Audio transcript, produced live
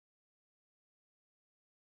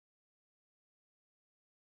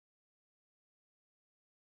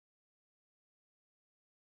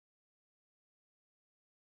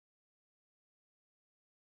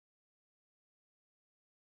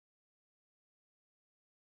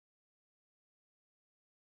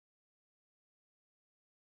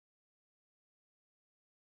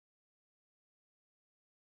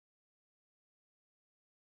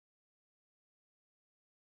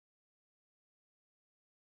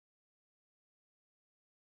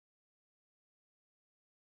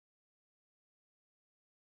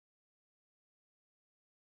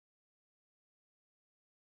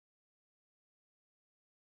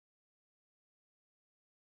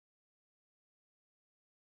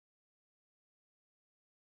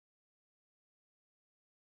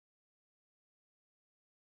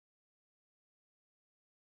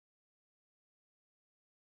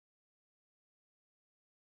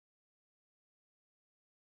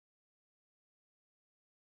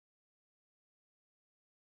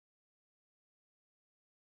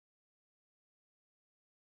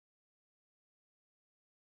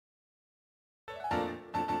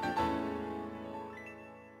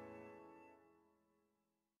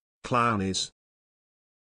clown is.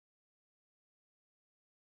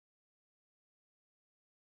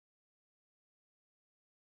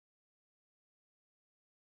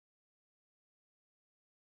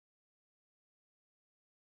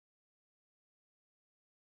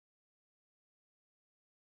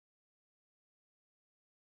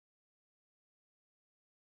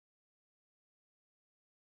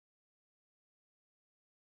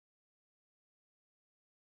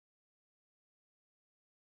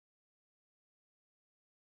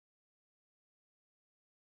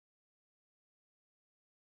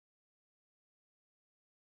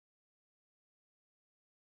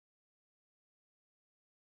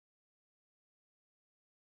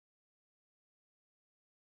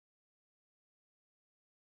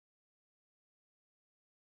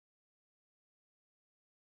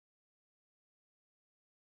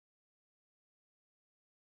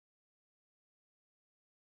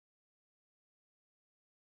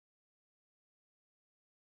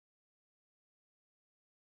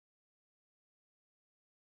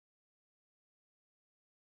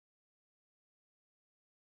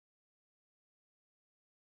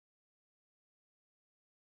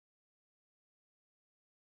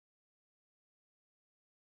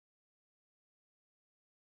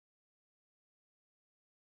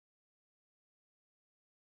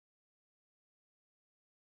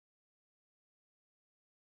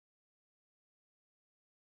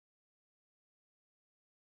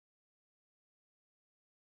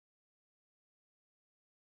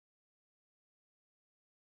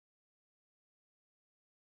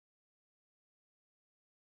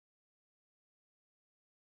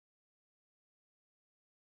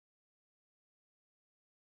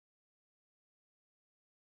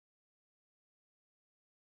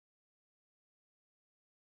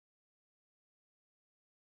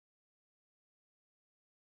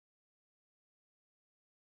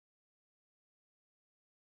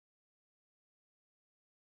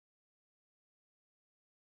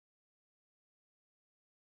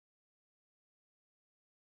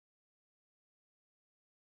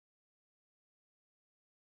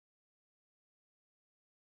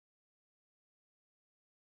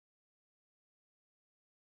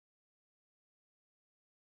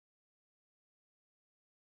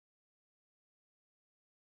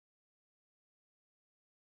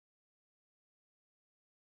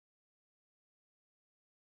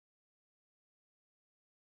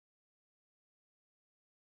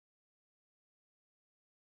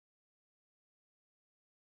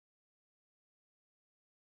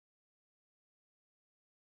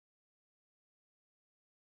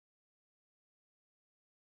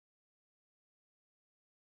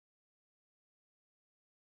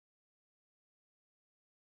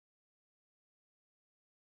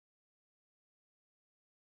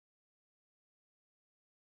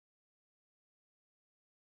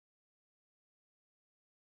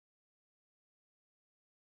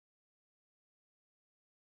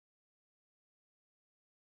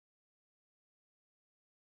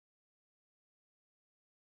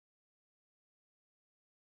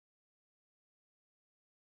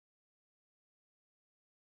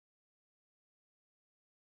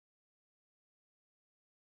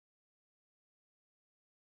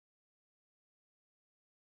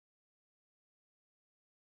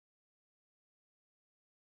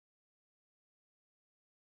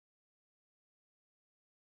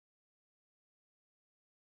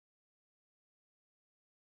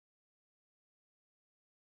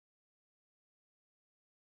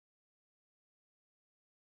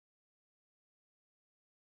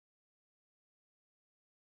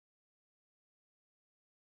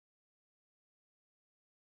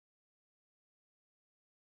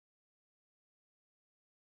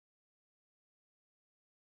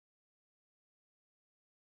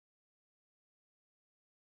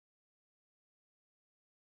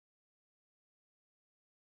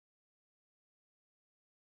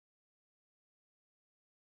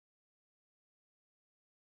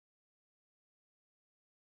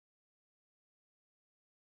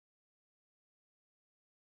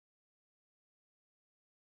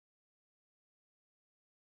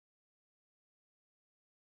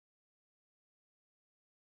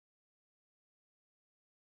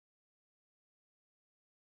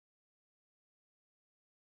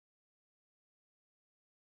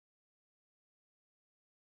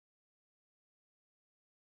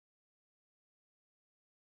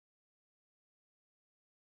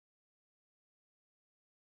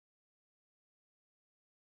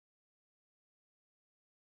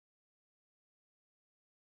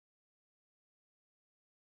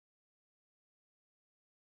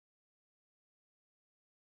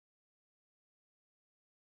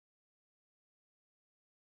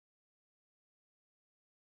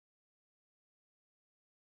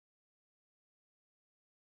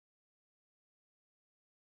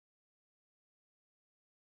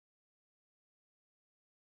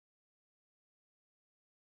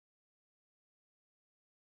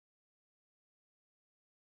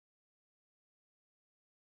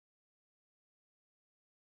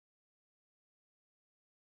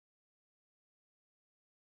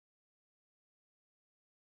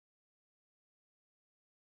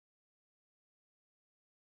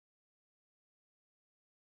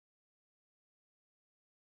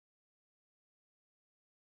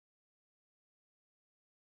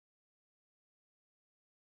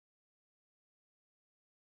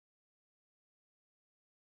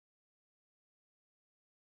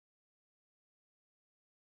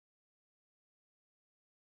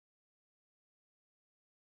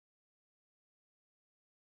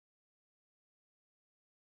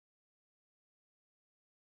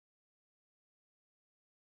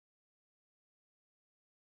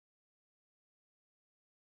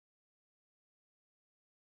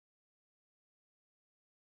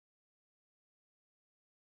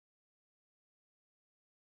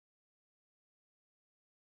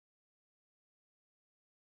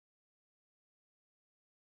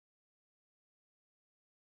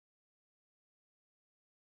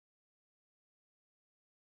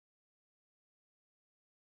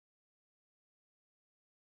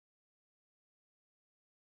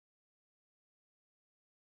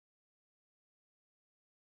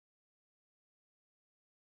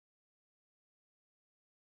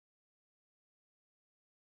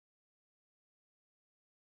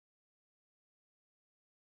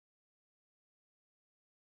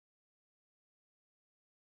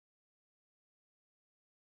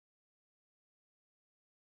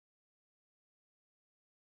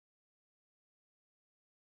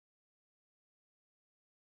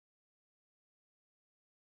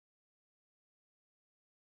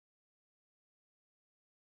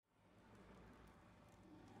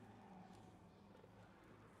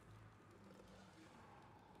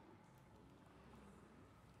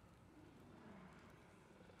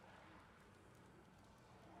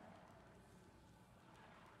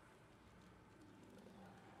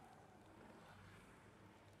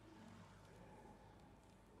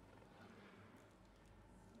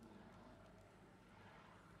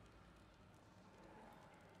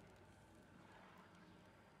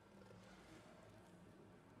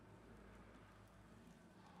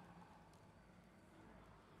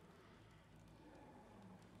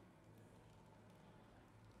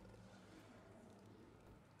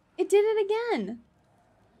 did it again.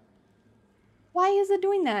 Why is it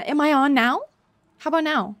doing that? Am I on now? How about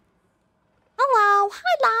now? Hello,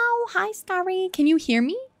 hello, hi Starry. Can you hear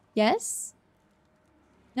me? Yes?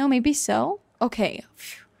 No, maybe so? Okay.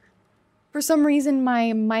 For some reason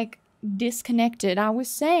my mic disconnected. I was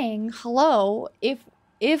saying hello.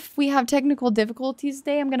 If we have technical difficulties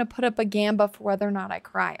today, I'm gonna put up a gamba for whether or not I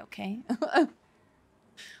cry, okay?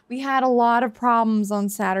 We had a lot of problems on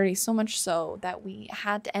Saturday, so much so that we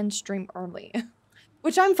had to end stream early.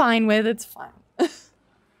 Which I'm fine with, it's fine.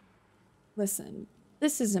 Listen,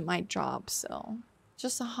 this isn't my job, so it's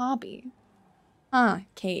just a hobby. Huh,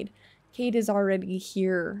 Cade. Cade is already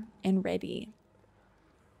here and ready.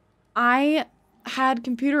 I had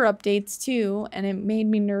computer updates too, and it made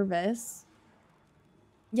me nervous.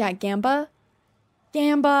 Yeah, Gamba?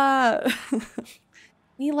 Gamba!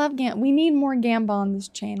 We love Gamba. We need more Gamba on this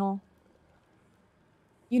channel.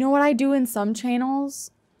 You know what I do in some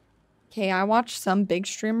channels? Okay, I watch some big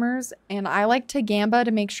streamers, and I like to Gamba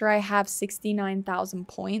to make sure I have 69,000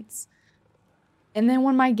 points. And then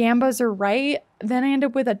when my Gambas are right, then I end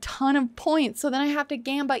up with a ton of points, so then I have to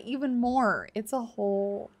Gamba even more. It's a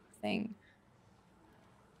whole thing.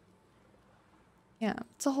 Yeah,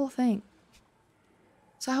 it's a whole thing.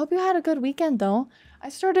 So I hope you had a good weekend, though. I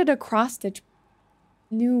started a cross-stitch,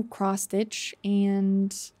 new cross-stitch,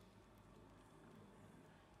 and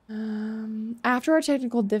after our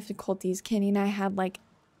technical difficulties, Kenny and I had like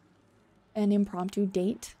an impromptu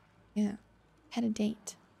date. Yeah, had a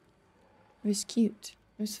date. It was cute.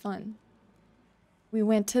 It was fun. We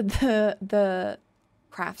went to the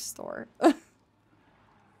craft store.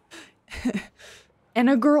 And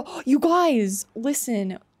a girl, you guys,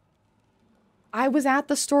 listen. I was at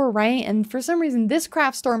the store, right? And for some reason, this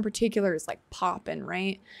craft store in particular is like popping,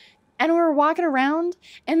 right? And we were walking around,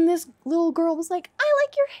 and this little girl was like, I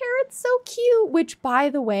like your hair, it's so cute. Which, by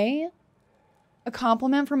the way, a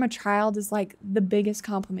compliment from a child is like the biggest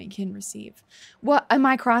compliment you can receive. What, am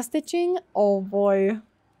I cross-stitching? Oh boy.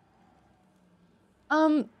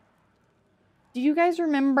 Do you guys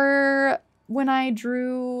remember when I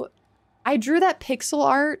drew that pixel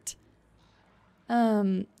art?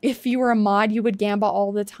 If you were a mod, you would Gamba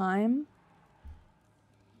all the time.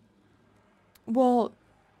 Well,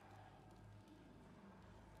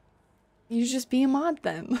 you just be a mod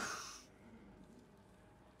then.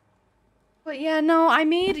 But yeah, no,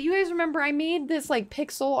 you guys remember I made this like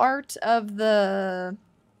pixel art of the...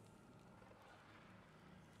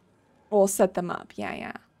 We'll set them up,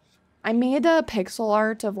 yeah. I made a pixel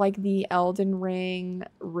art of like the Elden Ring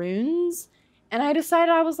runes, and I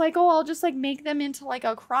decided, I was like, oh, I'll just like make them into like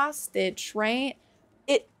a cross stitch, right?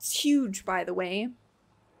 It's huge, by the way.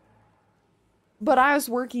 But I was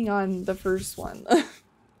working on the first one.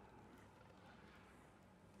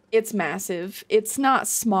 It's massive. It's not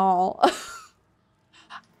small.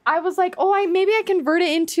 I was like, oh, maybe I convert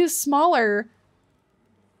it into smaller.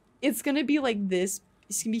 It's gonna be like this.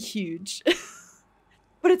 It's gonna be huge.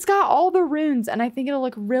 But it's got all the runes, and I think it'll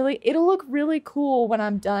look really cool when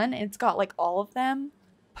I'm done. It's got like all of them.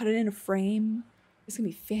 Put it in a frame. It's gonna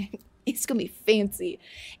be fancy.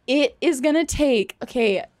 It is gonna take,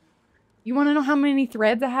 okay, you wanna know how many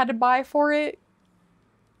threads I had to buy for it?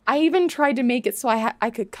 I even tried to make it so I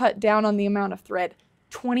could cut down on the amount of thread.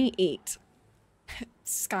 28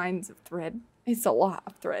 skeins of thread. It's a lot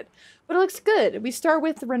of thread. But it looks good. We start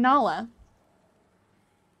with Renala.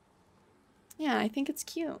 Yeah, I think it's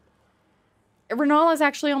cute. Renala's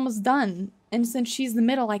actually almost done. And since she's the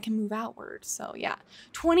middle, I can move outward. So yeah,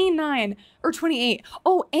 29 or 28.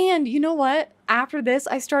 Oh, and you know what? After this,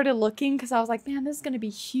 I started looking because I was like, man, this is going to be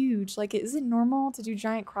huge. Like, is it normal to do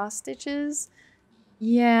giant cross stitches?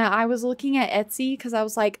 Yeah, I was looking at Etsy because I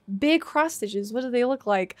was like, big cross stitches, what do they look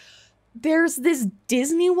like? There's this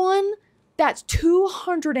Disney one that's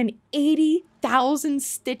 280,000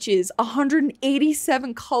 stitches,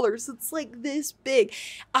 187 colors. It's like this big.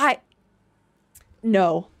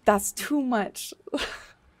 No, that's too much.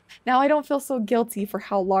 Now I don't feel so guilty for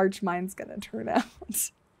how large mine's gonna turn out.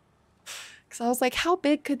 Because I was like, how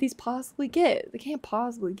big could these possibly get? They can't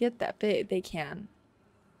possibly get that big. They can.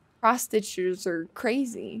 Cross stitchers are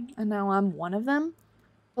crazy, and now I'm one of them.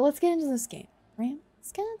 But let's get into this game, right?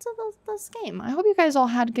 Let's get into this game. I hope you guys all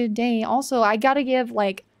had a good day. Also, I gotta give,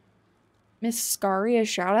 like, Miss Scary a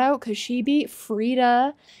shout out, because she beat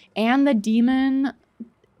Frida and the demon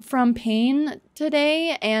from Pain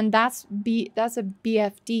today, and that's a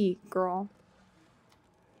BFD, girl.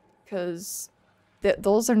 Because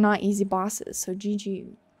those are not easy bosses, so GG,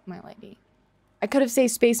 my lady. I could have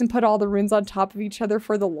saved space and put all the runes on top of each other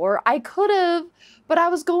for the lore. I could have, but I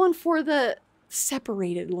was going for the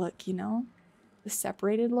separated look, you know? The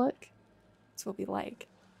separated look. That's what we like.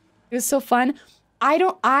 It was so fun.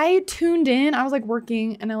 I tuned in. I was like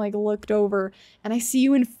working and I like looked over and I see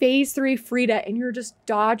you in phase 3 Frida and you're just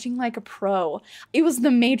dodging like a pro. It was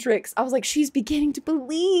the Matrix. I was like, she's beginning to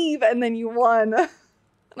believe, and then you won. And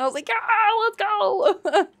I was like, ah, let's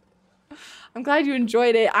go. I'm glad you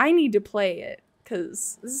enjoyed it. I need to play it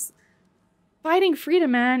because this is fighting Frida,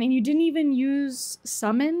 man. And you didn't even use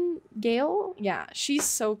summon Gale? Yeah, she's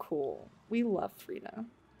so cool. We love Frida.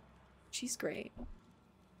 She's great.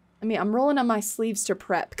 I mean, I'm rolling up my sleeves to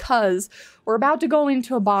prep because we're about to go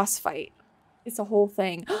into a boss fight. It's a whole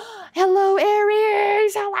thing. Hello,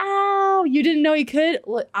 Aries! Hello! You didn't know you could?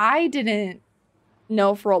 Look, I didn't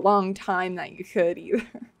know for a long time that you could either.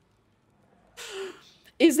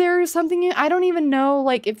 Is there something I don't even know,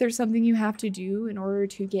 like, if there's something you have to do in order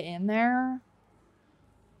to get in there?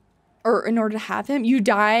 Or in order to have him? You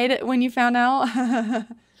died when you found out?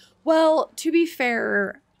 Well, to be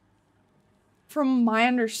fair, from my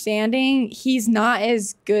understanding, he's not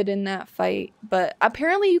as good in that fight, but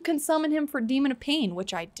apparently you can summon him for Demon of Pain,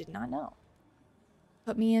 which I did not know.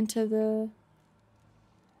 Put me into the...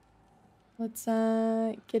 Let's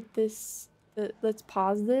get this... Let's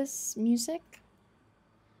pause this music.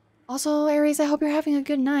 Also, Aries, I hope you're having a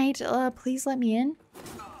good night. Please let me in.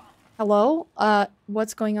 Hello?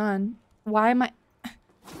 What's going on? Why am I...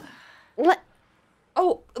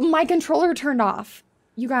 Oh, my controller turned off.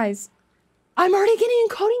 You guys... I'm already getting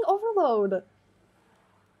encoding overload.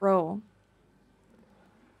 Bro.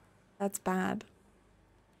 That's bad.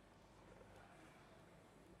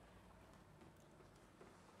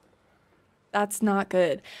 That's not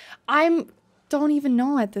good. Don't even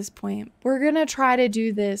know at this point. We're gonna try to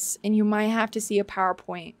do this and you might have to see a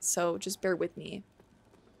PowerPoint, so just bear with me.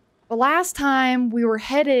 But last time we were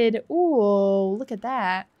headed, ooh, look at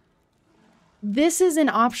that. This is an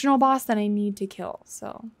optional boss that I need to kill,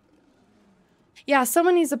 so. Yeah,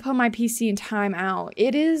 someone needs to put my PC in timeout.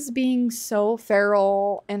 It is being so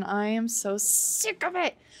feral, and I am so sick of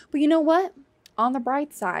it. But you know what? On the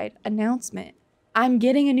bright side, announcement. I'm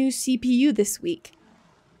getting a new CPU this week.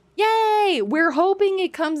 Yay! We're hoping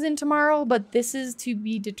it comes in tomorrow, but this is to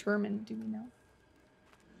be determined. Do we know?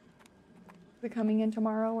 Is it coming in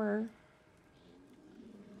tomorrow or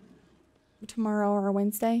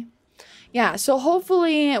Wednesday? Yeah, so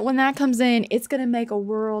hopefully when that comes in, it's gonna make a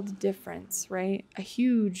world difference, right? A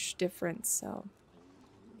huge difference, so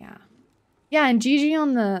yeah. Yeah, and GG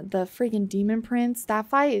on the freaking Demon Prince. That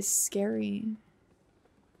fight is scary.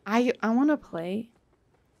 I wanna play.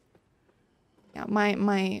 Yeah,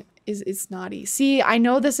 it's naughty. See, I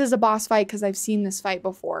know this is a boss fight because I've seen this fight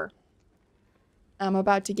before. I'm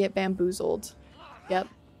about to get bamboozled. Yep.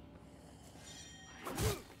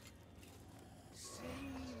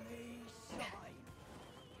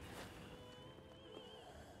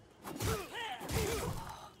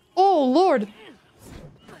 Oh, Lord.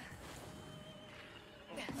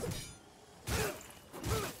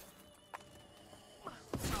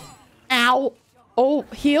 Ow. Oh,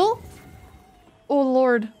 heal? Oh,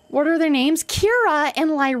 Lord. What are their names? Kira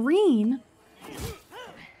and Lyrene.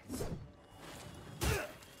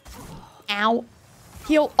 Ow.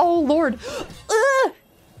 Heal. Oh, Lord. Ugh!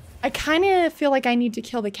 I kind of feel like I need to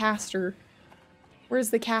kill the caster.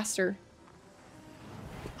 Where's the caster?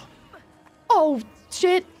 Oh,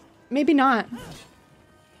 shit. Maybe not.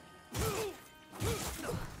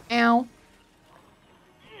 Ow.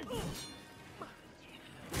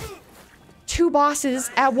 Two bosses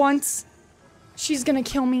at once. She's gonna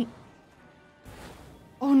kill me.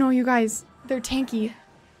 Oh no, you guys. They're tanky.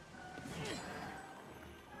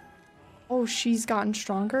 Oh, she's gotten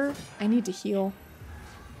stronger. I need to heal.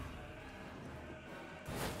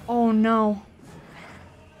 Oh no.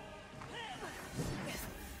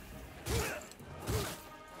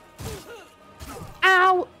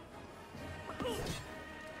 Ow!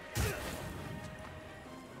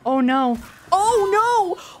 Oh no. Oh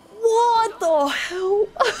no! What the hell?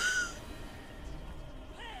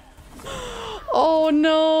 Oh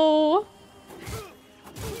no.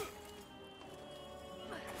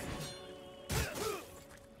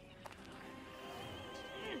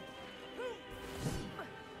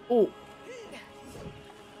 Oh.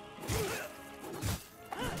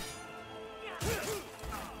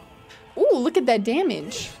 Ooh, look at that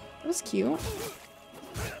damage. That was cute.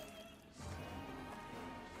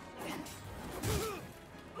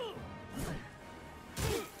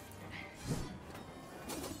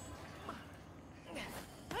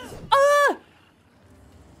 Ah!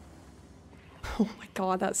 Oh my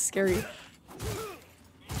god, that's scary.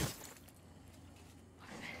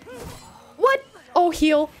 What? Oh,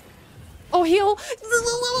 heal. Oh, heal.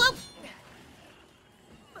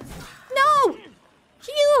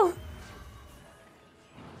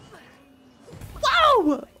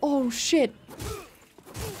 Oh, shit.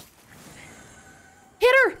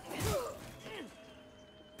 Hit her!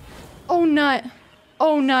 Oh, nut.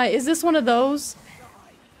 Oh, nut. Is this one of those?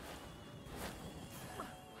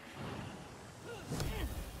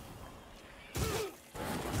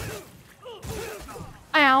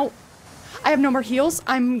 Ow. I have no more heals.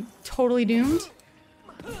 I'm totally doomed.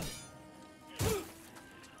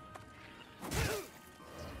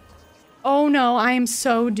 Oh no, I am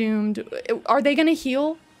so doomed. Are they gonna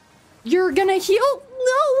heal? You're gonna heal?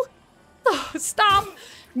 No! Oh, stop!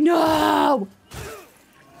 No!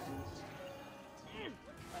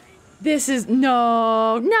 This is...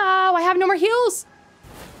 No! No! I have no more heals!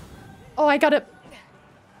 Oh, I gotta...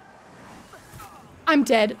 I'm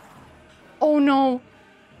dead. Oh no.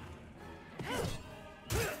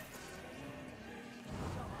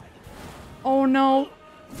 Oh no.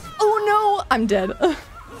 Oh no! I'm dead.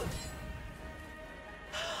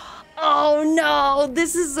 Oh no!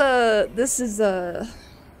 This is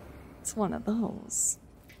it's one of those.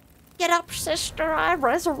 Get up, sister, I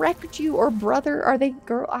resurrect you. Or brother, are they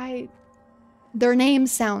girl? Their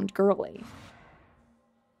names sound girly.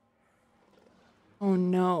 Oh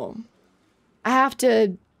no. I have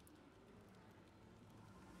to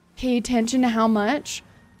pay attention to how much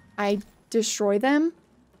I destroy them.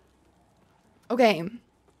 Okay.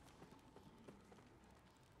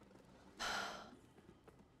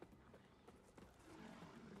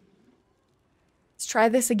 Let's try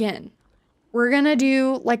this again. We're gonna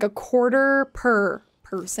do like a quarter per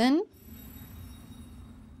person.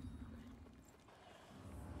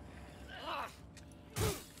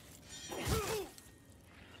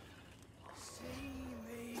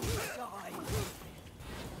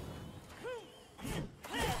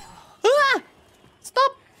 Ah!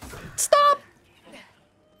 Stop! Stop!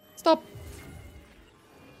 Stop.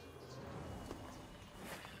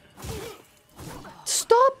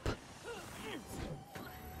 Stop!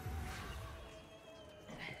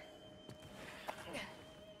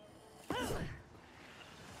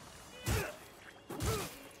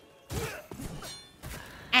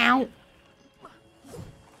 Ow.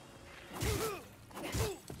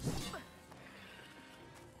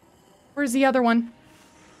 Where's the other one?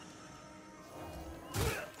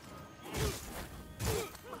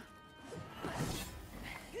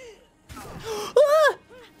 Ah!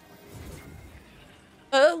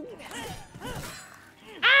 Oh.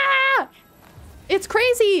 Ah! It's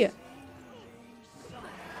crazy.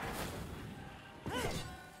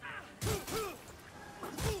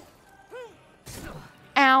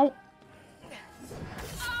 Ow.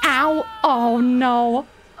 Ow. Oh no.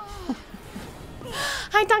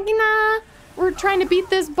 Hi, Takina. We're trying to beat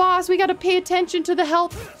this boss. We gotta pay attention to the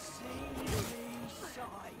health.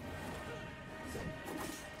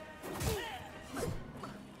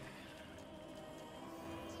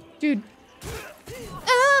 Dude.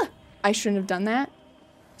 Ah! I shouldn't have done that.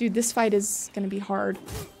 Dude, this fight is gonna be hard.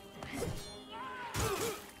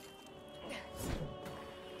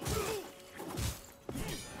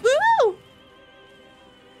 Woo!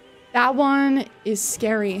 That one is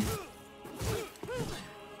scary.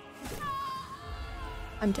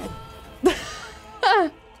 I'm dead.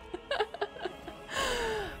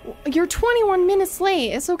 You're 21 minutes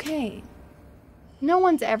late. It's okay. No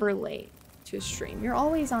one's ever late to a stream. You're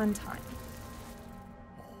always on time.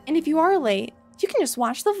 And if you are late, you can just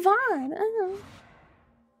watch the VOD. Oh.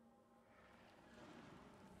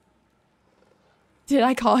 Did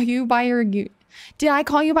I call you by your... Did I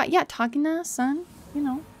call you by... Yeah, talking to son. You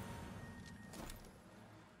know.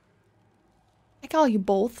 I call you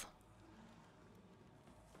both.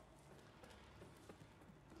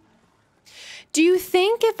 Do you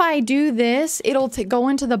think if I do this, it'll go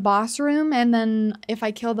into the boss room, and then if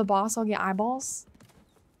I kill the boss, I'll get eyeballs?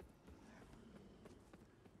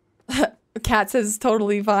 Cat says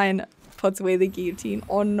totally fine. Puts away the guillotine.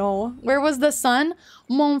 Oh no. Where was the sun?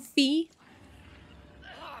 Mon fils?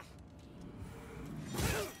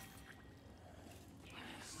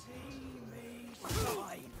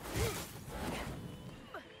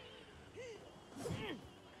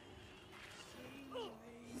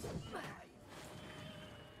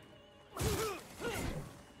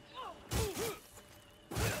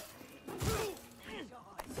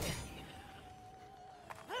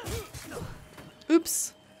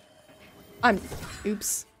 Oops.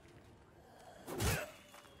 Oops.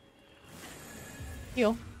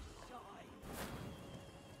 Heal.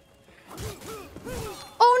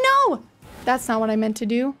 Oh no! That's not what I meant to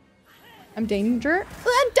do. I'm danger.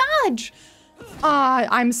 Dodge! Ah,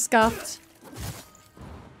 I'm scuffed.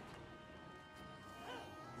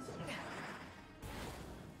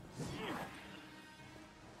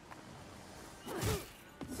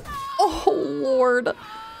 Lord.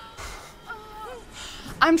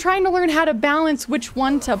 I'm trying to learn how to balance which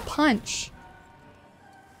one to punch.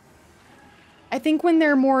 I think when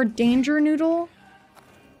they're more danger noodle.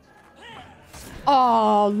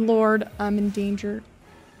 Oh, Lord, I'm in danger.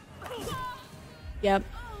 Yep.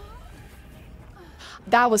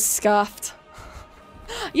 That was scuffed.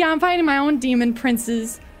 Yeah, I'm fighting my own demon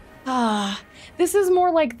princes. Ah, this is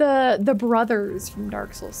more like the brothers from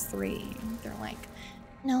Dark Souls 3. They're like,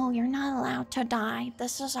 no, you're not allowed to die.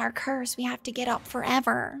 This is our curse. We have to get up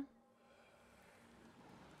forever.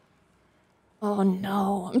 Oh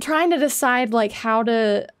no. I'm trying to decide like how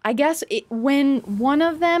to, I guess when one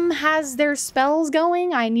of them has their spells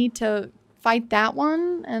going, I need to fight that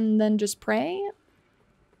one and then just pray.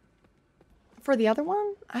 For the other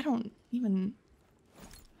one? I don't even...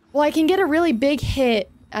 Well, I can get a really big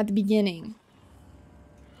hit at the beginning.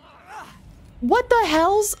 What the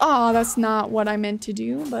hell's... Oh, that's not what I meant to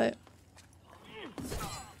do, but...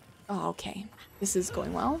 Oh, okay. This is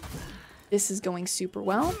going well. This is going super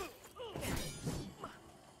well.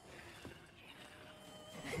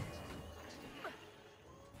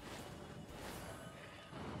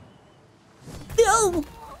 No!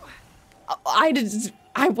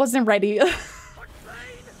 I wasn't ready.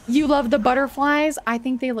 You love the butterflies? I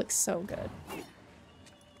think they look so good.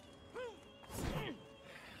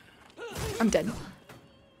 I'm dead.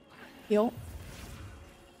 Heal.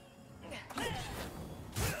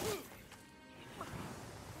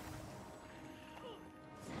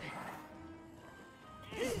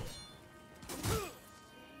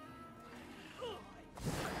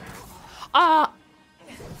 Ah!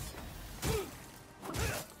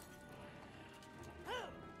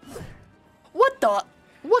 What the?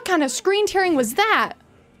 What kind of screen tearing was that?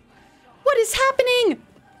 What is happening?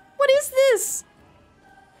 What is this?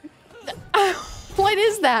 What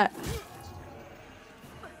is that?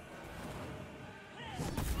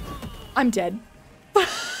 I'm dead.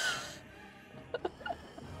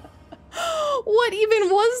 What even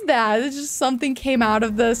was that? It's just something came out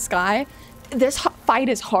of the sky. This fight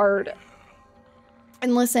is hard.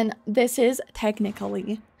 And listen, this is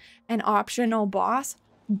technically an optional boss,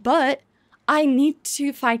 but I need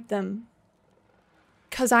to fight them.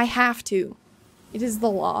 'Cause I have to. It is the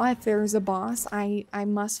law. If there's a boss, I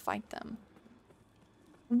must fight them.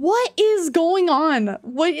 What is going on?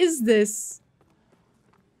 What is this?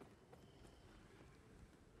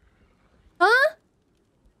 Huh?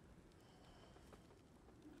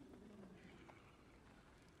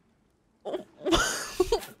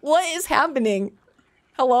 What is happening?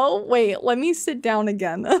 Hello? Wait, let me sit down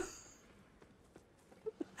again.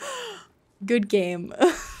 Good game.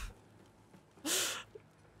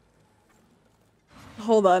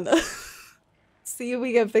 Hold on. See if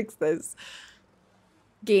we can fix this.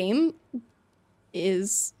 Game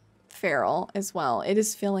is feral as well. It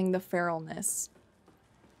is feeling the feralness.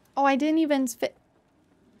 Oh, I didn't even fit.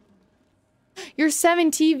 Your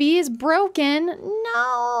 7 TV is broken.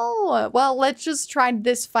 No. Well, let's just try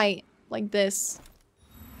this fight like this.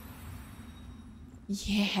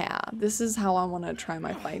 Yeah, this is how I want to try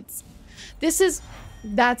my fights. That's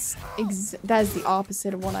the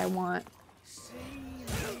opposite of what I want.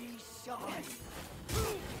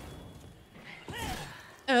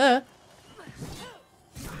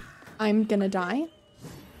 I'm gonna die.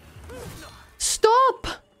 Stop!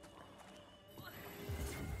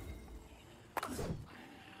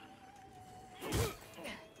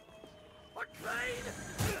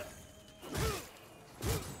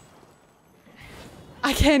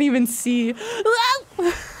 I can't even see.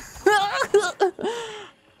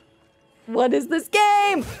 What is this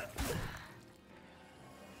game?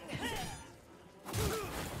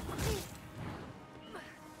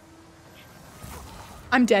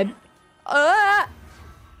 I'm dead. No!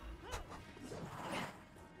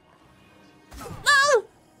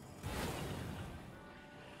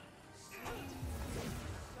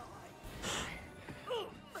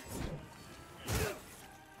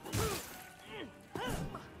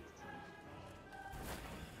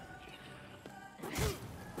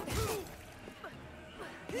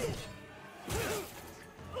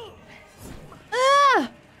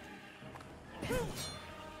 Ah!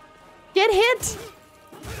 Get hit!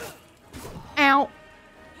 Ow.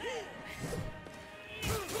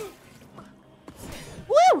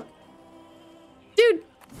 Woo! Dude.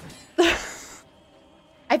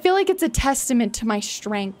 I feel like it's a testament to my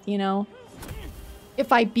strength, you know?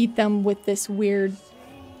 If I beat them with this weird...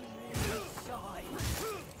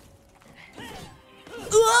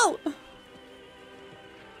 Whoa!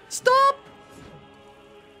 Stop!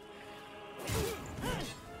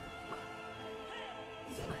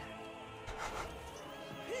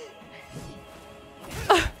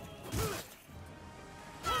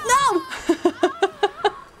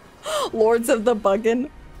 Lords of the Buggin.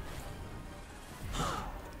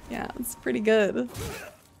 Yeah, it's pretty good.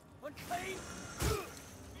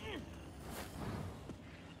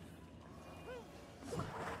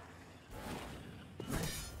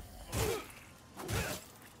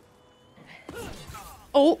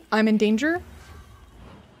 Oh, I'm in danger.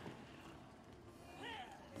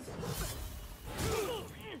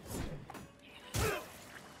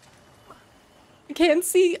 I can't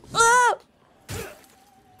see. Ah!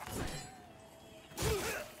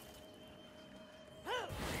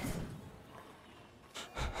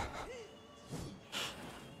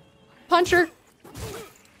 Puncher.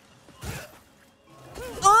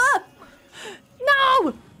 Ah!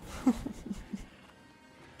 No!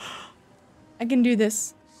 I can do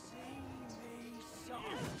this.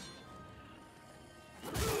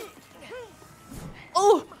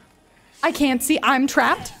 Oh! I can't see. I'm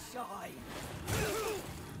trapped.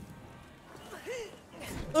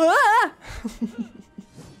 Ah!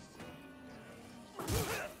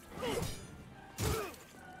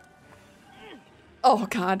 Oh,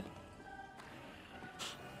 God.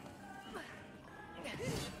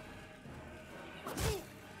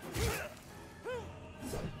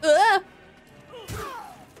 Ah!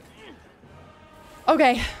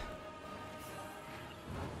 Okay.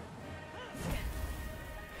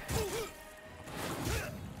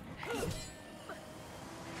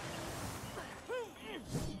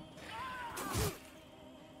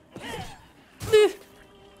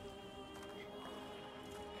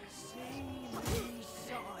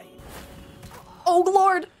 Oh,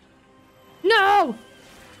 Lord! No!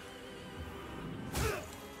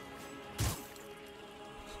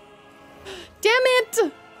 Damn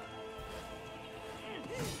it!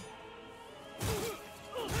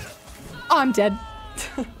 Oh, I'm dead.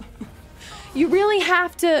 You really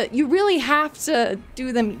have to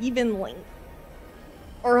do them evenly.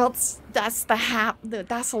 Or else that's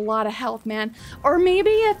that's a lot of health, man. Or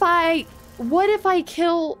maybe what if I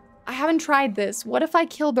kill, I haven't tried this. What if I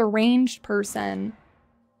kill the ranged person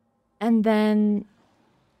and then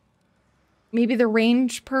maybe the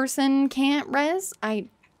ranged person can't res? I'm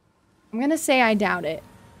gonna say I doubt it.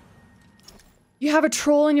 You have a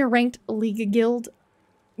troll in your ranked League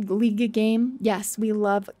game? Yes, we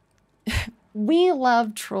love we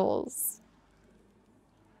love trolls.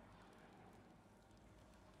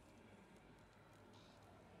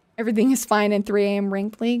 Everything is fine in 3 AM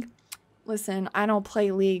ranked league. Listen, I don't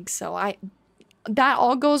play league, so that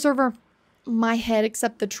all goes over my head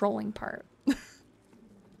except the trolling part.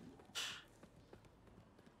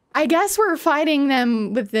 I guess we're fighting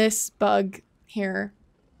them with this bug here.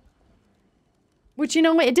 Which, you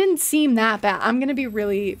know what, it didn't seem that bad. I'm gonna be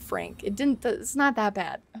really frank. It's not that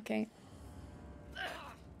bad, okay?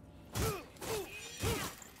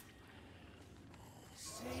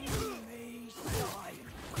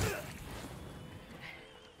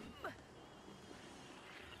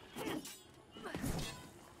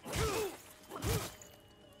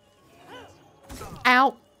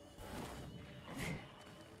 Ow.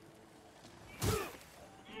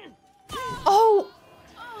 Oh!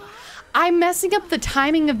 I'm messing up the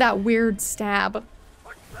timing of that weird stab.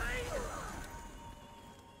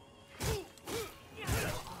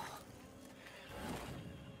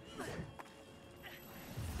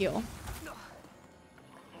 Heal.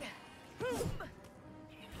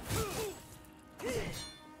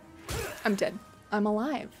 I'm dead. I'm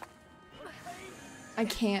alive. I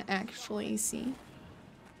can't actually see.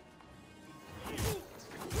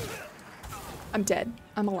 I'm dead.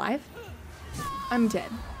 I'm alive. I'm dead.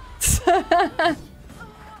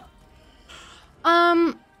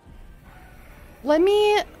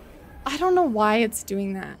 I don't know why it's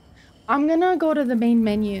doing that. I'm gonna go to the main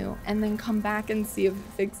menu and then come back and see if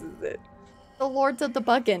it fixes it. The Lords of the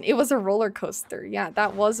Buggin. It was a roller coaster. Yeah,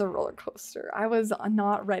 that was a roller coaster. I was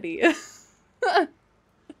not ready.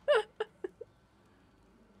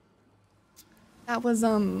 That was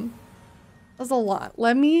a lot.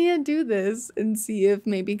 Let me do this and see if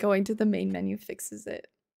maybe going to the main menu fixes it.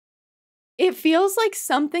 It feels like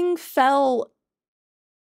something fell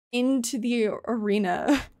into the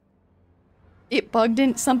arena.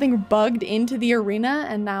 Something bugged into the arena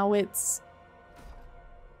and now it's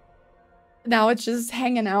just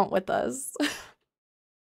hanging out with us.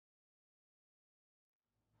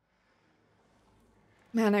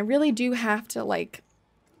 Man, I really do have to like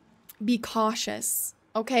be cautious.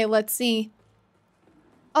 Okay, let's see.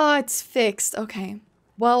 Oh, it's fixed. Okay.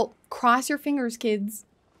 Well, cross your fingers, kids.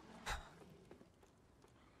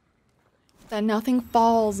 That nothing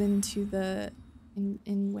falls into the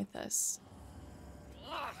in with us.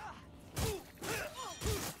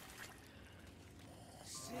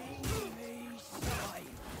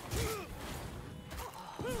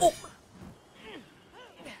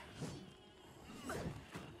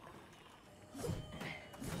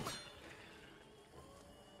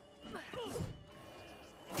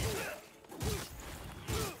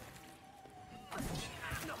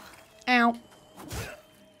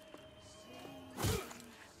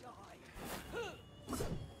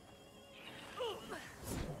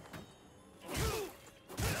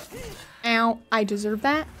 Ow, I deserve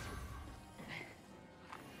that.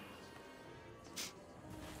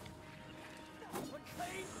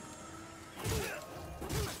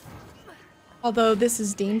 Although this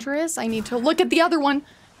is dangerous, I need to look at the other one.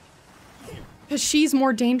 Because she's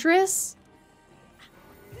more dangerous.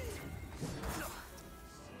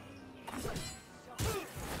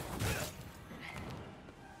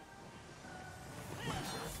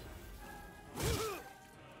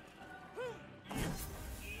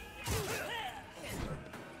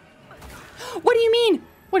 What do you mean?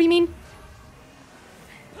 What do you mean?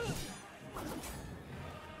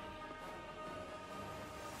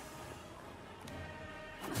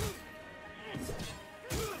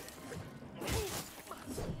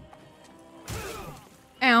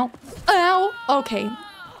 Ow. Ow. Okay.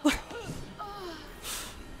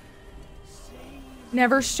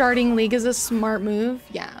 Never starting League is a smart move.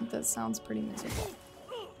 Yeah, that sounds pretty miserable.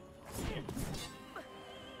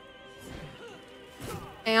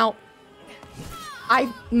 Ow.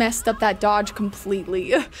 I messed up that dodge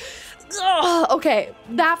completely. Ugh, okay,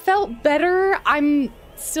 that felt better. I'm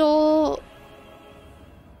still...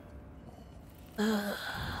 The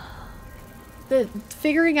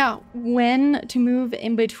figuring out when to move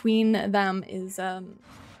in between them is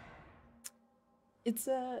it's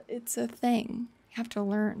a thing. You have to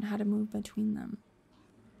learn how to move between them.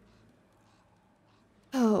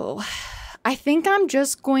 Oh, I think I'm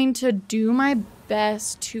just going to do my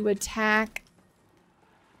best to attack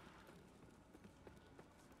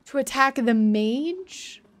the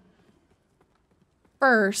mage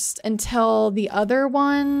first until the other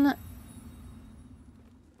one.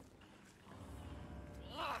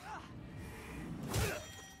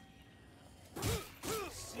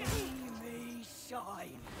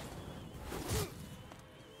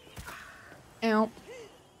 Ow.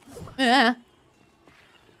 Ah.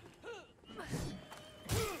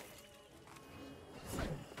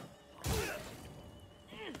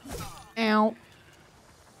 Ow.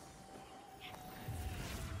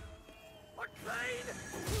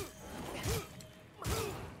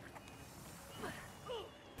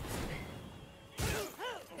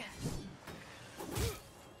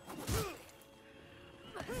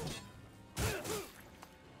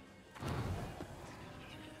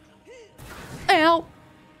 Ow.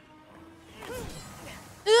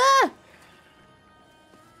 Ah.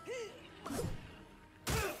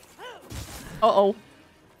 Uh-oh.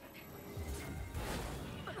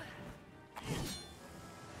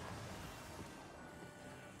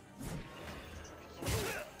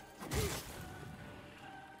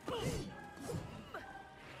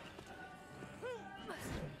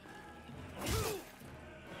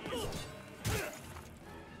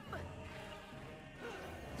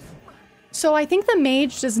 So I think the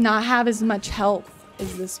mage does not have as much health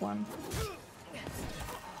as this one.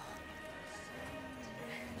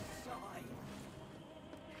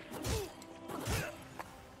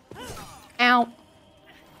 Ow.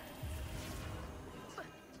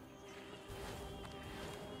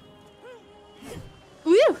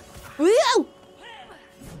 Woo! Woo!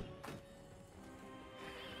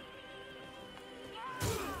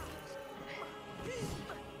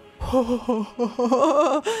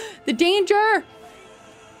 The danger!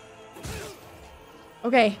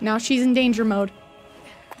 Okay, now she's in danger mode.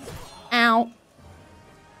 Ow.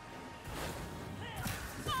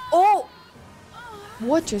 Oh!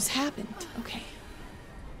 What just happened? Okay.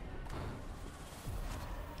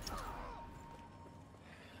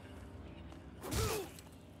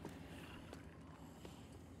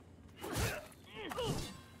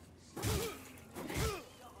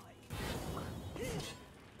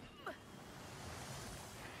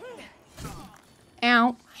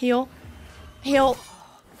 Ow. Heal. Heal.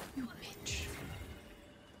 You bitch.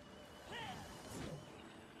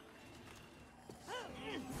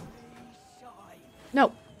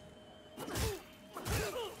 No.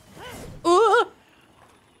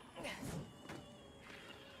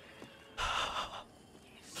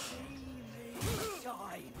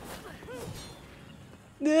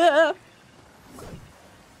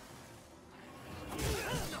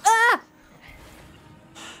 Ah!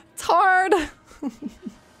 It's hard.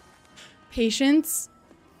 Patience.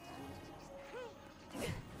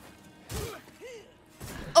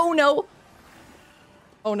 Oh no.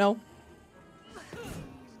 Oh no.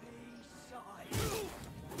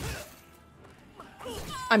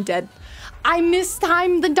 I'm dead. I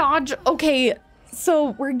mistimed the dodge. Okay,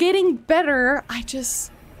 so we're getting better. I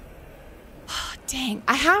just... Dang,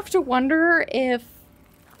 I have to wonder if...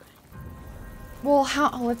 Well, how...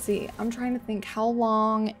 Oh, let's see. I'm trying to think how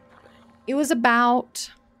long... It was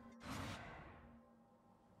about...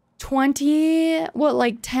 20, what,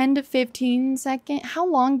 like 10 to 15 seconds? How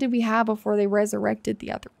long did we have before they resurrected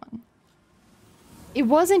the other one? It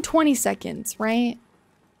wasn't 20 seconds, right?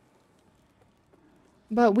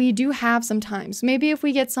 But we do have some time. So maybe if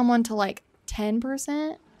we get someone to like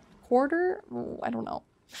 10%, quarter? Oh, I don't know.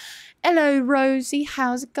 Hello, Rosie.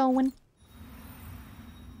 How's it going?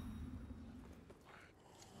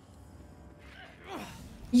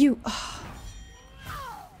 You...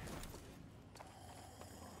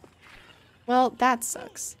 Well, that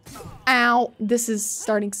sucks. Ow. This is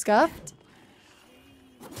starting scuffed.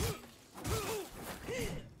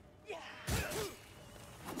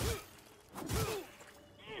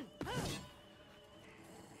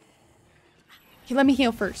 Okay, let me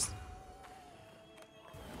heal first.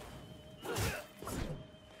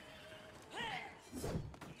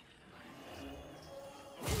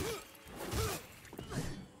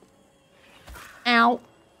 Ow.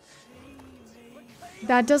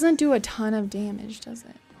 That doesn't do a ton of damage, does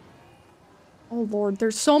it? Oh lord,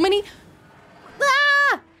 there's so many.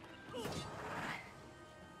 Ah!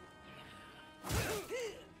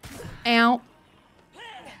 Ow.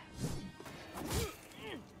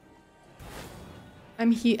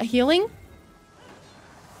 I'm healing.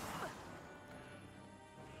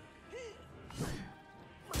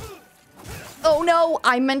 Oh no,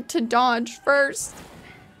 I meant to dodge first.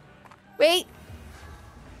 Wait.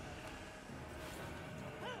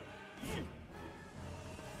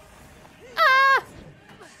 Ah!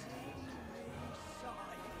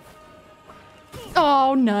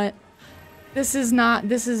 Oh, nut. This is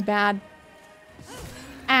bad.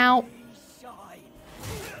 Ow.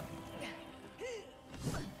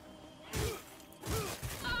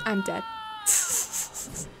 I'm dead.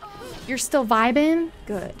 You're still vibing?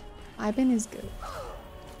 Good. Vibing is good.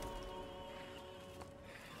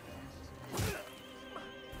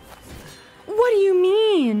 What do you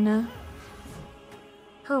mean?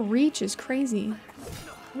 Her reach is crazy.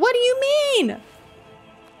 What do you mean?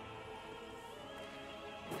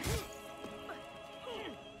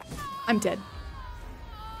 I'm dead.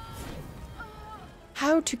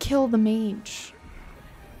 How to kill the mage?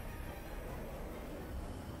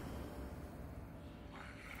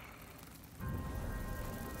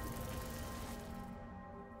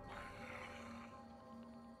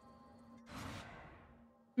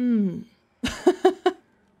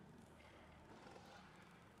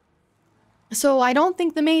 So I don't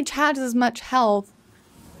think the mage has as much health,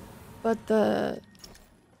 but the...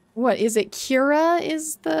 What is it? Kira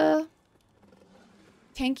is the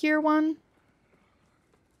tankier one?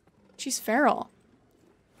 She's feral.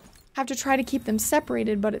 Have to try to keep them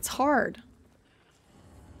separated, but it's hard.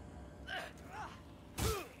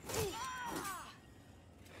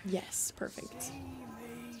 Yes, perfect.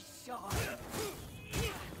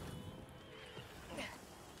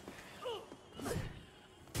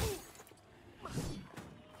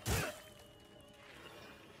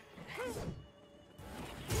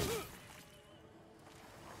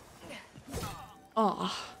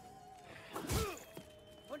 Oh.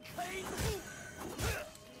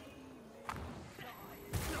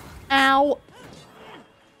 Ow.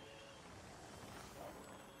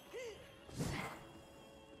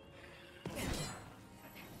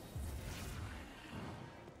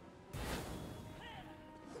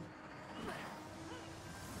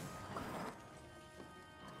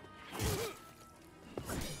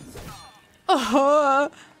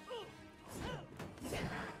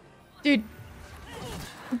 Dude.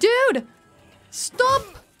 Dude! Stop!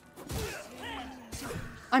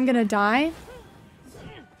 I'm gonna die.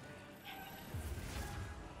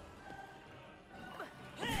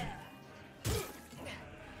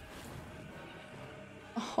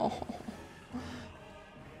 Oh.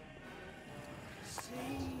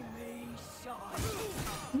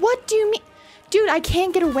 What do you mean? Dude, I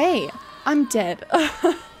can't get away. I'm dead.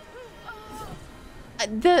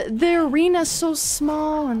 The arena's so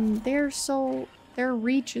small and their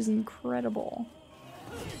reach is incredible.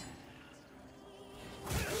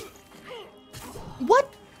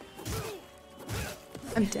 What?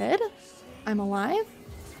 I'm dead? I'm alive?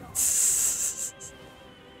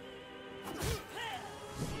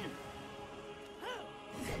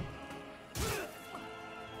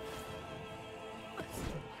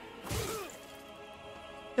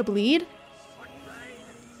 The bleed?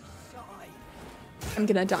 I'm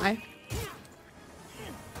gonna die.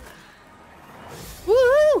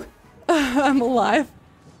 Woo! I'm alive.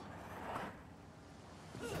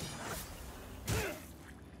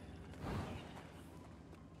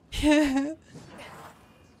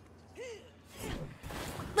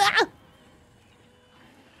 Ah!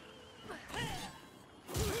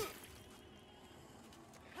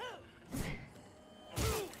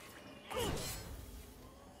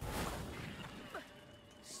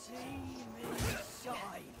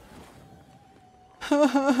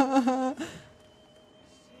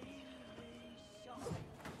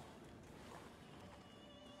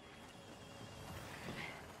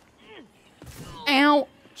 Ow.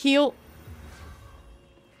 Heal.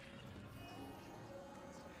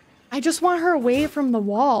 I just want her away from the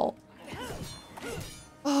wall.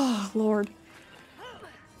 Oh, Lord.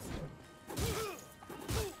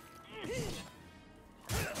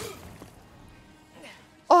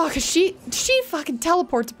 Oh, cause she fucking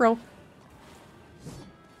teleports, bro.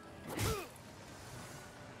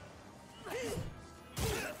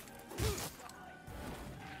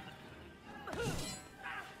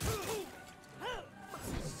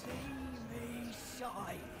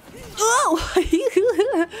 Oh!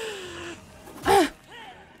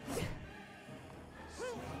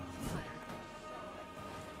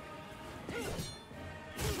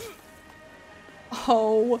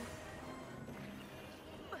 Oh.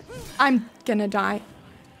 I'm gonna die.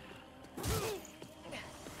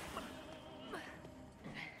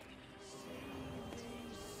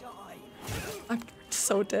 I'm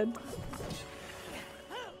so dead.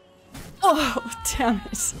 Oh, damn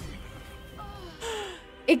it.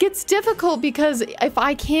 It gets difficult because if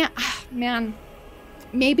I can't, man,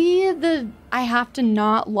 maybe I have to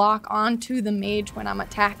not lock onto the mage when I'm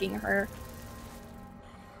attacking her.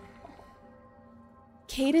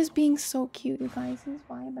 Kate is being so cute, you guys. He's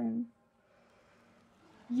vibing.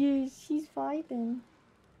 Yeah, she's vibing.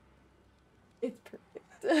 It's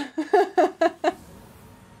perfect.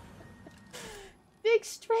 Big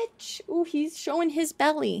stretch. Ooh, he's showing his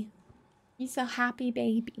belly. He's a happy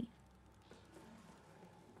baby.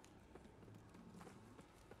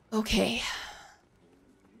 Okay.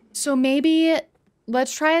 So maybe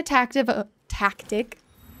let's try a tactic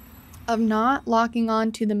of not locking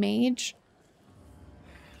on to the mage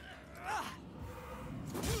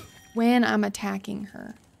when I'm attacking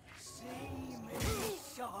her.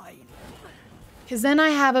 Because then I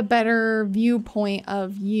have a better viewpoint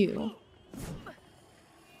of you.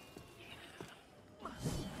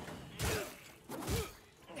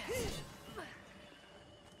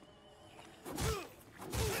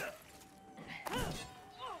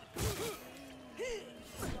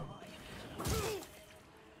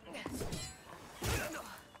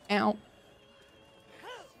 Ow.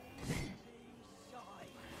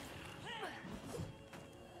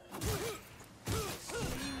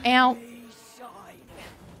 Ow.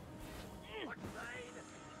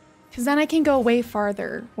 Because then I can go way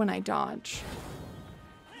farther when I dodge.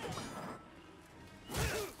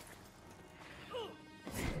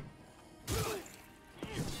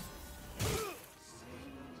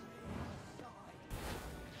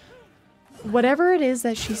 Whatever it is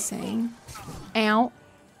that she's saying. Ow.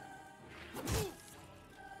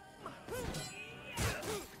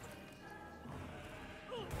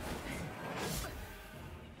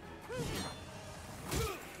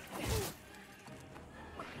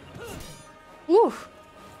 Ooh.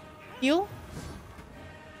 Heal?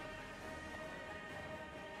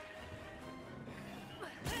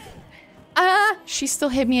 She still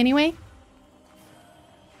hit me anyway.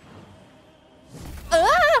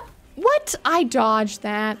 What? I dodged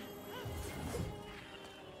that.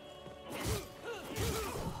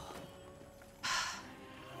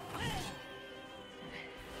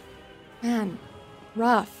 Man,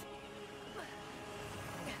 rough.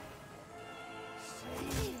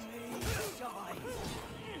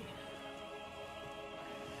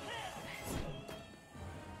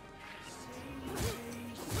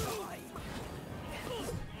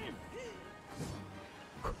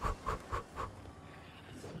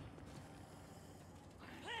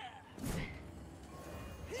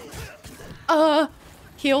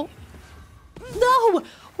 Heal. No!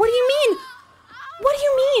 What do you mean? What do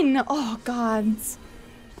you mean? Oh, gods.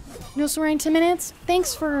 No swearing 10 minutes?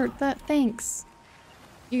 Thanks for that. Thanks.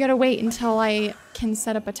 You gotta wait until I can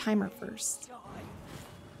set up a timer first.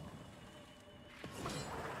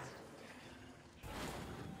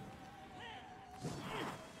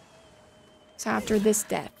 So after this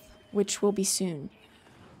death, which will be soon,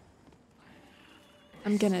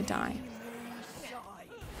 I'm gonna die.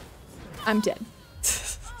 I'm dead.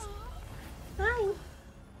 Hi.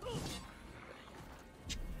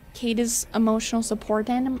 Kate is emotional support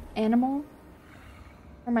animal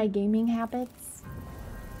for my gaming habits.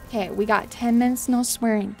 Okay, we got 10 minutes, no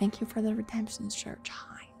swearing. Thank you for the redemption church.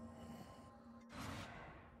 Hi.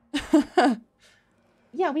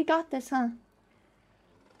 Yeah, we got this, huh?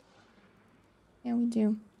 Yeah, we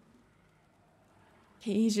do.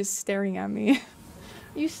 Okay, he's just staring at me.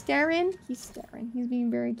 You staring? He's staring. He's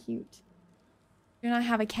being very cute. Do not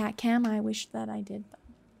have a cat cam? I wish that I did, though.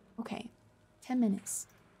 Okay. 10 minutes.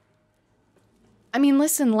 I mean,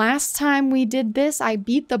 listen, last time we did this, I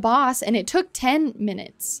beat the boss and it took 10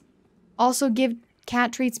 minutes. Also give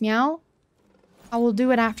cat treats meow. I will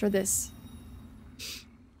do it after this.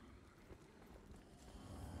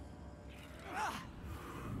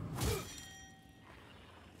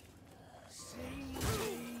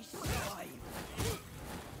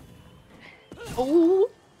 Oh.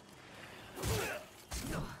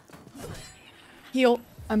 Heal.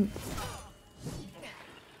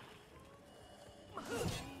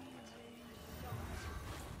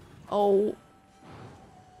 Oh.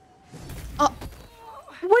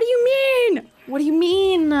 What do you mean? What do you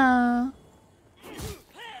mean? I'm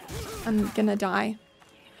gonna die.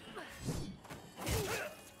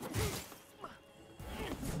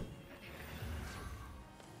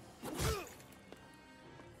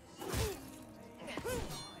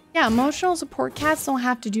 Yeah, emotional support cats don't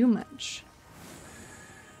have to do much.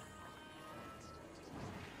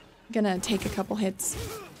 Gonna take a couple hits.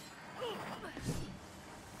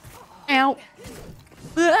 Ow.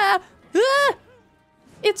 Ah! Ah!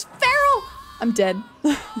 It's feral! I'm dead.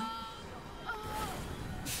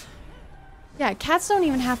 Yeah, cats don't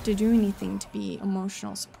even have to do anything to be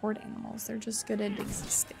emotional support animals. They're just good at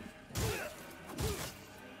existing.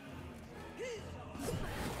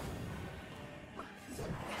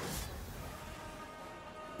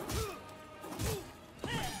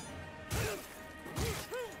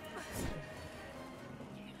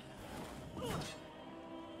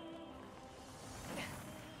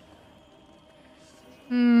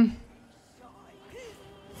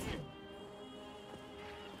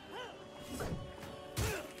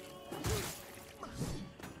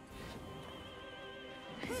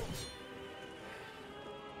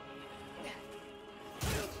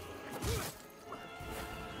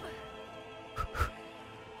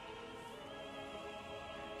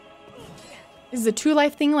 Is the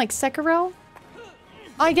 2-life thing like Sekiro?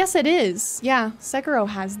 I guess it is. Yeah, Sekiro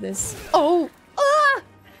has this. Oh! Ah!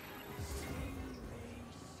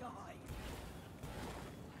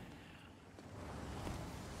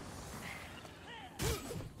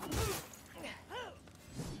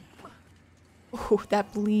 Oh,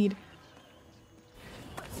 that bleed.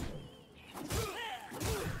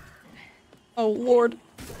 Oh, Lord.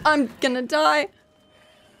 I'm gonna die.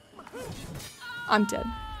 I'm dead.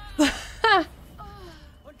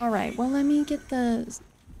 Alright, well, let me get the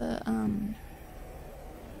Yeah,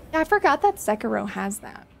 I forgot that Sekiro has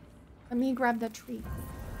that. Let me grab that tree.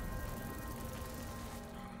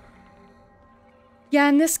 Yeah,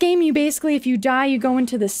 in this game, you basically, if you die, you go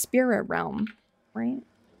into the spirit realm, right?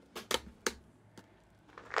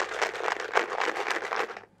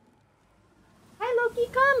 Hi, Loki,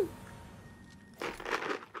 come!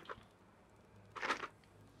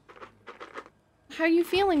 How are you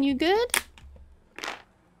feeling? You good?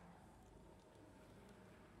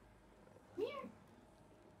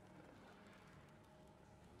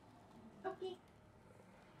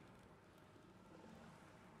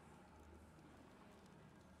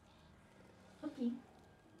 Okay.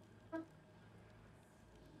 Okay.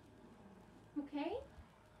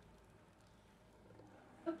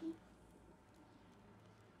 Okay. Okay.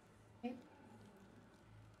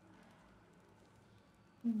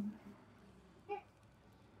 Here.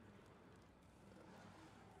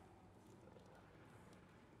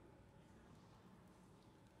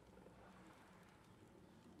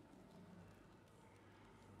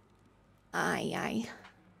 Aye.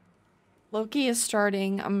 Loki is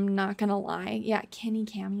starting, I'm not gonna lie. Yeah, Kenny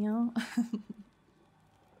cameo.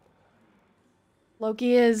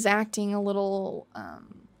 Loki is acting a little,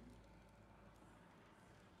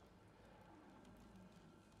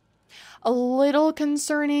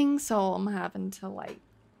 concerning, so I'm having to, like,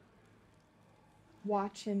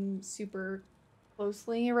 watch him super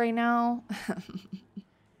closely right now.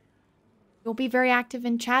 You'll be very active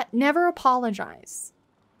in chat. Never apologize,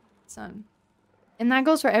 son. And that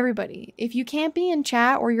goes for everybody. If you can't be in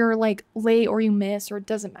chat or you're like late or you miss or it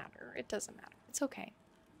doesn't matter. It doesn't matter. It's okay.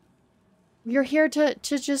 You're here to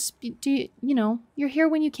just do, you know, you're here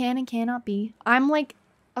when you can and cannot be. I'm like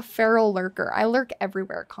a feral lurker. I lurk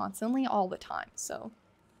everywhere constantly all the time. So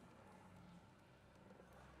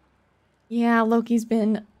yeah, Loki's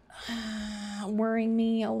been worrying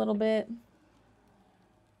me a little bit.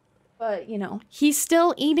 But, you know, he's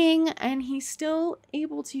still eating and he's still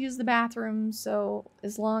able to use the bathroom. So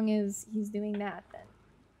as long as he's doing that, then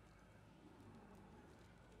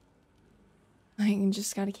I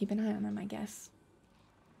just gotta keep an eye on him, I guess.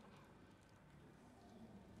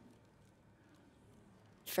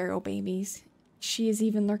 Feral babies. She is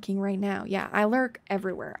even lurking right now. Yeah, I lurk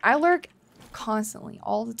everywhere. I lurk constantly,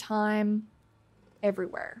 all the time,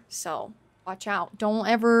 everywhere. So Watch out. Don't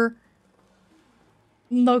ever...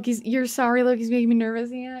 You're sorry, Loki's making me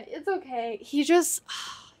nervous. Yeah, it's okay. He just...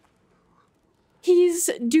 He's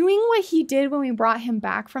doing what he did when we brought him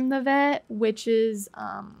back from the vet, which is,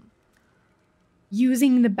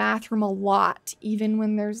 using the bathroom a lot, even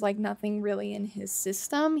when there's, like, nothing really in his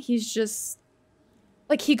system. He's just...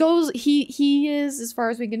 Like, he is, as far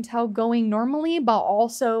as we can tell, going normally, but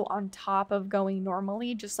also on top of going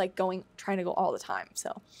normally, just, like, trying to go all the time,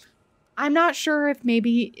 so... I'm not sure if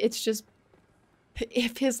maybe it's just...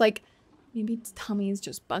 If his, like, maybe his tummy is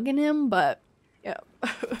just bugging him, but, yeah.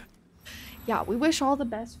 Yeah, we wish all the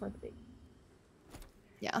best for the baby.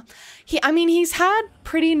 Yeah. I mean, he's had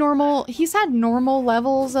normal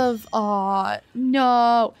levels of,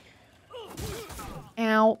 no.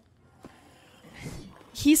 Ow.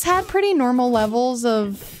 He's had pretty normal levels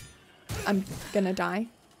of, I'm gonna die.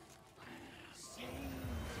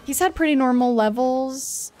 He's had pretty normal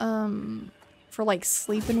levels, for like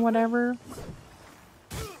sleep and whatever.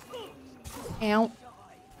 Ow.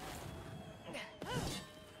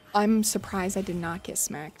 I'm surprised I did not get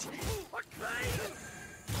smacked.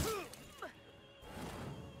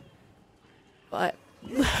 But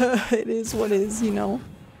it is what is, you know.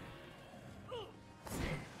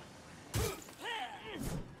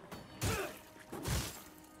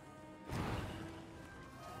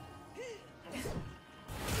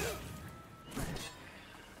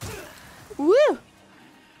 Woo!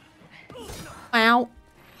 Ow.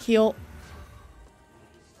 Heal.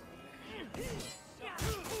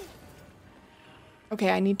 Okay,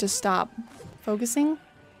 I need to stop focusing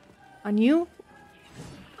on you.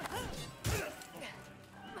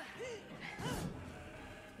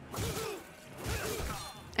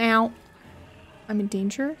 Ow. I'm in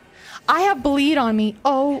danger. I have bleed on me.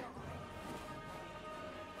 Oh.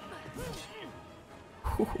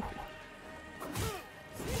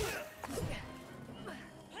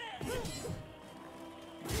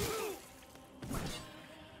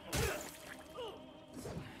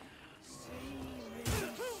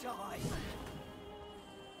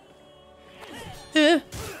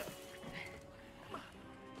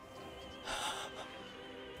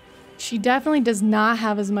 She definitely does not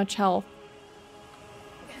have as much health.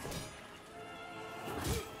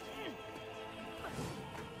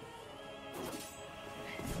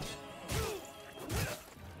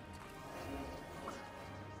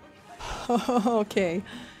 Okay,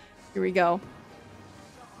 here we go.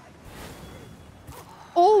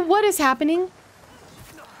 Oh, what is happening?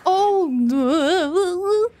 Oh.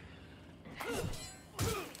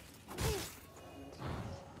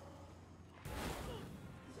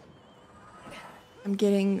 I'm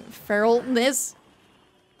getting feralness.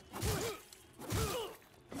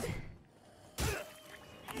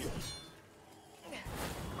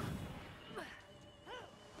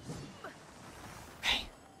 Okay.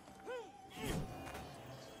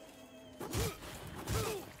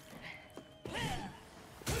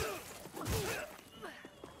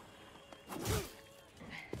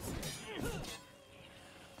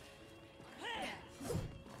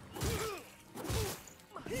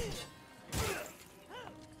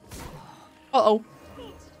 Uh-oh.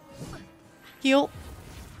 Heal.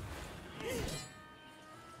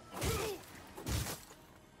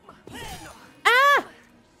 Ah!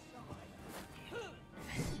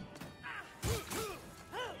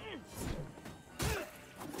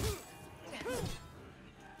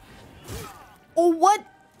 Oh, what?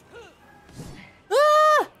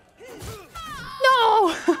 Ah!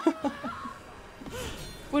 No!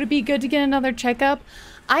 Would it be good to get another checkup?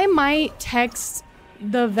 I might text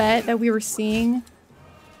the vet that we were seeing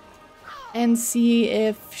and see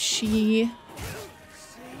if she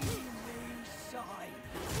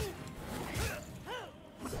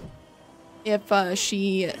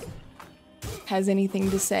she has anything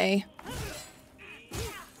to say.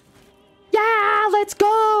 Yeah, let's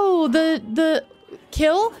go. The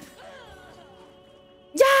kill.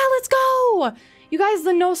 Yeah, let's go. You guys,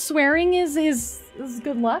 the no swearing is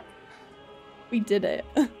good luck. We did it.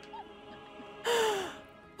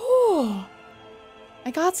 Oh,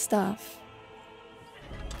 I got stuff.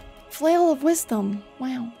 Flail of Wisdom.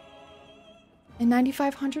 Wow. And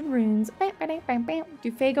 9,500 runes.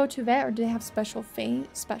 Do Fae go to vet or do they have special Fae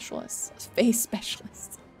specialists? Fae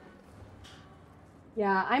specialists.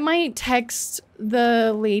 Yeah, I might text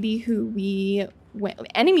the lady who we went.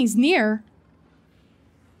 Enemies near?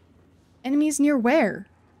 Enemies near where?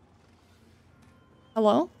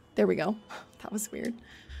 Hello? There we go. That was weird.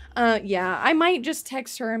 Yeah, I might just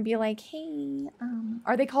text her and be like, hey,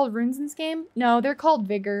 are they called runes in this game? No, they're called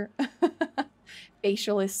vigor.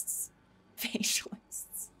 Facialists.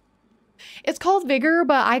 Facialists. It's called Vigor,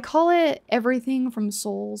 but I call it everything from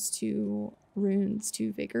souls to runes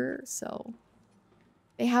to Vigor, so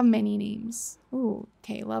they have many names. Ooh,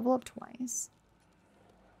 okay, level up twice.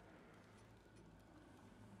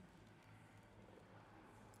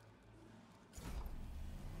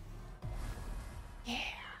 Yeah.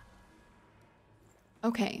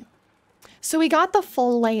 Okay. So we got the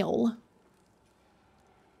flail.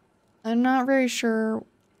 I'm not very sure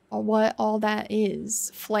what all that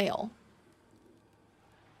is. Flail.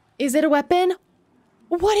 Is it a weapon?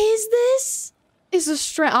 What is this? Is a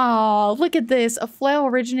strength. Oh, look at this. A flail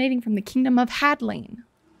originating from the kingdom of Hadlane.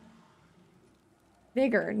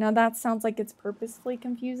 Vigor. Now that sounds like it's purposefully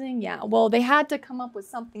confusing. Yeah, well, they had to come up with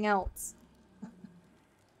something else.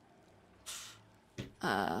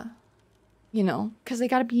 You know, because they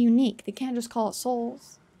gotta be unique. They can't just call it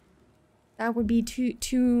souls. That would be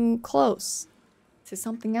too close to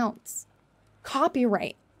something else.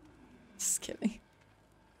 Copyright. Just kidding.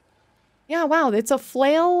 Yeah, wow, it's a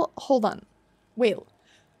flail. Hold on. Wait.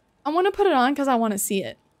 I want to put it on because I want to see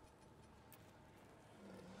it.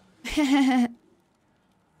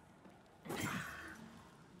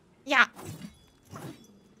 Yeah.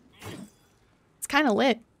 It's kind of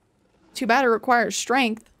lit. Too bad it requires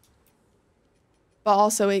strength. But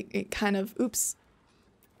also it kind of, oops.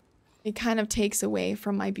 It kind of takes away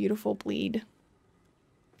from my beautiful bleed.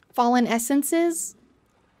 Fallen Essences?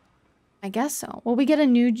 I guess so. Will we get a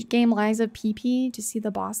new game Liza PP to see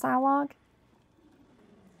the boss dialogue?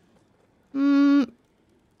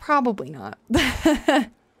 Probably not.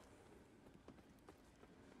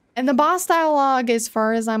 And the boss dialogue, as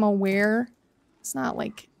far as I'm aware, it's not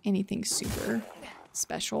like anything super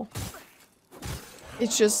special.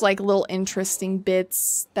 It's just like little interesting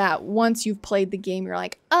bits that once you've played the game, you're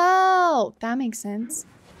like, oh, that makes sense.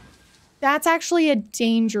 That's actually a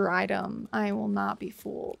danger item. I will not be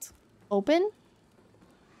fooled. Open?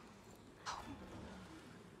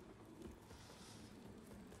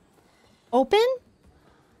 Open?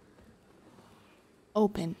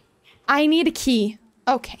 Open. I need a key.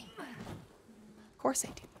 Okay. Of course I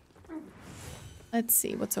do. Let's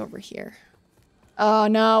see what's over here. Oh,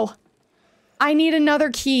 no. I need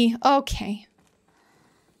another key. Okay.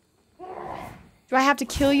 Do I have to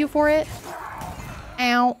kill you for it?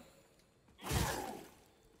 Ow.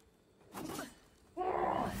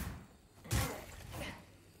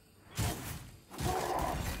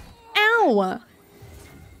 Ow!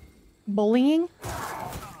 Bullying?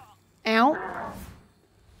 Ow.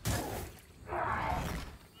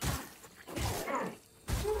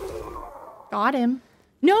 Got him.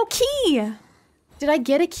 No key! Did I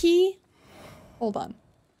get a key? Hold on.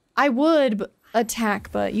 I would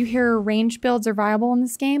attack, but you hear range builds are viable in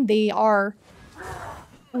this game? They are.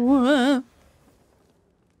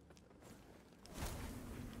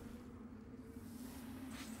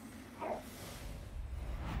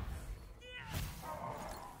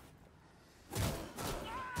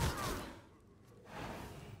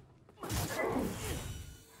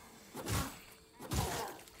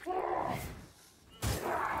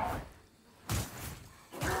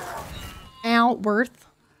 Worth.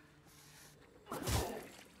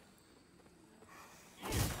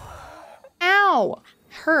 Ow!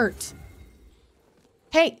 Hurt.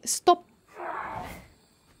 Hey, stop.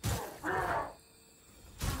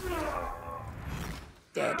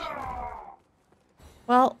 Dead.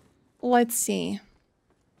 Well, let's see.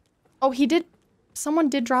 Oh, he did. Someone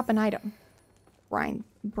did drop an item.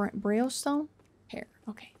 Braillestone? Hair.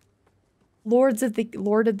 Okay. Lord of the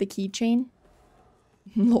keychain.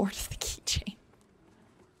 Lord of the keychain.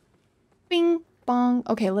 Bing bong.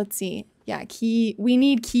 Okay, let's see. Yeah, we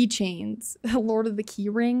need keychains. Lord of the key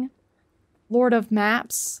ring. Lord of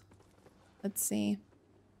maps. Let's see.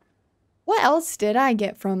 What else did I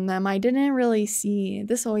get from them? I didn't really see.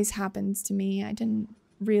 This always happens to me. I didn't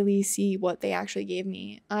really see what they actually gave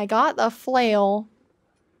me. I got the flail.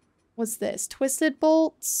 What's this? Twisted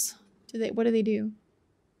bolts? What do they do?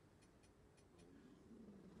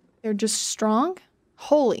 They're just strong?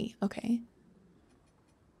 Holy. Okay.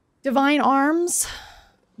 Divine arms.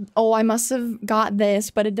 Oh, I must have got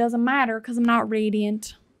this, but it doesn't matter because I'm not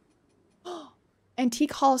radiant.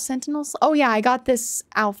 Antique Hall Sentinels. Oh yeah, I got this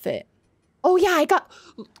outfit. Oh yeah, I got.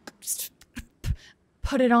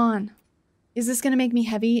 Put it on. Is this gonna make me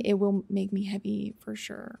heavy? It will make me heavy for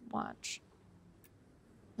sure. Watch.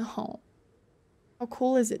 Oh. How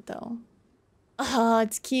cool is it though? Oh,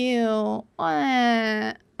 it's cute.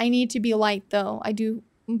 I need to be light though. I do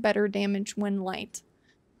better damage when light.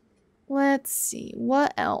 Let's see.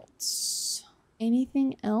 What else?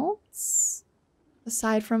 Anything else?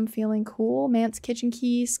 Aside from feeling cool? Man's Kitchen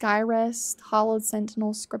Key, Skyrest, Hollowed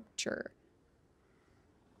Sentinel, Scripture.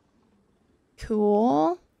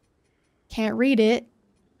 Cool. Can't read it.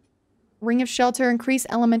 Ring of Shelter, increase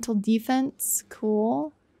elemental defense.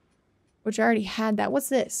 Cool. Which I already had that. What's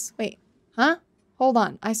this? Wait. Huh? Hold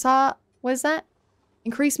on. I saw... What is that?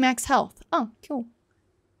 Increase max health. Oh, cool.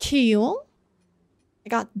 Cool. I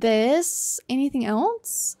got this. Anything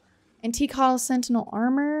else? Antique Hollow Sentinel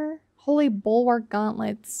Armor. Holy Bulwark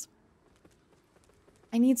Gauntlets.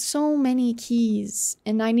 I need so many keys.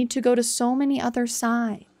 And I need to go to so many other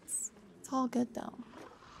sides. It's all good though.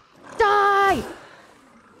 Die!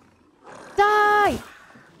 Die!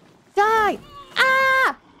 Die!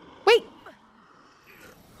 Ah! Wait!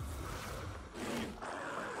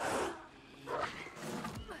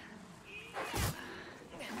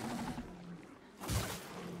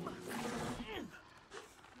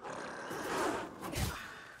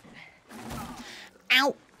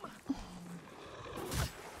 Ow!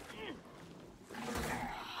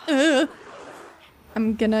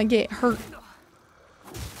 I'm gonna get hurt.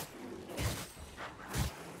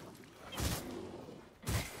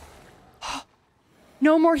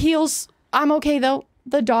 No more heals. I'm okay though.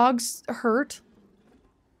 The dogs hurt.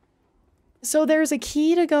 So there's a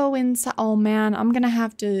key to go inside. Oh man, I'm gonna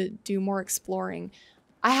have to do more exploring.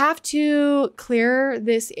 I have to clear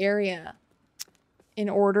this area in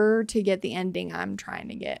order to get the ending I'm trying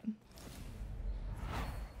to get.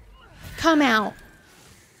 Come out.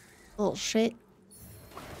 Little shit.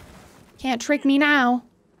 Can't trick me now.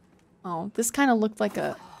 Oh, this kind of looked like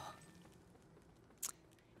a...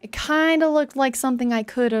 It kind of looked like something I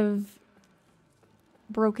could have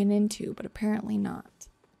broken into, but apparently not.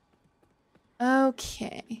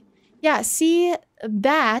 Okay. Yeah, see,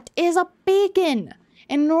 that is a beacon.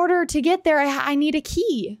 And in order to get there, I need a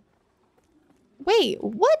key. Wait,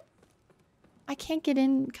 what? I can't get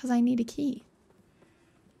in because I need a key.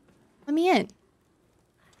 Let me in.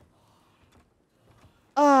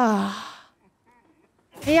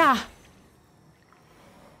 Yeah.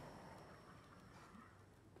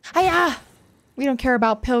 Hiya! We don't care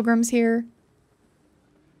about pilgrims here.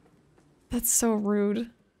 That's so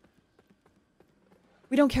rude.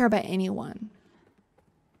 We don't care about anyone.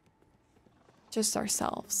 Just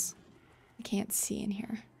ourselves. I can't see in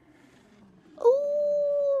here.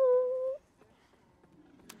 Ooh.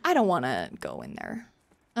 I don't want to go in there.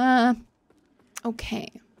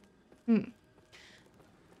 Okay.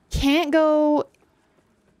 Can't go...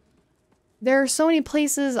 There are so many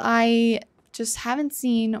places I just haven't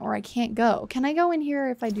seen or I can't go. Can I go in here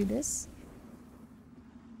if I do this?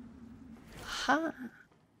 Ha.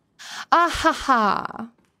 Ah ha ha.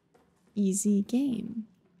 Easy game.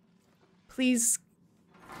 Please.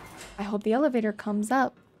 I hope the elevator comes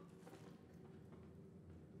up.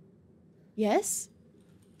 Yes?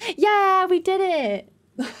 Yeah, we did it.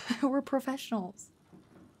 We're professionals.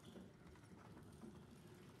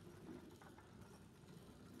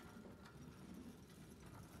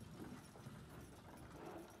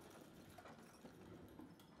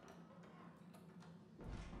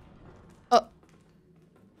 Oh.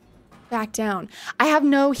 Back down. I have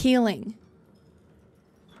no healing.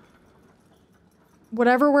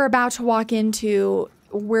 Whatever we're about to walk into,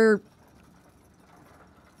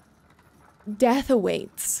 death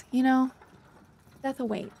awaits, you know? Death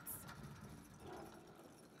awaits.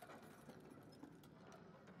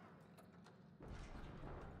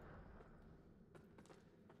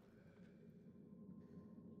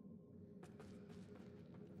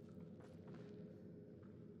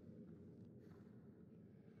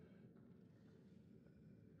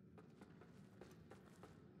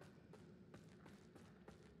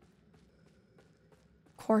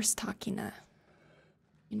 Of course, Takina.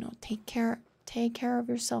 You know, take care of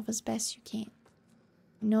yourself as best you can.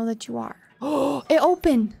 You know that you are. Oh, it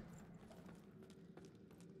opened.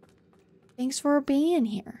 Thanks for being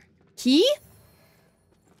here. Key?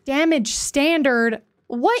 Damage standard.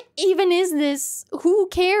 What even is this? Who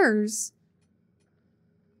cares?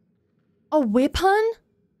 A whip hun?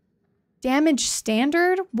 Damage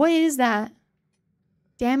standard? What is that?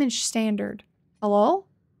 Damage standard. Hello?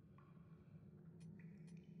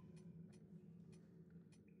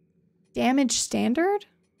 Damage standard?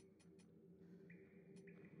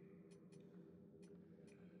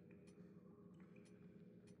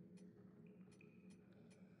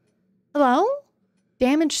 Hello?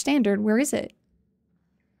 Damage standard, where is it?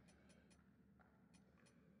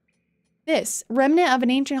 This, remnant of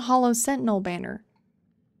an ancient hollow sentinel banner.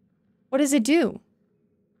 What does it do?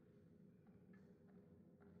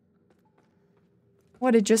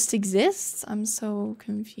 What, it just exists? I'm so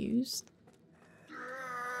confused.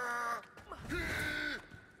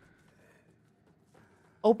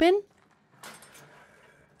 Open?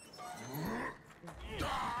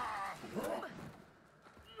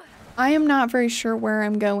 I am not very sure where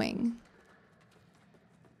I'm going.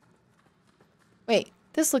 Wait,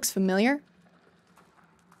 this looks familiar.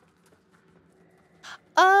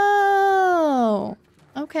 Oh,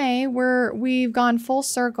 okay. We've gone full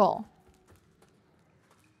circle.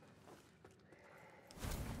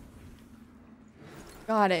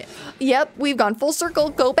 Got it. Yep, we've gone full circle.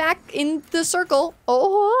 Go back in the circle.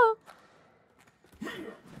 Oh.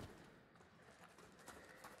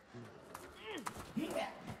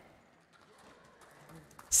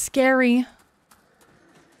 Scary.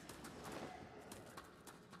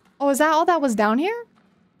 Oh, is that all that was down here?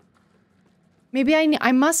 Maybe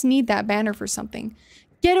I must need that banner for something.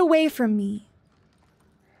 Get away from me.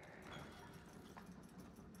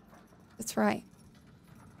 That's right.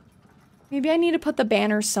 Maybe I need to put the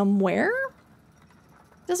banner somewhere?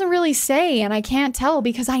 Doesn't really say, and I can't tell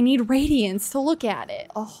because I need radiance to look at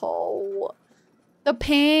it. Oh, the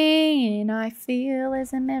pain I feel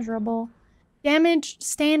is immeasurable. Damage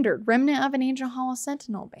standard. Remnant of an Ancient Hollow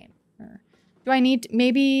Sentinel banner. Do I need to,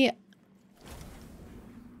 maybe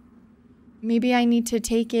I need to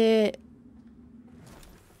take it.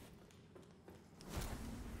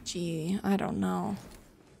 Gee, I don't know.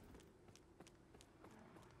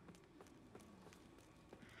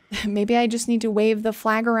 Maybe I just need to wave the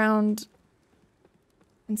flag around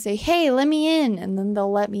and say, hey, let me in, and then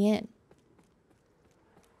they'll let me in.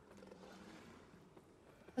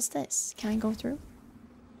 What's this? Can I go through?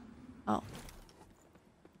 Oh.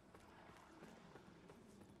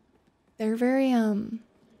 They're very,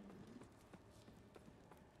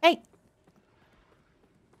 Hey!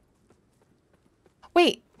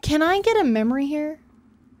 Wait, can I get a memory here?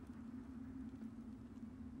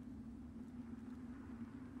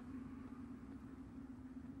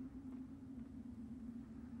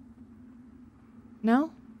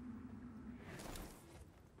 No?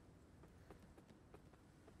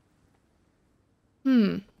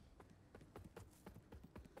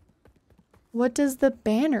 What does the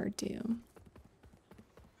banner do?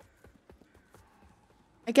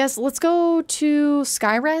 I guess let's go to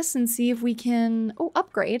Skyrest and see if we can... Oh,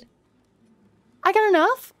 upgrade. I got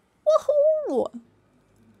enough? Woohoo!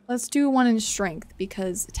 Let's do one in strength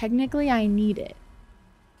because technically I need it.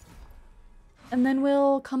 And then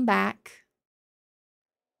we'll come back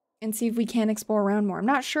and see if we can explore around more. I'm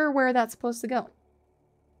not sure where that's supposed to go.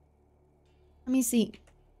 Let me see.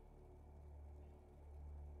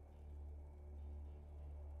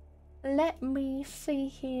 Let me see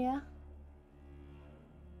here.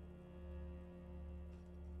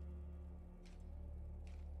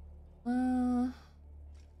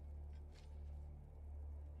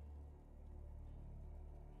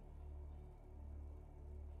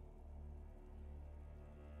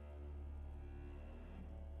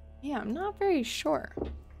 Yeah, I'm not very sure.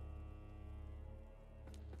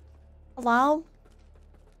 Hello?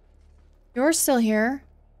 You're still here.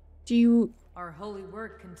 Do you... Our holy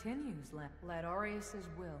work continues. Let Aureus's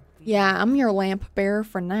will be. Yeah, I'm your lamp bearer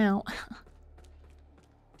for now.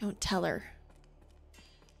 Don't tell her.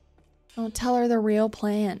 Don't tell her the real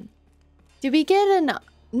plan. Did we get an...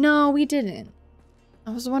 No, we didn't.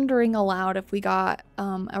 I was wondering aloud if we got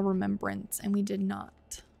a remembrance, and we did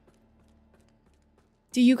not.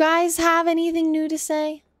 Do you guys have anything new to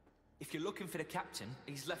say? If you're looking for the captain,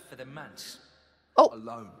 he's left for the manse. Oh.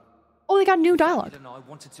 Alone. Oh, they got new dialogue. And I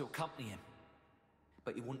wanted to accompany him,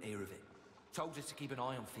 but he wouldn't hear of it. Told us to keep an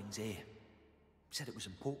eye on things here. Said it was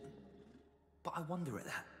important. But I wonder at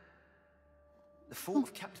that. The thought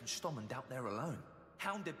of Captain Stommond out there alone,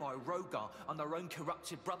 hounded by Rogar and their own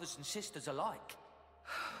corrupted brothers and sisters alike.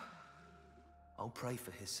 I'll pray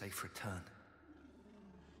for his safe return.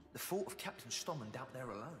 The thought of Captain Stommond out there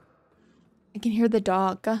alone. I can hear the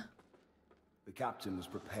dog. The captain was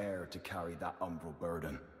prepared to carry that umbral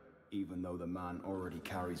burden, even though the man already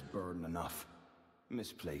carries burden enough.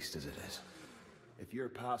 Misplaced as it is. If your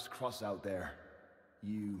paths cross out there,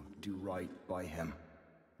 you do right by him.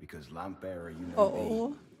 Because lamp bearer you may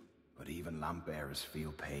be, but even lamp bearers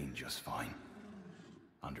feel pain just fine.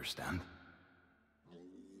 Understand?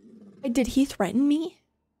 Did he threaten me?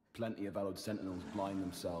 Plenty of hallowed sentinels blind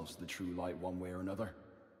themselves to the true light one way or another.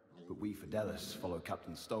 But we Fidelis follow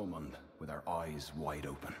Captain Stomond with our eyes wide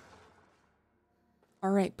open.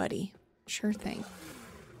 Alright, buddy. Sure thing.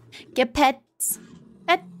 Get pets.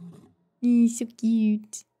 Pet. He's so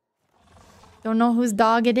cute. Don't know whose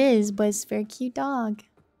dog it is, but it's a very cute dog.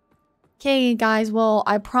 Okay, guys. Well,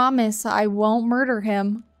 I promise I won't murder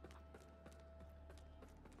him.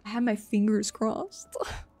 I have my fingers crossed.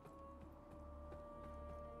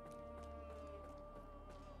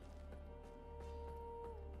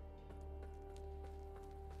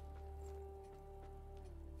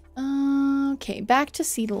 Okay, back to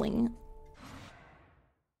seedling.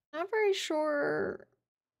 Not very sure.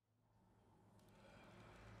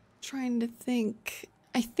 Trying to think.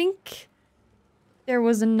 I think there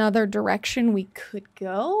was another direction we could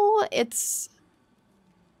go.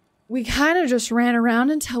 We kind of just ran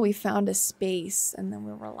around until we found a space, and then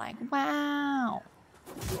we were like, wow.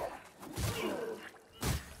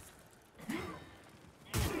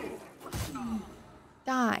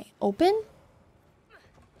 Die. Open?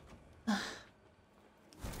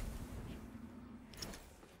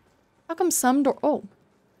 How come some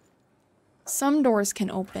some doors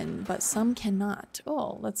can open, but some cannot?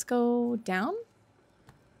 Oh, let's go down?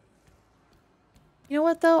 You know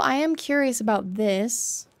what, though? I am curious about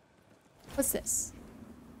this. What's this?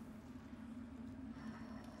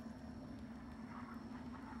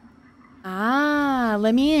 Ah,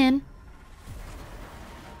 let me in.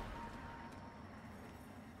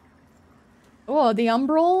 Oh, the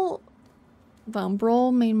umbral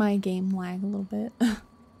made my game lag a little bit.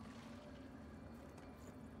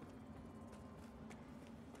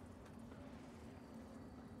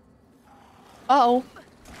 Uh-oh.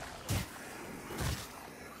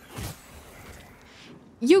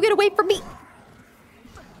 You get away from me!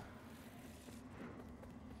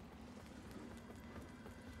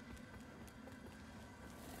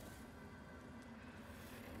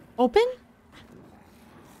 Open?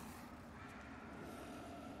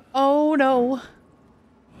 Oh no.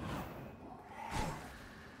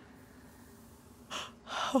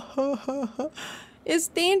 It's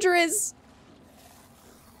dangerous.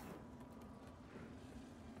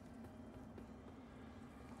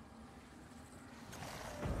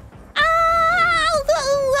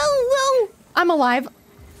 I'm alive.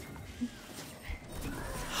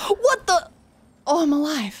 What the? Oh, I'm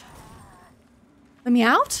alive. Let me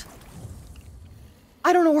out?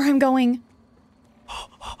 I don't know where I'm going.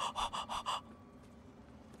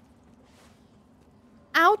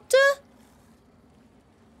 Out?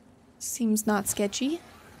 Seems not sketchy.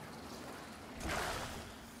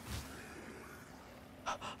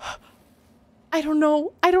 I don't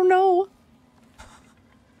know. I don't know.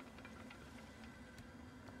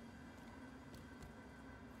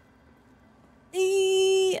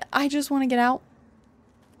 I just want to get out.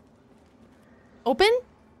 Open?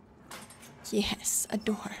 Yes, a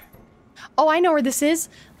door. Oh, I know where this is.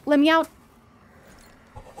 Let me out.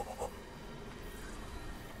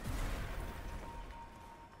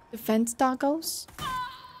 Defense doggos?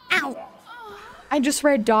 Ow! I just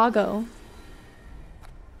read doggo.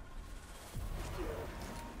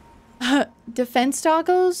 Defense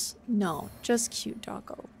doggos? No, just cute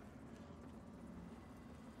doggo.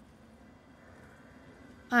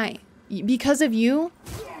 Hi. Because of you,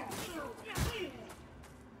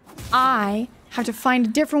 I have to find a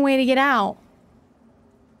different way to get out.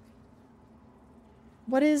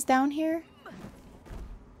 What is down here?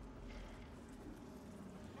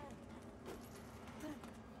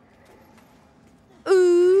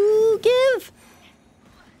 Ooh, give!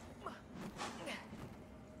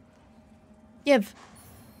 Give.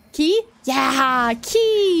 Key? Yeah,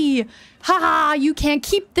 key! Haha, you can't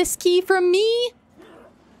keep this key from me!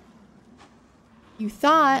 You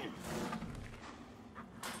thought.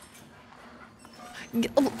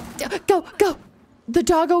 Go, go! The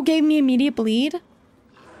doggo gave me immediate bleed.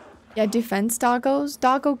 Yeah, defense doggos.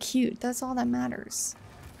 Doggo cute. That's all that matters.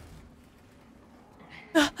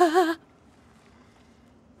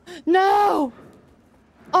 No!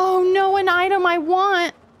 Oh no, an item I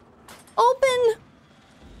want! Open!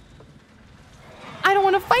 I don't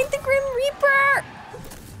want to fight the Grim Reaper!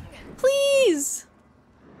 Please!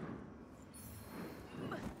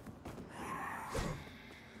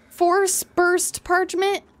 Force burst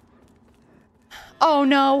parchment? Oh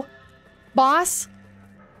no. Boss?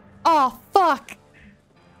 Oh fuck.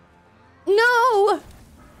 No!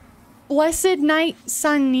 Blessed Night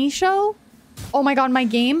Sanisho? Oh my god, my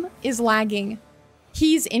game is lagging.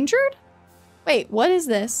 He's injured? Wait, what is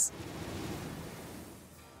this?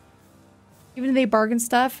 Even if they bargain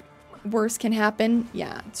stuff, worse can happen.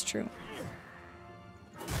 Yeah, it's true.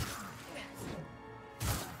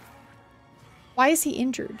 Why is he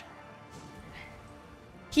injured?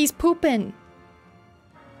 He's pooping.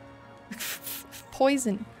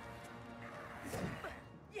 Poison.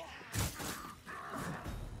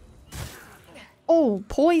 Oh,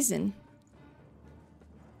 poison.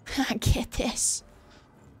 Get this.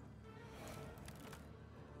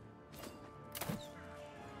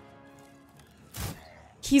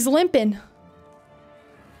 He's limping.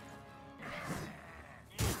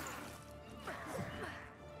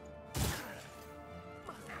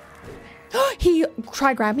 He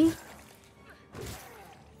tried grab me.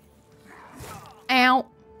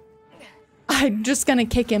 I'm just gonna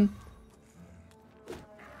kick him.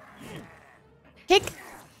 Kick.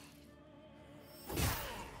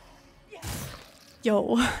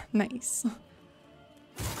 Yo, nice.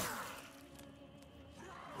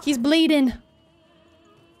 He's bleeding.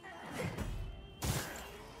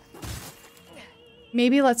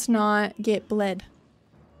 Maybe let's not get bled.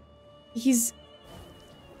 He's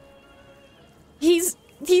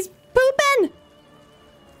pooping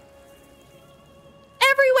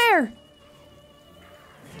everywhere.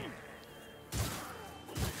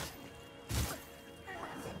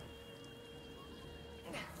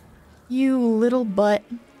 You little butt.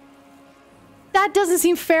 That doesn't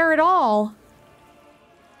seem fair at all.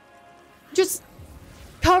 Just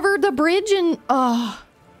cover the bridge and No,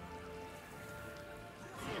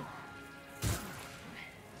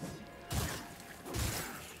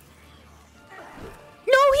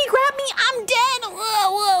 he grabbed me. I'm dead.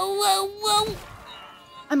 Whoa, whoa, whoa, whoa.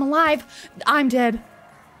 I'm alive. I'm dead.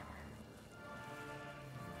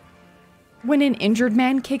 When an injured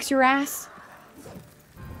man kicks your ass.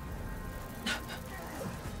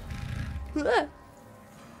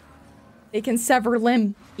 They can sever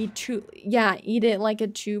limb. Eat it like a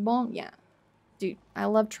chew bone. Yeah. Dude, I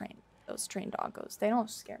love those trained doggos. They don't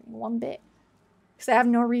scare me one bit. Because I have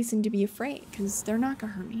no reason to be afraid. Because they're not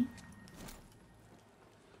gonna hurt me.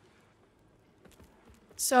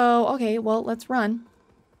 So, okay, well, let's run.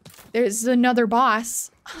 There's another boss.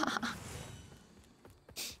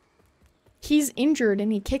 He's injured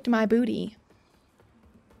and he kicked my booty.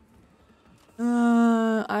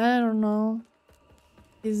 I don't know.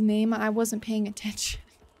 His name, I wasn't paying attention.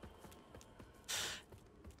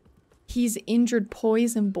 He's injured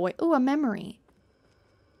poison boy. Ooh, a memory.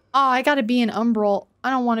 Oh, I gotta be an umbral.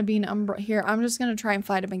 I don't want to be an umbral. Here, I'm just gonna try and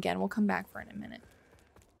fight him again. We'll come back for it in a minute.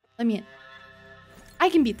 Let me in. I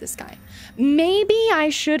can beat this guy. Maybe I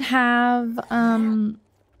should have, what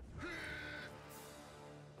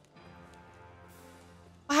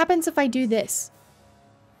happens if I do this?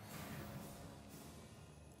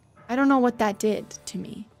 I don't know what that did to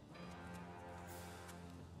me.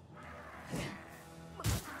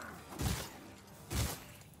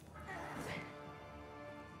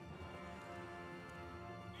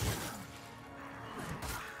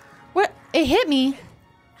 What? It hit me.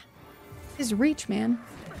 His reach, man.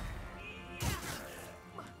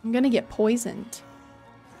 I'm gonna get poisoned.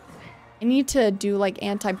 I need to do like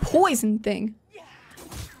anti-poison thing.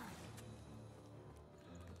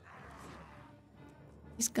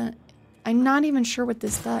 He's gonna... I'm not even sure what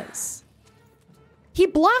this does. He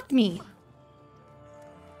blocked me.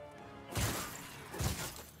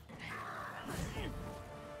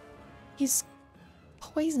 He's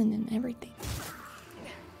poison and everything.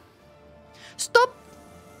 Stop!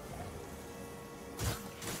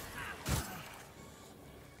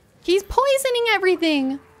 He's poisoning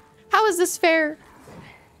everything. How is this fair?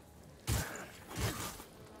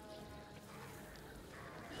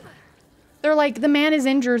 They're like, the man is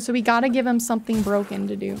injured, so we gotta give him something broken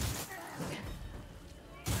to do.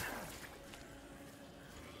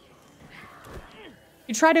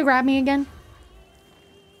 You try to grab me again?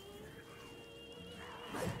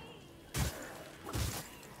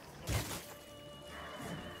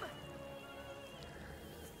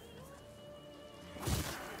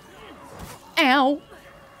 Ow.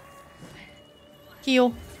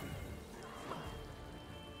 Heal.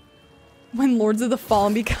 When Lords of the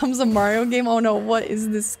Fallen becomes a Mario game? Oh no, what is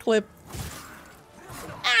this clip?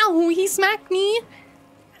 Ow, he smacked me.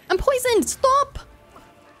 I'm poisoned, stop.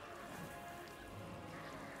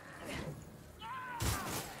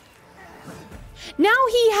 Now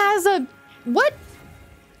he has a... What?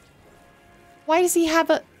 Why does he have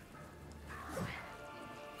a...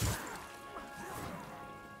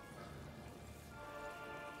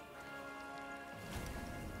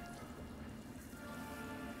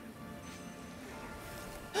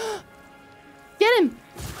 Get him!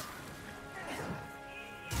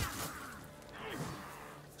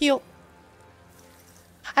 Heal.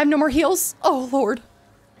 I have no more heals. Oh, Lord.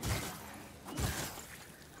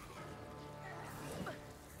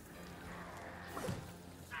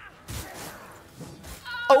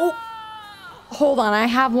 Oh! Hold on, I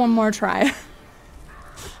have one more try.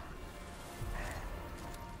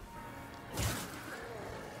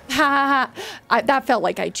 Ha ha ha. That felt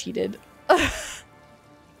like I cheated.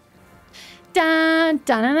 Dun,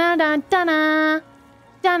 dun, dun, dun, dun, dun,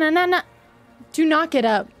 dun, dun, dun, dun. Do not get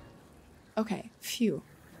up. Okay, phew.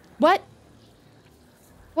 What?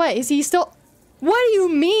 What, is he still... What do you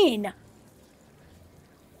mean?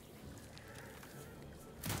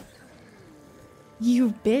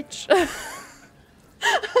 You bitch.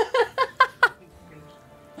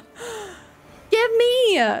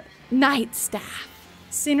 me! Night staff.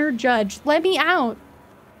 Sinner judge. Let me out.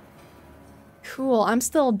 Cool. I'm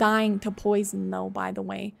still dying to poison though, by the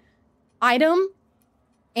way. Item?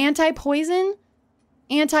 Anti-poison?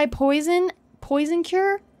 Anti-poison? Poison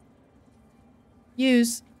cure?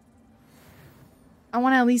 Use. I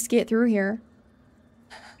want to at least get through here.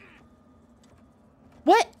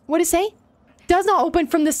 What? What did it say? Does not open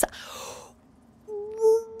from the side.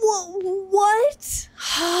 What?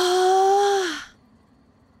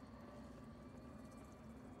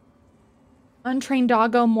 Untrained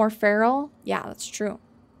doggo more feral? Yeah, that's true.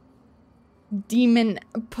 Demon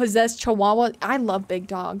possessed chihuahua. I love big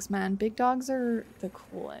dogs, man. Big dogs are the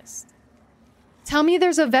coolest. Tell me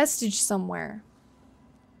there's a vestige somewhere.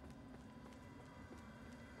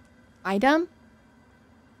 Item?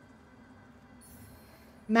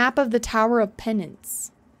 Map of the Tower of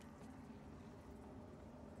Penance.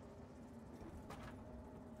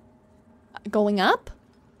 Going up?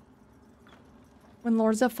 When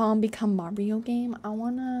Lords of Fallen become Mario game?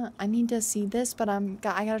 I need to see this, but I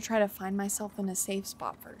gotta try to find myself in a safe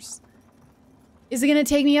spot first. Is it gonna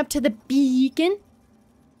take me up to the beacon?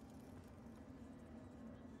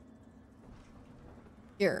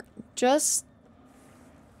 Here, just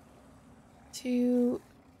to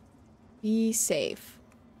be safe.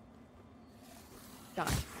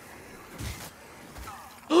 God.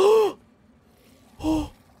 Oh!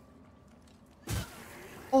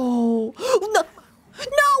 Oh! No!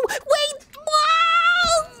 No! Wait!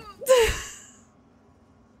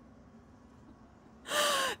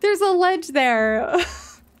 There's a ledge there.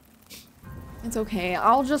 It's okay.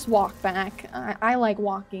 I'll just walk back. I like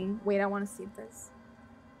walking. Wait, I want to see this.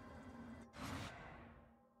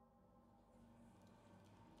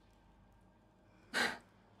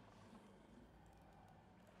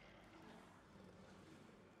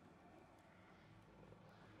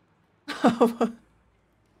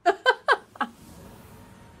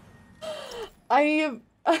 I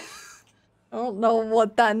don't know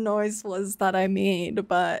what that noise was that I made,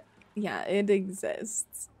 but yeah, it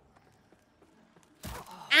exists.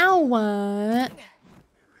 Ow!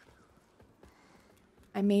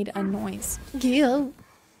 I made a noise. Yeah.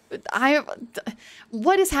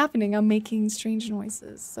 What is happening? I'm making strange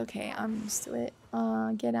noises. Okay, I'm used to it.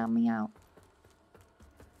 Get me out.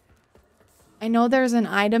 I know there's an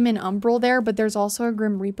item in Umbral there, but there's also a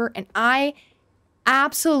Grim Reaper, and I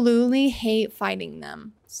absolutely hate fighting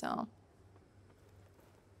them, so.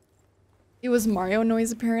 It was Mario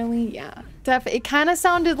noise, apparently. Yeah, it kind of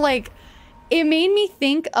sounded like, it made me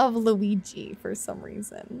think of Luigi for some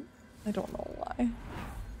reason. I don't know why.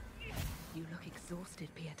 You look exhausted,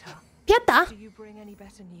 Pieta. Pieta? Do you bring any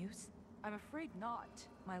better news? I'm afraid not,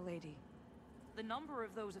 my lady. The number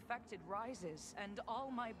of those affected rises, and all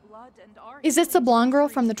my blood and art. Is this the blonde girl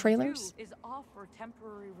from the trailers? Is off for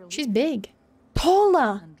temporary relief. She's big.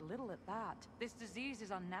 Tola! And little at that. This disease is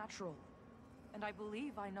unnatural. And I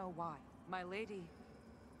believe I know why. My lady,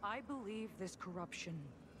 I believe this corruption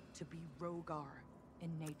to be Rogar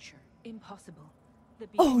in nature. Impossible. The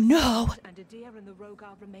Oh no! And Adir and the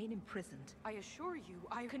Rogar remain imprisoned. I assure you,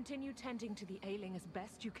 I continue tending to the ailing as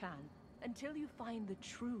best you can until you find the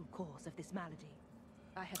true cause of this malady.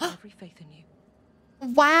 I have every faith in you.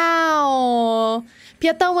 Wow.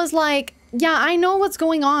 Pieta was like, yeah, I know what's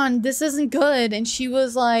going on. This isn't good. And she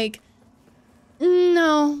was like,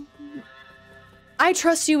 no. I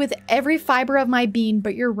trust you with every fiber of my being,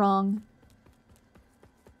 but you're wrong.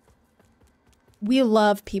 We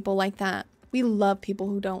love people like that. We love people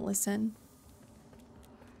who don't listen.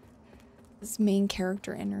 This main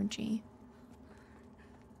character energy.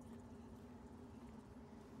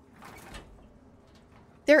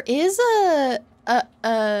 There is a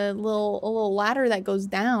little ladder that goes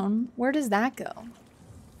down. Where does that go?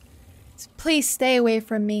 Please stay away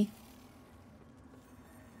from me.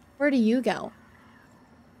 Where do you go?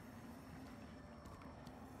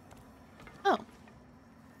 Oh.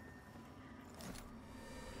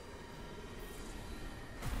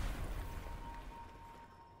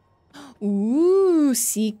 Ooh,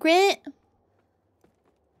 secret.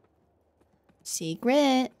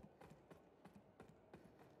 Secret.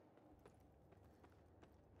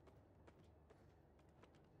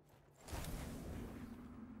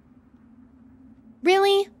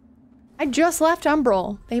 Really? I just left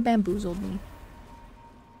Umbral. They bamboozled me.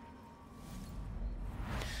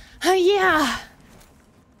 Oh, yeah.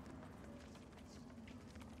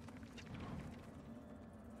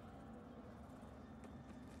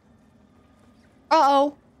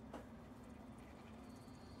 Uh-oh.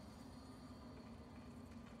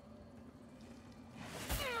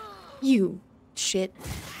 You shit.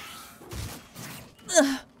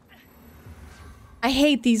 Ugh. I I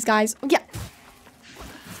hate these guys. Yeah.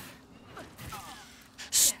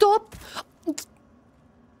 Stop.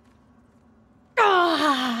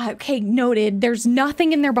 Ah, okay, noted. There's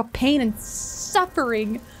nothing in there but pain and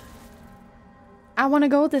suffering. I want to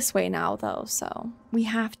go this way now, though, so we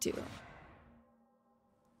have to.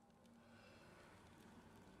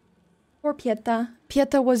 Poor Pieta.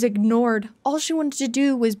 Pieta was ignored. All she wanted to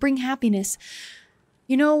do was bring happiness.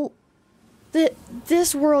 You know,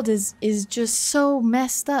 this world is just so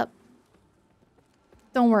messed up.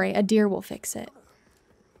 Don't worry, a deer will fix it.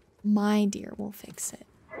 My deer will fix it.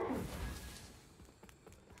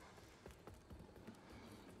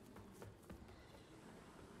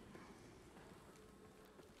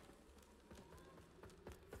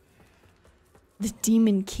 The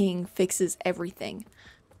Demon King fixes everything.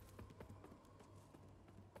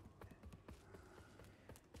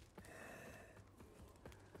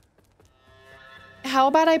 How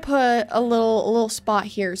about I put a little spot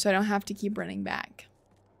here so I don't have to keep running back?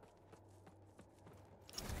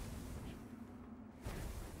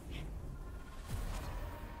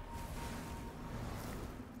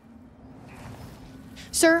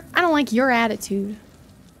 Sir, I don't like your attitude.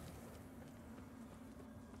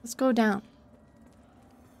 Let's go down.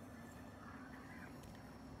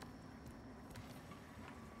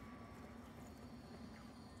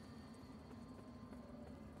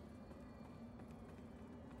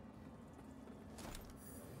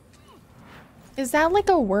 Is that like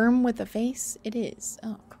a worm with a face? It is.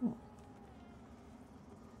 Oh, cool.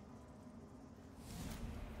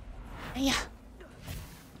 Yeah.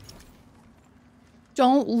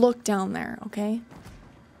 Don't look down there, okay?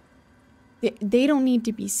 They don't need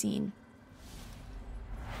to be seen.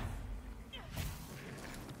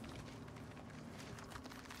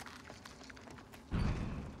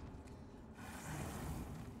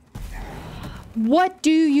 What do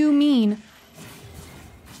you mean?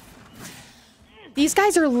 These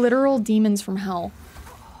guys are literal demons from hell.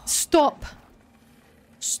 Stop.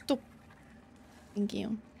 Stop. Thank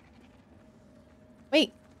you.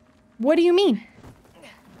 Wait. What do you mean?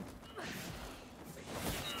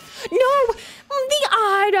 No! The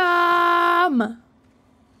item!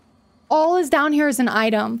 All is down here is an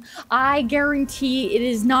item. I guarantee it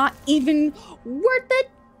is not even worth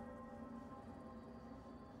it.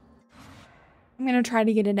 I'm gonna try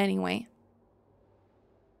to get it anyway.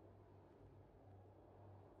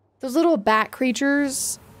 Those little bat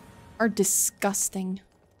creatures are disgusting.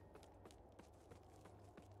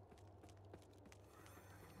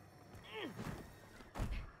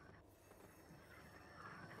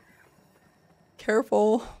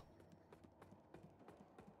 Careful.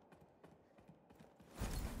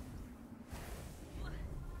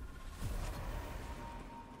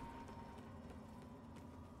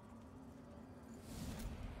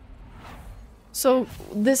 So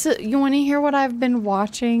this is, you want to hear what I've been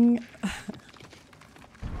watching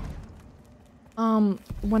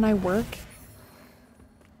when I work?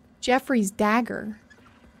 Jeffrey's dagger.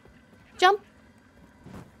 Jump.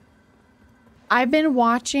 I've been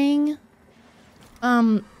watching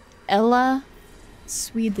Ella,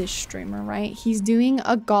 Swedish streamer, right? He's doing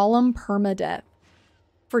a golem permadeath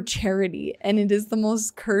for charity, and it is the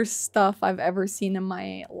most cursed stuff I've ever seen in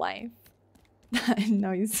my life.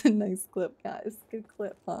 Nice clip, guys. Good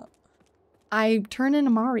clip, huh? I turn into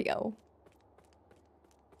Mario.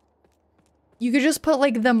 You could just put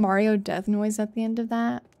like the Mario death noise at the end of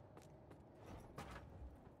that.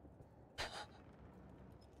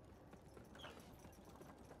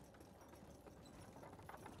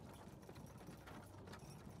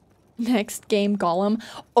 Next game, Golem.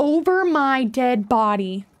 Over my dead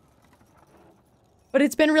body. But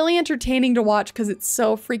it's been really entertaining to watch because it's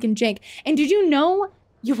so freaking jank. And did you know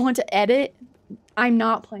you want to edit? I'm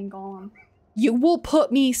not playing Golem. You will put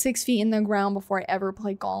me 6 feet in the ground before I ever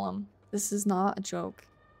play Golem. This is not a joke.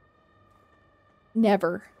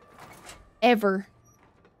 Never. Ever.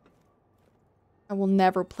 I will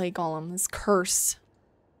never play Golem. This curse.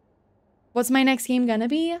 What's my next game gonna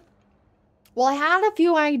be? Well, I had a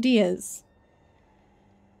few ideas.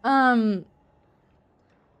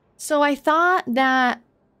 So I thought that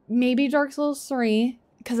maybe Dark Souls 3,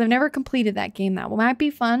 because I've never completed that game. That might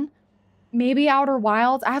be fun. Maybe Outer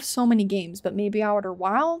Wilds. I have so many games, but maybe Outer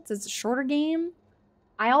Wilds. It's a shorter game.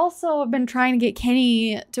 I also have been trying to get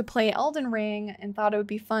Kenny to play Elden Ring and thought it would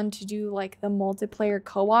be fun to do like the multiplayer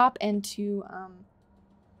co-op and to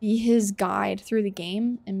be his guide through the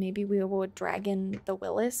game. And maybe we would drag in the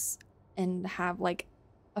Willis and have like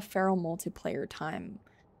a feral multiplayer time.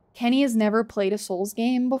 Kenny has never played a Souls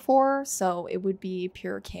game before, so it would be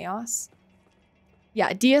pure chaos.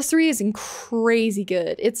 Yeah, DS3 is crazy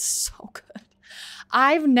good. It's so good.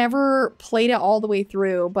 I've never played it all the way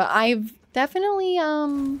through, but I've definitely,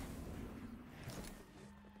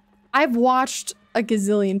 I've watched a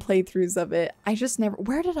gazillion playthroughs of it. I just never,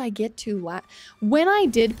 where did I get to when I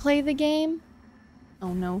did play the game?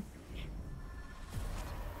 Oh no.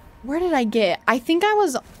 Where did I get? I think I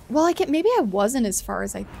was, well, maybe I wasn't as far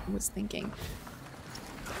as I was thinking.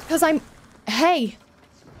 Because hey.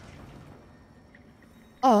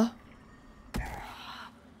 I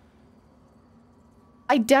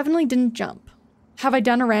definitely didn't jump. Have I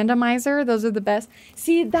done a randomizer? Those are the best.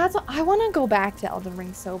 See, I want to go back to Elden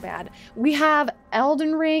Ring so bad. We have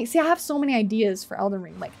Elden Ring. See, I have so many ideas for Elden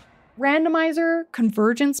Ring. Like randomizer,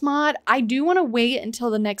 convergence mod. I do want to wait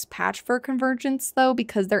until the next patch for convergence though,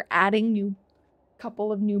 because they're adding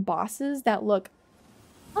couple of new bosses that look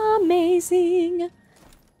amazing.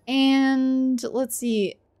 And let's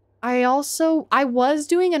see. I was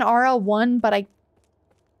doing an RL1, but I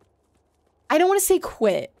don't want to say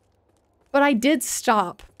quit. But I did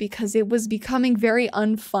stop because it was becoming very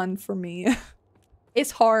unfun for me.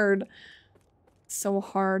 It's hard. So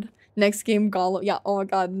hard. Next game, Gollum. Yeah, oh my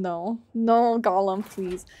god, no. No, Gollum,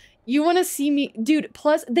 please. You want to see me... Dude,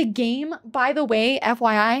 plus the game, by the way,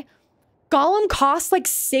 FYI, Gollum costs like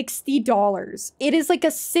 $60. It is like a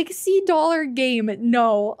 $60 game.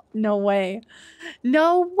 No, no way.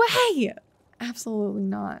 No way. Absolutely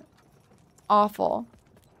not. Awful.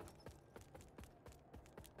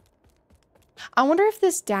 I wonder if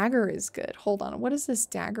this dagger is good. Hold on. What does this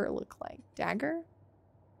dagger look like? Dagger?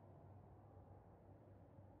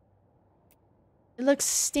 It looks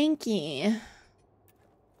stinky.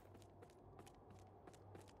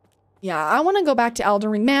 Yeah, I want to go back to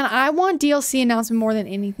Elden Ring. Man, I want DLC announcement more than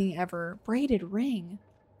anything ever. Braided ring.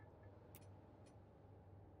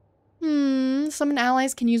 Summon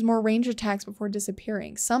allies can use more ranged attacks before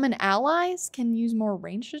disappearing. Summon allies can use more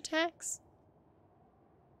ranged attacks?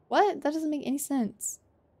 What? That doesn't make any sense.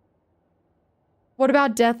 What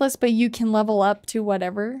about deathless, but you can level up to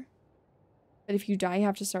whatever? But if you die, you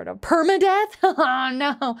have to start a permadeath? Oh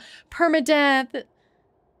no. Permadeath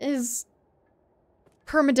is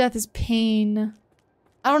pain.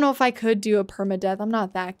 I don't know if I could do a permadeath. I'm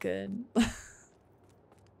not that good.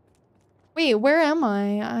 Wait, where am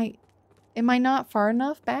I? Am I not far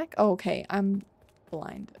enough back? Oh, okay, I'm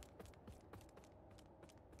blind.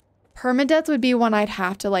 Permadeath would be one I'd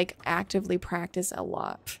have to like actively practice a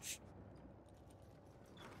lot.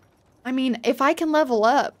 I mean, if I can level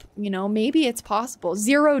up, you know, maybe it's possible.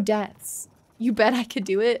 0 deaths. You bet I could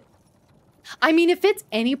do it. I mean, if it's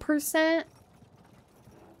any %.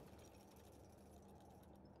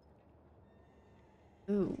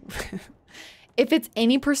 Ooh. If it's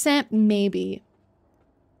any %, maybe.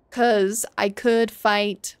 'Cause I could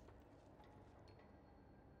fight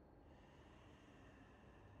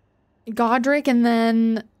Godric and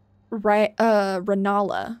then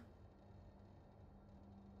Renala.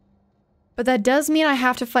 But that does mean I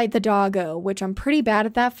have to fight the doggo, which I'm pretty bad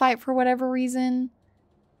at that fight for whatever reason.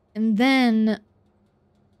 And then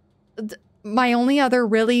my only other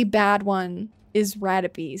really bad one is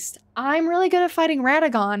Radabeast. I'm really good at fighting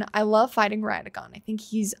Radagon. I love fighting Radagon. I think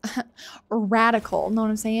he's radical, know what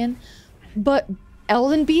I'm saying? But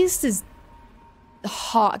Elden Beast is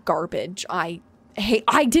hot garbage. Hey,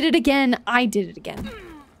 I did it again. I did it again.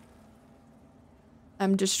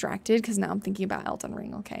 I'm distracted because now I'm thinking about Elden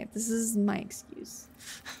Ring. Okay, this is my excuse.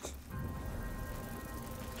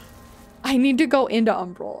 I need to go into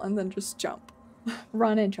Umbral and then just jump.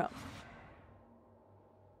 Run and jump.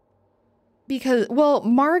 Because, well,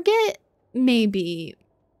 Margit, maybe.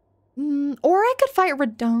 Or I could fight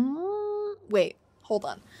Radon. Wait, hold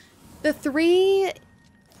on. The 3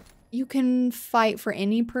 you can fight for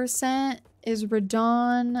any % is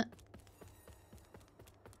Radon,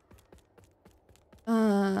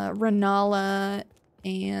 Renala,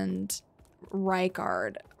 and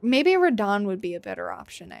Rykard. Maybe Radon would be a better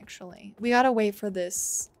option, actually. We gotta wait for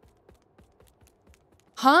this.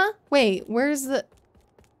 Huh? Wait, where's the...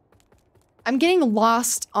 I'm getting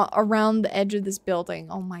lost around the edge of this building.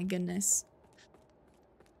 Oh my goodness.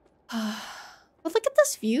 But look at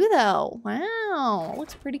this view, though. Wow,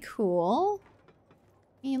 looks pretty cool.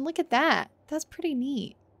 I mean, look at that. That's pretty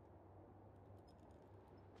neat.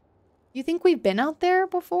 You think we've been out there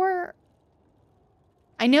before?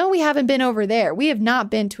 I know we haven't been over there. We have not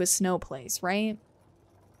been to a snow place, right?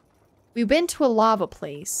 We've been to a lava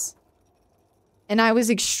place. And I was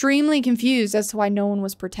extremely confused as to why no one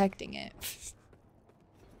was protecting it.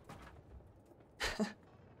 But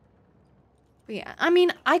yeah, I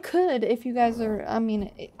mean, I could if you guys are, I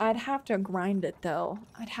mean, I'd have to grind it though.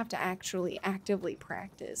 I'd have to actually actively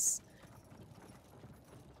practice.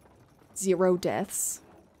 0 deaths.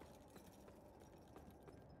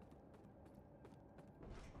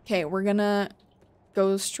 Okay, we're gonna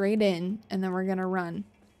go straight in and then we're gonna run.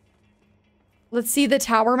 Let's see the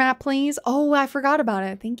tower map, please. Oh, I forgot about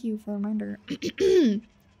it. Thank you for the reminder.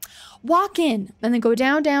 Walk in and then go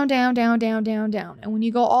down, down, down, down, down, down, down. And when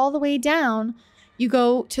you go all the way down, you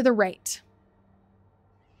go to the right.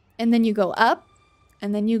 And then you go up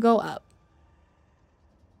and then you go up.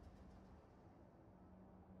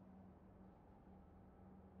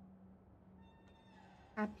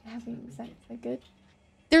 Is that good?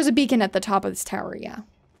 There's a beacon at the top of this tower, yeah.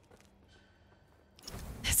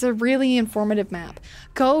 It's a really informative map.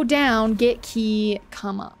 Go down, get key,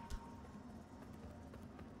 come up.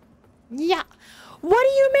 Yeah. What do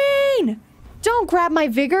you mean? Don't grab my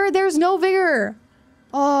vigor. There's no vigor.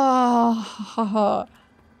 Oh.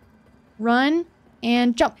 Run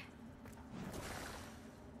and jump.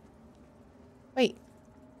 Wait.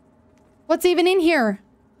 What's even in here?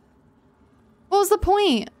 What was the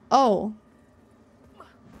point? Oh.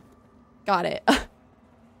 Got it.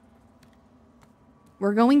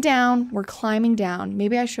 We're going down. We're climbing down.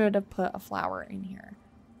 Maybe I should have put a flower in here.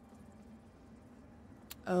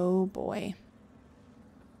 Oh boy.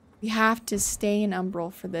 We have to stay in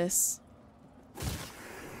Umbral for this.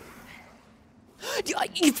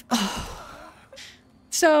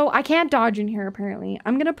 So I can't dodge in here apparently.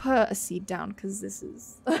 I'm gonna put a seed down because this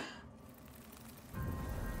is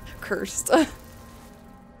cursed.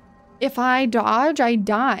 If I dodge, I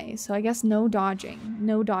die. So I guess no dodging.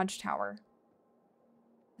 No dodge tower.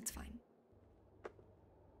 It's fine.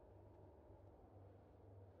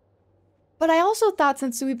 But I also thought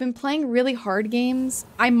since we've been playing really hard games,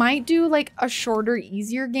 I might do like a shorter,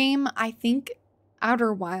 easier game. I think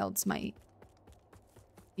Outer Wilds might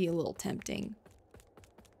be a little tempting.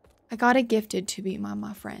 I got it gifted to be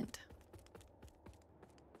my friend.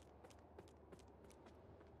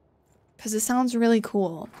 Because it sounds really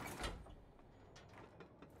cool.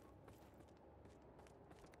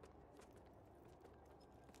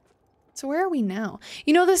 So where are we now?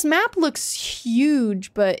 You know, this map looks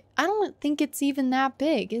huge, but I don't think it's even that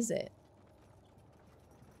big, is it?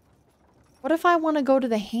 What if I want to go to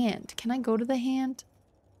the hand? Can I go to the hand?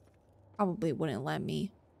 Probably wouldn't let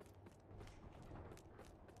me.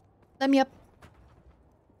 Let me up.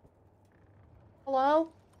 Hello?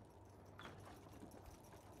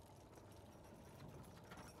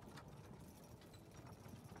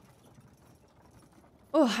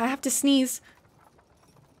 Oh, I have to sneeze.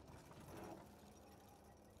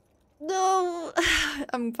 No,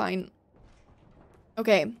 I'm fine.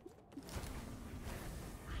 Okay.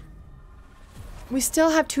 We still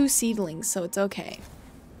have 2 seedlings, so it's okay.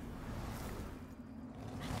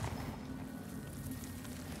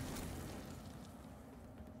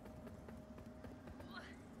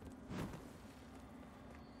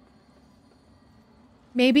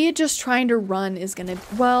 Maybe just trying to run is gonna...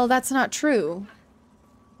 Well, that's not true.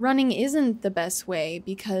 Running isn't the best way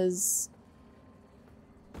because...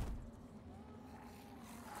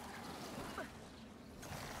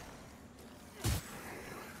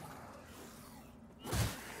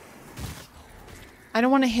 I don't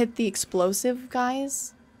want to hit the explosive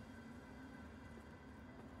guys.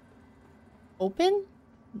 Open?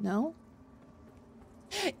 No.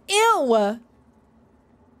 Ew!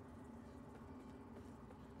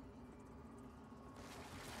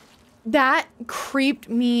 That creeped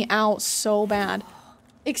me out so bad.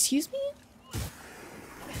 Excuse me?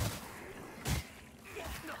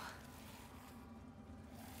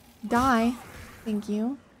 Die. Thank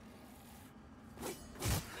you.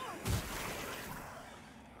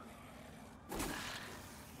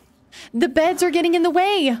 The beds are getting in the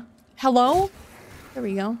way. Hello? There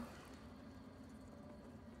we go.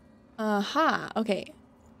 Aha. Okay.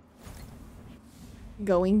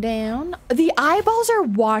 Going down. The eyeballs are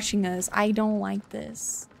watching us. I don't like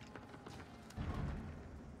this.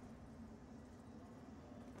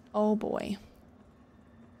 Oh boy.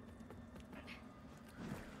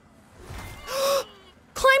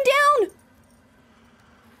 Climb down!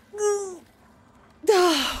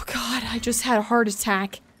 Oh god, I just had a heart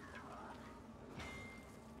attack.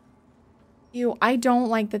 Ew, I don't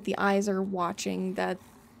like that the eyes are watching. That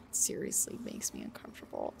seriously makes me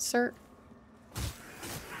uncomfortable. Sir?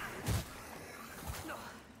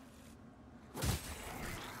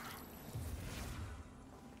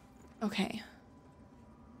 Okay.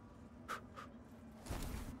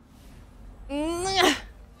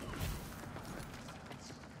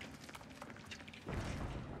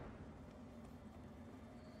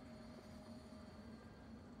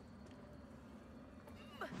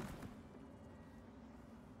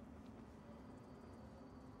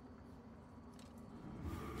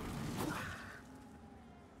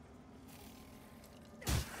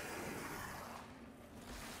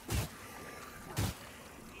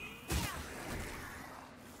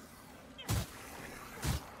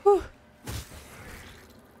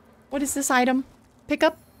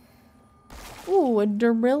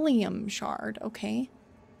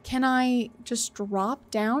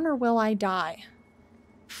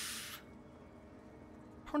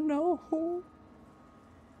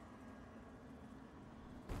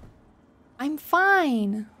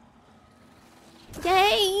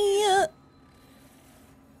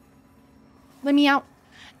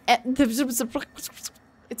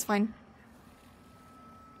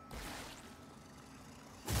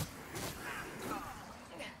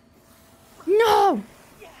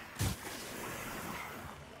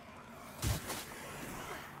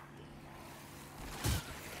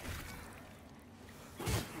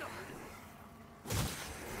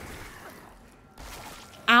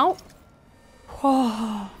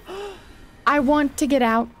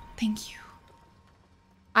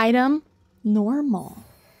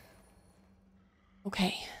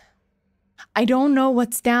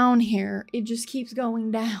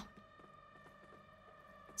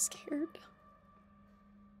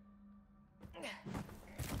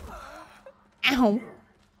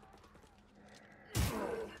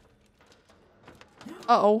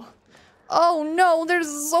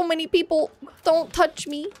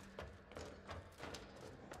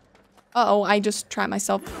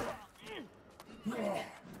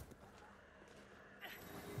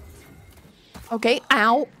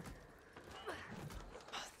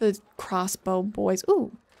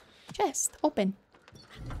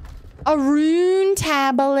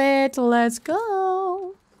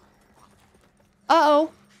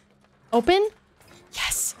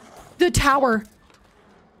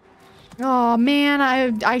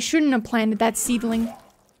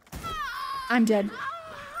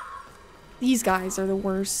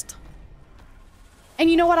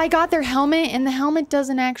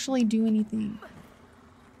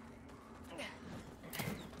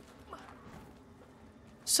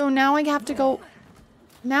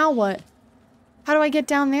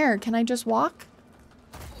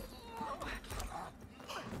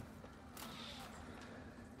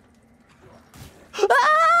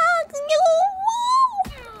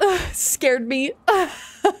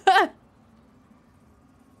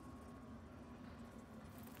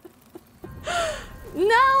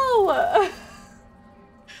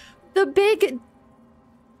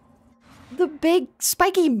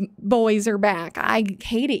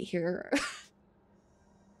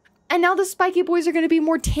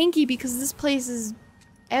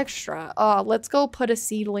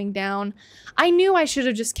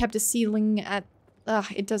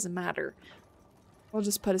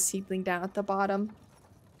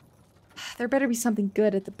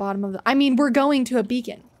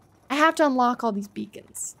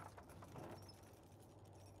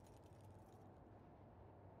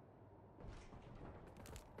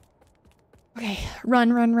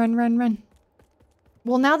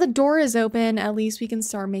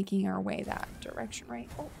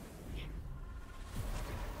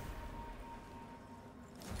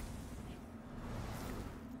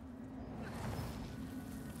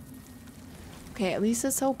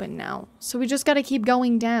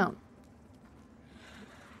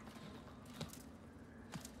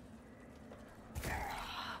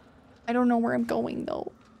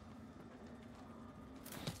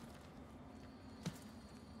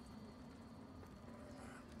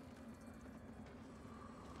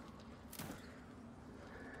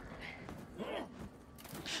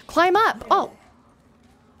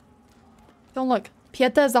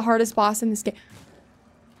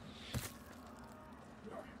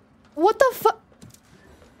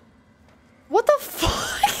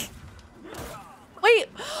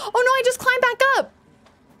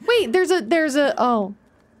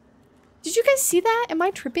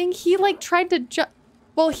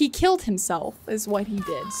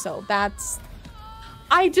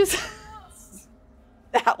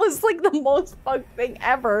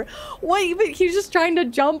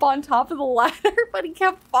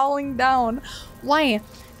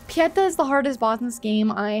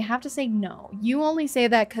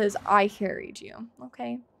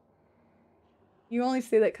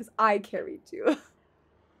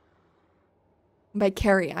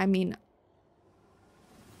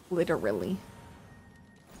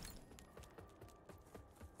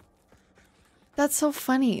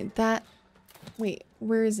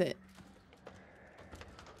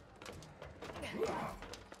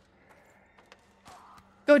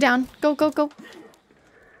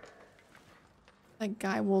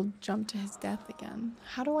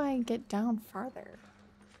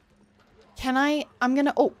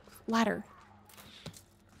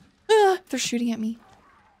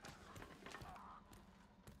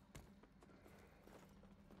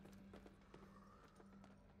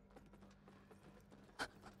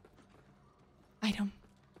 Item.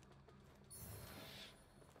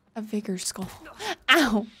 A vigor skull.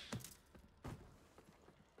 Ow!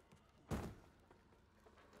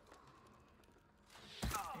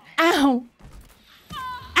 Ow!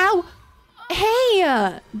 Ow!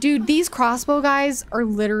 Hey! Dude, these crossbow guys are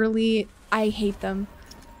literally... I hate them.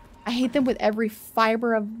 I hate them with every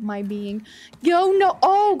fiber of my being. Yo, no.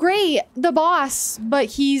 Oh, great. The boss. But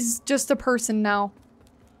he's just a person now.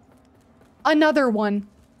 Another one.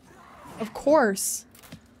 Of course.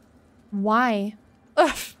 Why?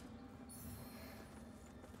 Ugh.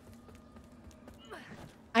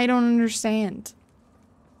 I don't understand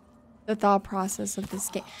the thought process of this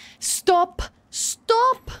game. Stop!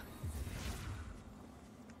 Stop!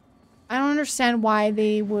 I don't understand why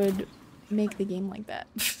they would make the game like that.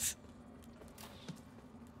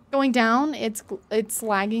 Going down, it's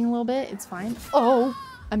lagging a little bit. It's fine. Oh,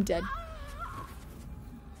 I'm dead.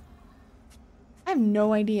 I have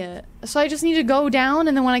no idea. So I just need to go down,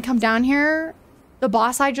 and then when I come down here, the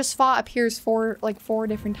boss I just fought appears four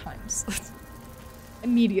different times.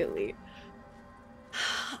 Immediately.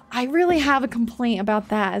 I really have a complaint about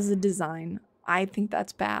that as a design. I think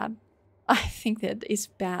that's bad. I think that is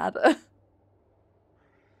bad.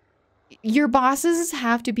 Your bosses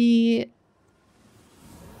have to be...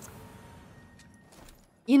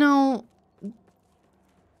 You know...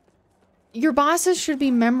 Your bosses should be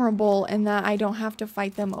memorable in that I don't have to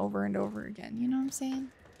fight them over and over again. You know what I'm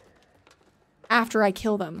saying? After I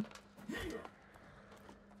kill them.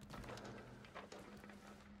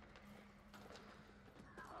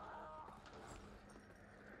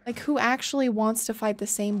 Like, who actually wants to fight the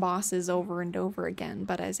same bosses over and over again,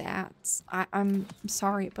 but as ads? I'm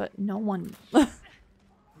sorry, but no one. Do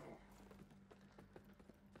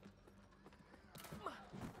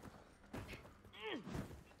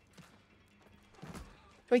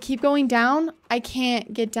I keep going down? I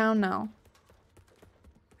can't get down now.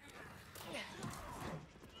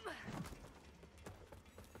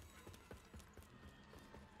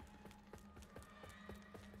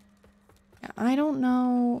 I don't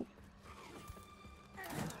know.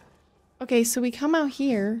 Okay, so we come out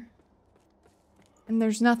here. And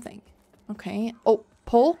there's nothing. Okay. Oh,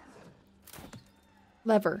 pull.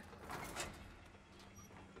 Lever.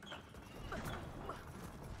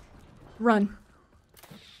 Run.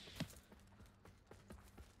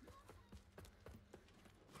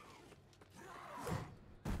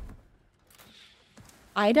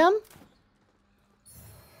 Item?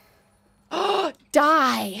 Oh,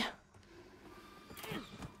 die!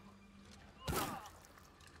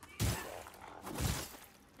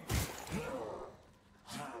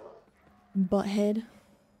 Butthead.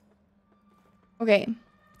 Okay.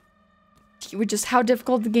 Just how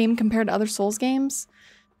difficult the game compared to other Souls games.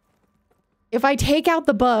 If I take out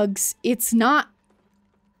the bugs, it's not...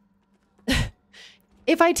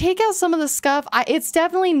 If I take out some of the scuff, it's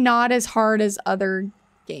definitely not as hard as other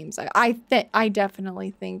games. I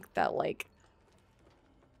definitely think that, like,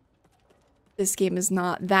 this game is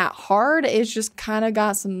not that hard. It's just kind of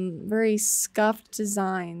got some very scuffed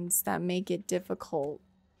designs that make it difficult.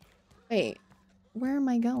 Wait, where am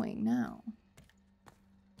I going now?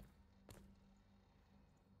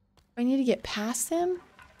 I need to get past him?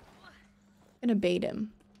 I'm gonna bait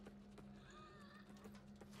him.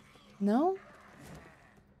 No?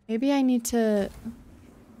 Maybe I need to...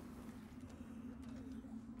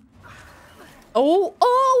 Oh!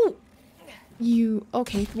 Oh! You...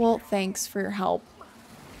 Okay, well, thanks for your help.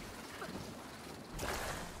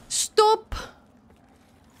 Stop!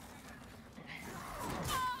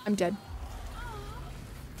 I'm dead.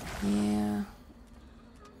 Yeah.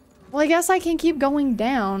 Well, I guess I can keep going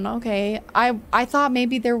down. Okay. I thought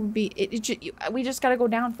maybe there would be... we just gotta go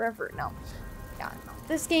down forever. No. Yeah, no.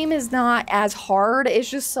 This game is not as hard. It's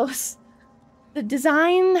just so... The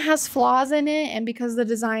design has flaws in it, and because the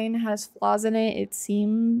design has flaws in it, it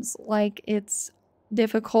seems like it's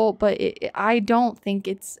difficult, but I don't think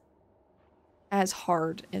it's as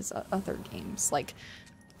hard as other games. Like,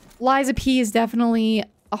 Liza P is definitely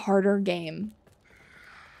a harder game.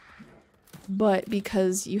 But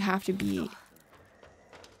because you have to be,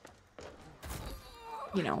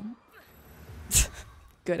 you know,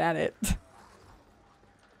 good at it.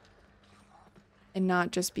 And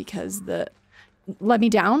not just because the... Let me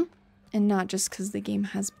down. And not just because the game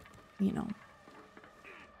has, you know,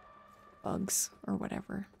 bugs or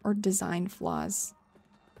whatever. Or design flaws.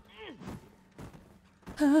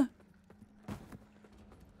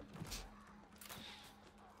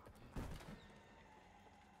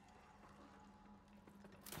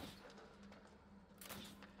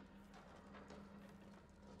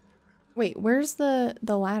 Wait, where's the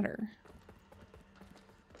ladder?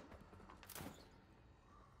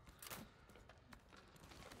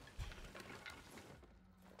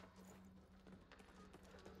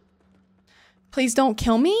 Please don't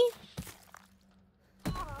kill me?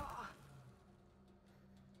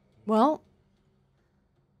 Well.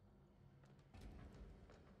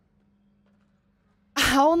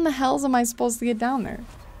 How in the hells am I supposed to get down there?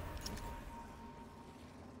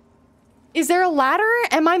 Is there a ladder?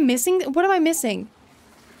 Am I missing? What am I missing?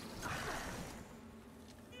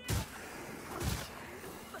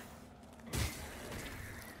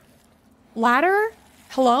 Ladder?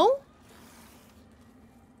 Hello?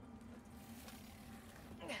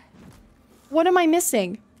 What am I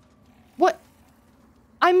missing? What?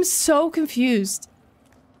 I'm so confused.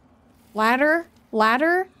 Ladder?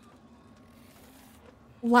 Ladder?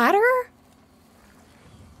 Ladder?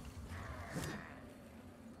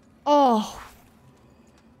 Oh.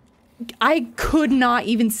 I could not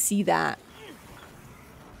even see that.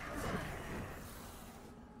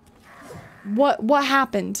 What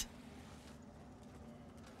happened?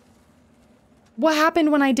 What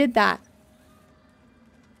happened when I did that?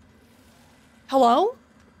 Hello?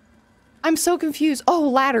 I'm so confused. Oh,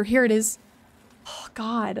 ladder. Here it is. Oh,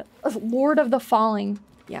 God. Lord of the Falling.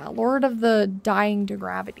 Yeah, Lord of the Dying to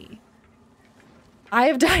Gravity. I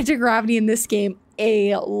have died to gravity in this game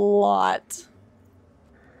a lot.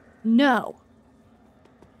 No.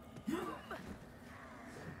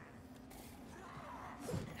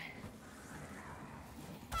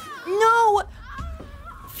 No!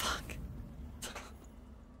 Fuck.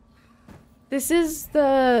 This is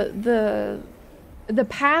the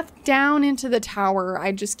path down into the tower.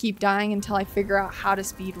 I just keep dying until I figure out how to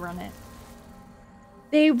speedrun it.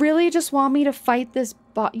 They really just want me to fight this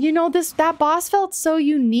boss. You know, that boss felt so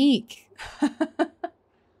unique.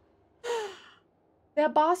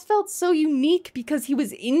 That boss felt so unique because he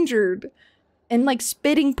was injured and like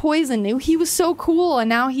spitting poison. He was so cool and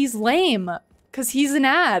now he's lame because he's an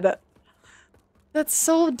ad. That's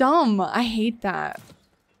so dumb. I hate that.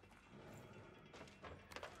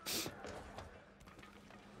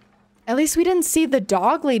 At least we didn't see the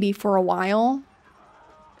dog lady for a while.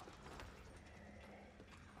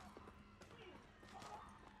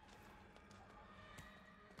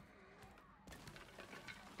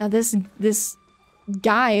 Now this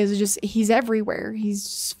guy is just, he's everywhere. He's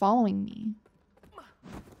just following me.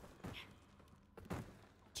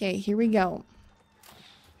 Okay, here we go.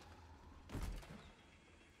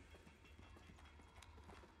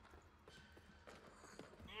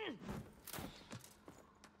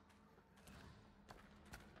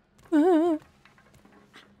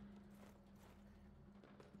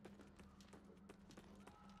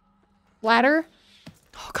 Ladder?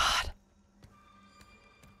 Oh God.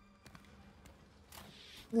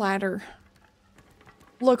 Ladder.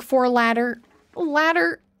 Look for ladder.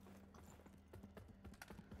 Ladder.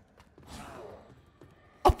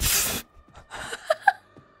 Oh,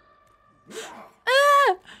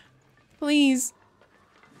 ah! Please.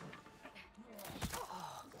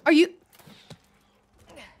 Are you...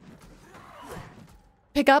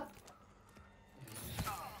 Pick up.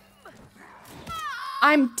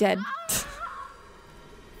 I'm dead.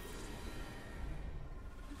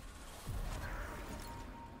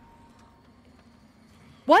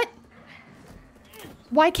 What?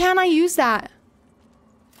 Why can't I use that?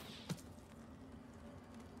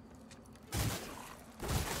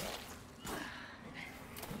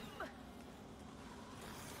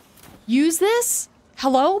 Use this?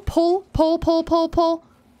 Hello? Pull, pull, pull, pull, pull.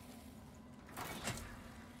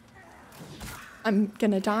 I'm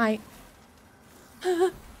gonna die.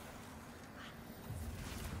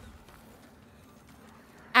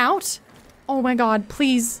 Out? Oh my God,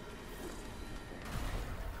 please.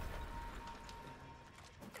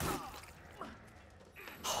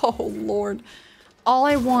 Oh Lord. All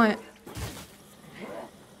I want.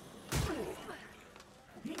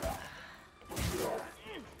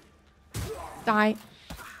 Die.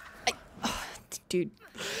 Dude.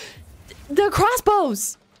 The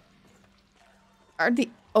crossbows! Are they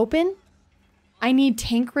open? I need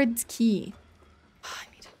Tancred's key. I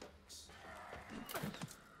need it.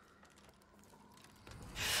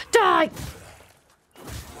 Die!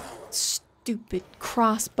 Stupid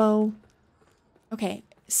crossbow. Okay,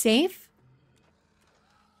 safe?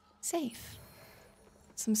 Safe.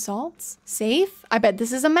 Some salts? Safe? I bet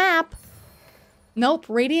this is a map. Nope,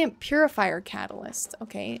 Radiant Purifier Catalyst.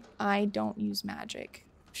 Okay, I don't use magic.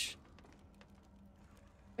 Shh.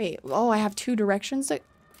 Wait, oh, I have two directions that...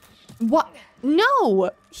 What?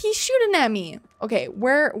 No! He's shooting at me. Okay,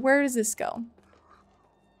 where does this go?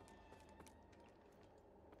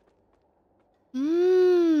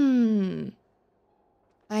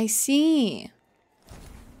 I see.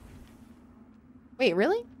 Wait,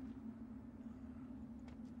 really?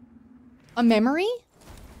 A memory?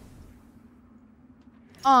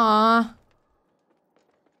 Aw.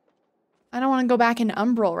 I don't want to go back in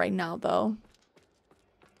Umbral right now, though.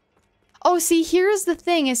 Oh, see, here's the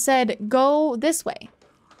thing. It said, go this way.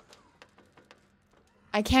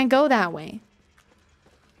 I can't go that way.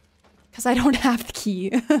 Because I don't have the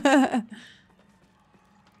key.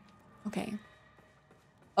 Okay.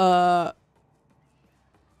 Hello?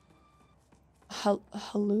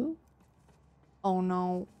 Oh,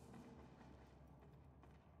 no.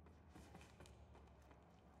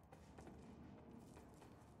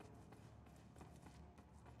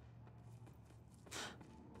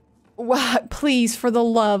 What? Please, for the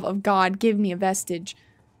love of God, give me a vestige.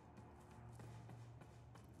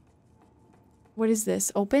 What is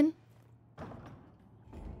this? Open?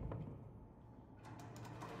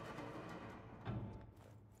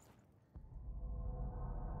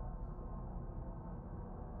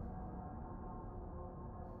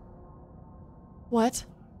 What?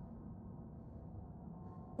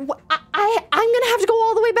 I'm gonna have to go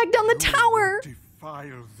all the way back down the tower.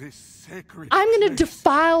 Defile this sacred I'm gonna place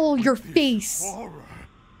defile your with this face. horror.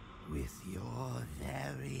 With your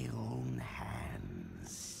very own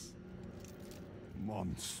hands.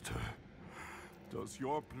 Monster, does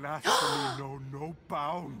your blasphemy know no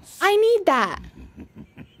bounds? I need that.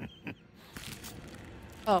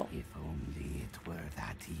 Oh. If only it were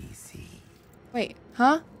that easy. Wait,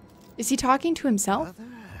 huh? Is he talking to himself?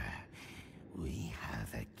 Brother, we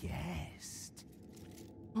have a guest.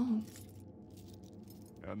 Oh.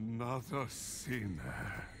 Another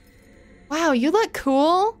sinner. Wow, you look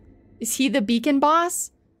cool. Is he the beacon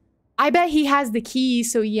boss? I bet he has the key,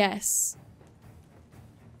 so yes.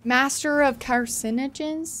 Master of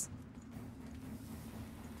carcinogens?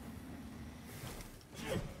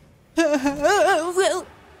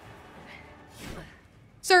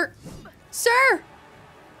 Sir! Sir!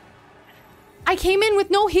 I came in with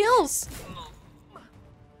no heals!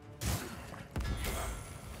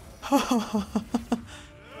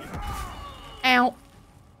 Ow.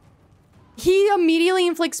 He immediately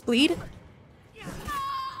inflicts bleed.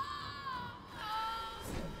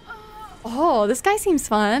 Oh, this guy seems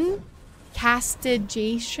fun.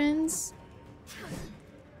 Castigations.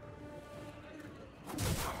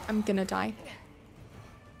 I'm gonna die.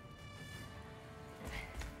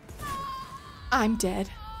 I'm dead.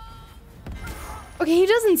 Okay, he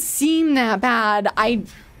doesn't seem that bad. I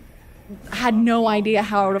had no idea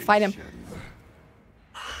how to fight him.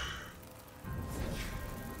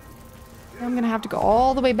 I'm gonna have to go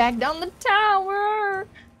all the way back down the tower.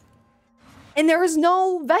 And there is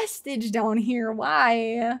no vestige down here.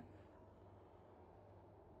 Why?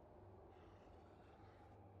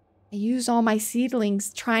 I used all my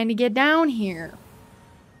seedlings trying to get down here.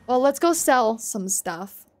 Well, let's go sell some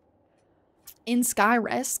stuff in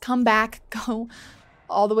Skyrest. Come back, go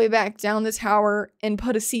all the way back down the tower and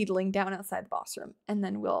put a seedling down outside the boss room. And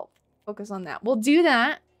then we'll focus on that. We'll do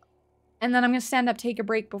that. And then I'm going to stand up, take a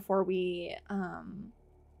break before we,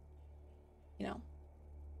 you know,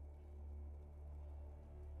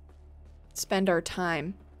 spend our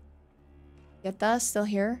time. Get that? Still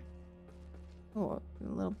here? Oh, a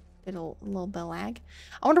little bit of lag.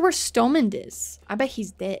 I wonder where Stomand is. I bet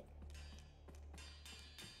he's dead.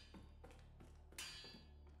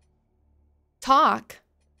 Talk.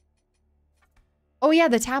 Oh yeah,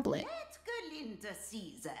 the tablet. Let Galinda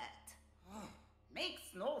see that.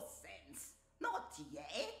 Makes no sense. Not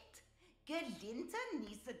yet. Galinda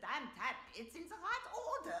needs the damn tablets in the right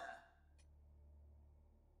order.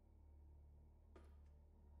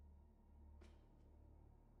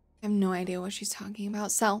 I have no idea what she's talking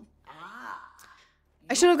about. Sell.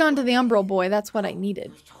 I should have gone to the Umbral boy. That's what I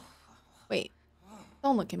needed. Wait.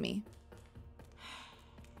 Don't look at me.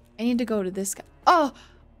 I need to go to this guy. Oh!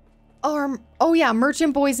 Oh yeah,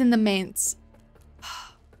 merchant boys in the manse.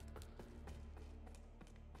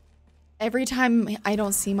 Every time I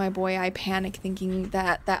don't see my boy, I panic thinking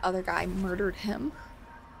that that other guy murdered him.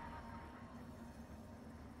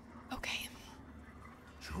 Okay.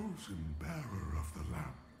 Chosen bearer of the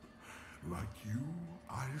lamp, like you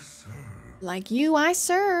I serve. Like you, I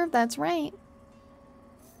serve. That's right.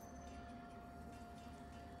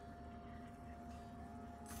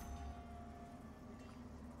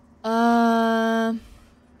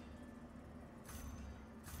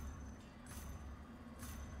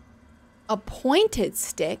 A pointed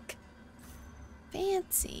stick?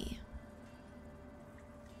 Fancy.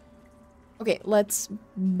 Okay, let's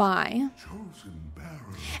buy.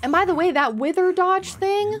 And by the way, that wither dodge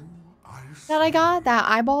thing that I got, that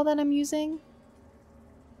eyeball that I'm using.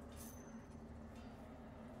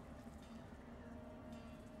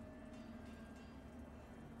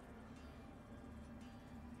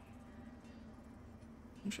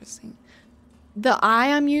 interesting. The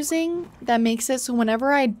eye I'm using that makes it so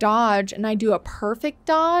whenever I dodge and I do a perfect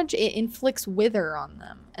dodge, it inflicts wither on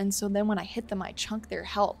them. And so then when I hit them, I chunk their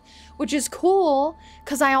health, which is cool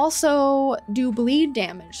because I also do bleed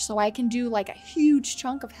damage. So I can do like a huge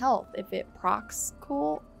chunk of health if it procs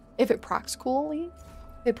cool. If it procs coolly.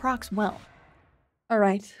 If it procs well. All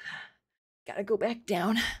right. Gotta go back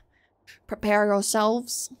down. Prepare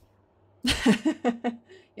yourselves.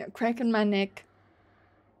 Yeah, cracking my neck.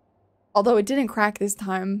 Although it didn't crack this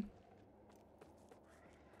time.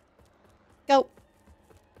 Go.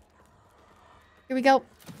 Here we go.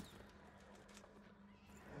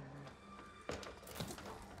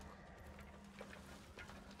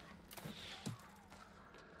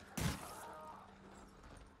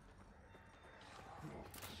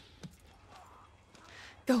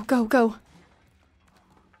 Go, go, go.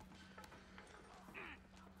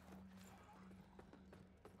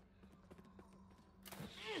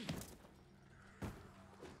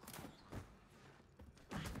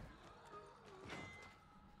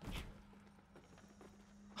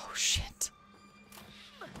 Oh, shit.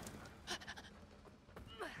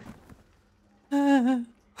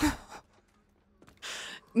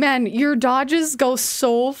 Man, your dodges go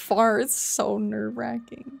so far. It's so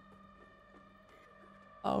nerve-wracking.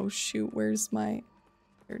 Oh, shoot. Where's my...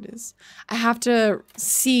 Here it is. I have to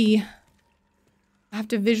see... I have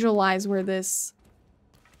to visualize where this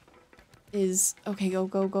is. Okay, go,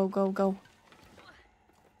 go, go, go, go.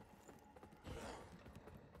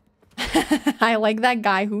 I like that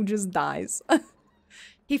guy who just dies.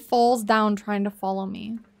 He falls down trying to follow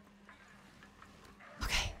me.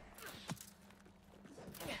 Okay.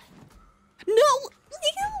 No!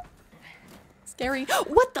 Scary.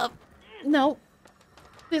 What the? No.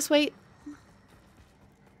 This way.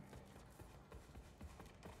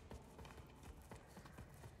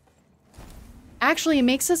 Actually, it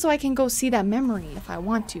makes it so I can go see that memory if I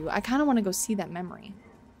want to. I kind of want to go see that memory.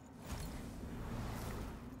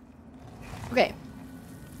 Okay.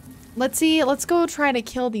 Let's see. Let's go try to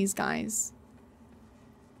kill these guys.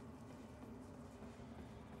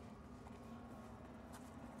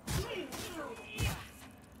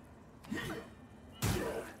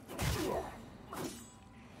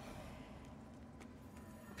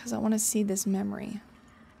 Because I want to see this memory.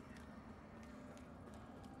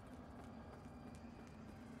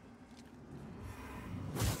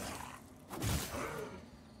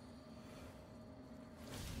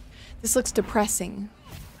 This looks depressing.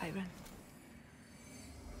 Byron.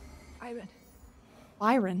 Byron.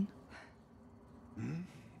 Byron? You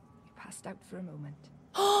passed out for a moment.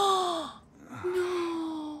 Oh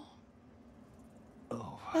no.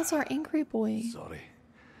 Oh. That's our angry boy. Sorry.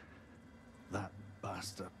 That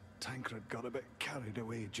bastard Tancred got a bit carried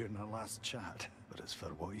away during our last chat. But it's for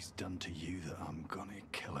what he's done to you that I'm gonna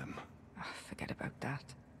kill him. Oh, forget about that.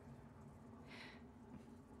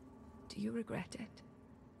 Do you regret it?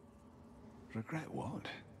 Regret what?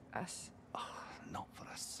 Us. Oh, not for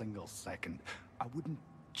a single second. I wouldn't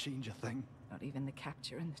change a thing. Not even the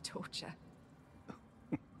capture and the torture.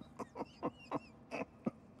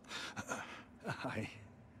 Aye.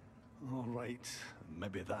 All right.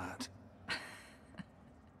 Maybe that.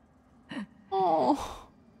 Oh.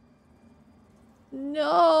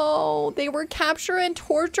 No. They were capture and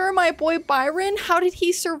torture my boy Byron. How did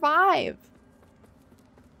he survive?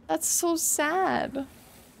 That's so sad.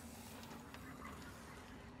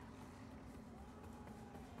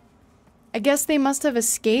 I guess they must have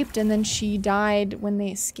escaped and then she died when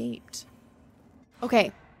they escaped.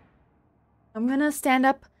 Okay. I'm gonna stand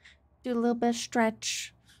up, do a little bit of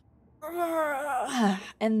stretch.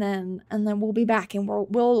 And then we'll be back and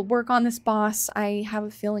we'll work on this boss. I have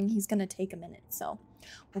a feeling he's gonna take a minute, so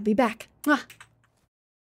we'll be back.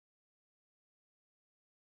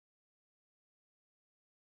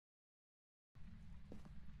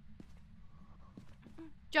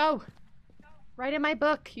 Joe, write in my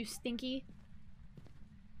book, you stinky.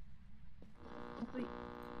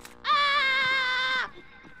 Ah!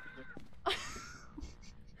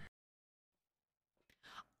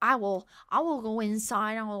 I will go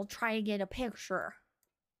inside and I will try to get a picture.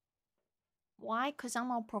 Why? Because I'm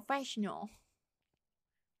a professional.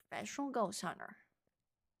 Professional ghost hunter.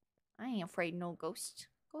 I ain't afraid of no ghosts.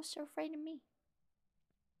 Ghosts are afraid of me.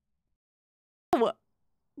 Oh,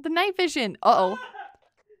 the night vision. Uh-oh.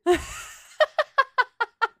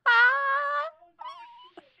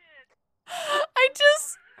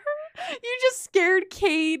 You just scared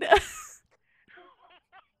Cade.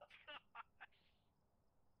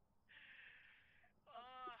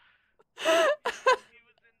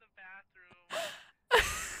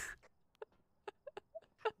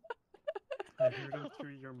 I heard him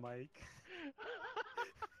through your like.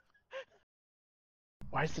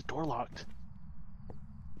 Why is the door locked?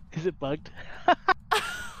 Is it bugged?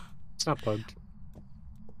 It's not bugged.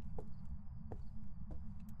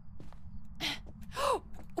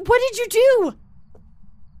 What did you do?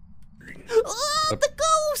 Oh, the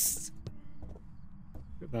ghost!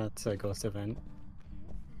 That's a ghost event.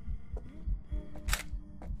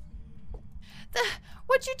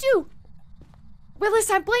 What'd you do? Willis,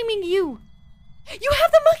 I'm blaming you. You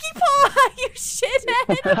have the monkey paw, you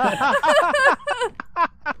shithead.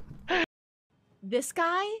 This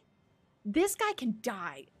guy can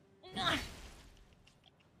die. Ah!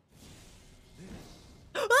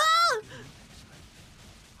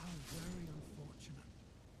 How very unfortunate.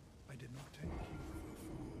 I did not take you for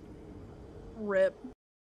a fool. Rip.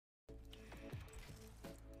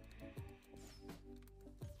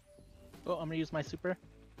 Oh, I'm gonna use my super.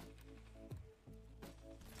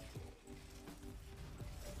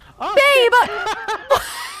 Oh, Babe!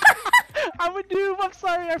 I'm a noob. I'm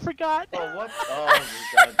sorry, I forgot. Oh, what? Oh, my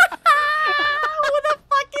God. What the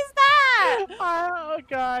fuck is that? Oh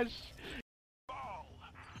gosh.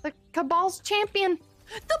 The Cabal's champion.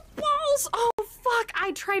 The balls! Oh fuck!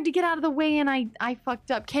 I tried to get out of the way and I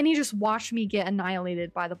fucked up. Kenny just watched me get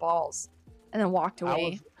annihilated by the balls, and then walked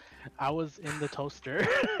away. I was in the toaster.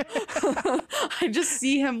 I just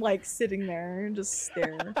see him like sitting there and just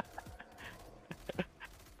stare.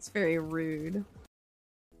 It's very rude.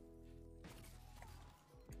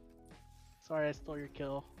 Sorry, I stole your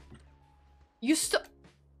kill. You stole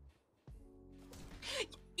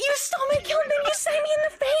my kill and then you stabbed me in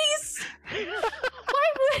the face! Why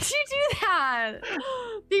would you do that?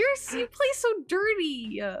 You play so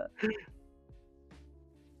dirty.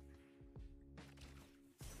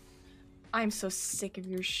 I'm so sick of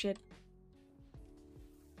your shit.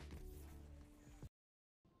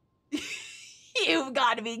 You've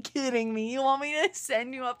got to be kidding me. You want me to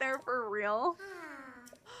send you up there for real?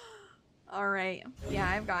 Alright. Yeah,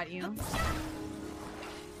 I've got you.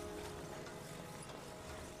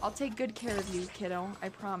 I'll take good care of you, kiddo. I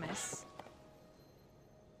promise.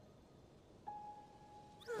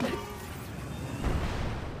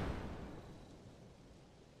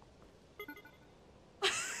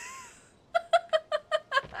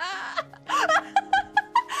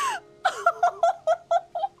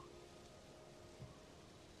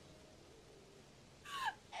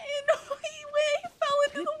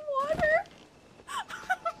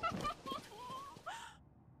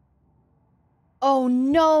 Oh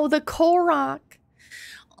no, the Korok.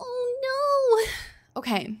 Oh no.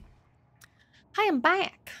 Okay. Hi, I'm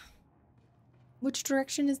back. Which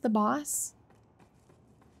direction is the boss?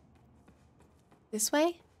 This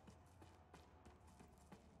way?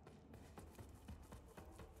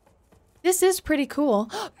 This is pretty cool.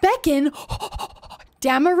 Beckon!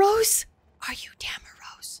 Damaros? Are you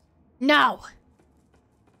Damaros? No.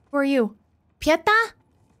 Who are you? Pieta?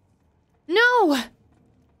 No!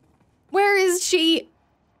 Where is she?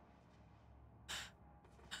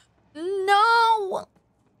 No!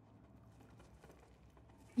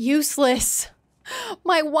 Useless.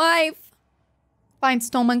 My wife. Fine,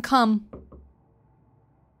 Stolman, come.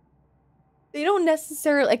 They don't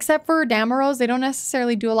necessarily, except for Damaros, they don't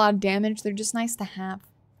necessarily do a lot of damage. They're just nice to have.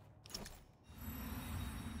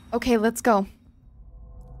 Okay, let's go.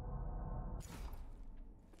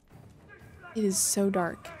 It is so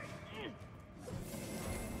dark.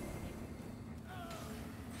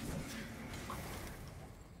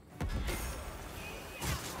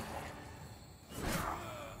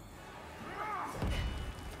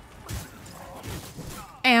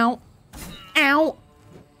 Ow. Ow.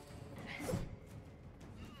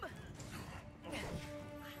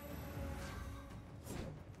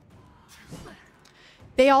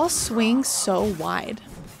 They all swing so wide.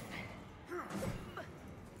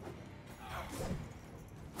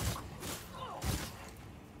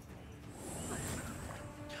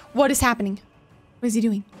 What is happening? What is he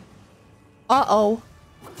doing? Uh-oh.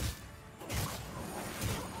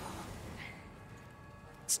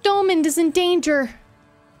 Stolman is in danger.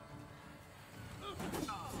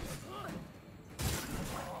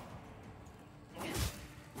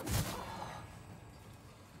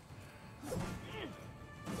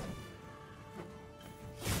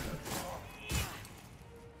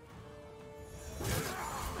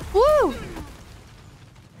 Woo!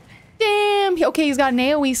 Damn. Okay, he's got an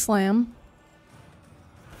AoE slam.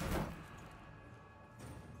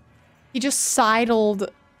 He just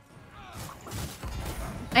sidled.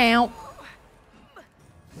 Ow.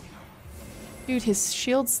 Dude, his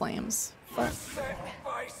shield slams. Fuck.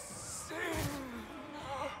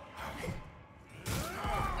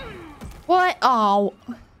 What? Oh.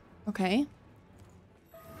 Okay.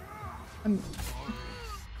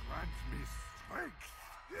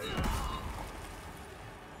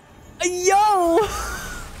 Yo!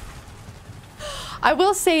 I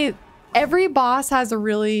will say every boss has a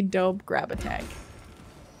really dope grab attack.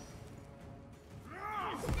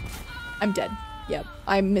 I'm dead. Yep,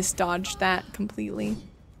 I misdodged that completely.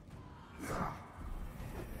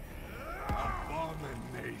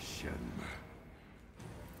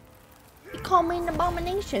 You call me an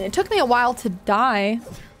abomination. It took me a while to die.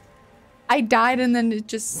 I died and then it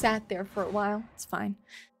just sat there for a while. It's fine.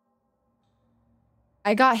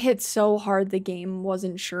 I got hit so hard the game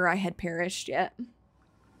wasn't sure I had perished yet.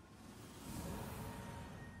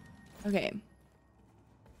 Okay.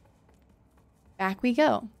 Back we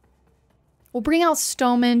go. We'll bring out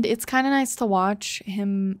Stomand. It's kind of nice to watch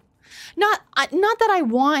him. Not that I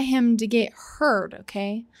want him to get hurt,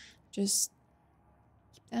 okay? Just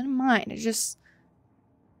keep that in mind. It just...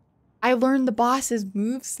 I learned the boss's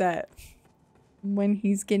moveset when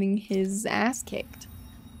he's getting his ass kicked.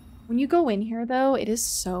 When you go in here, though, it is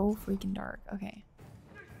so freaking dark. Okay.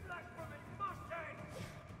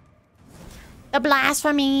 The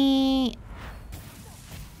blasphemy!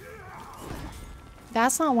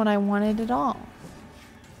 That's not what I wanted at all.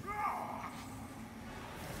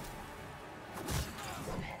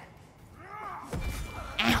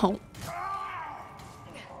 Ow.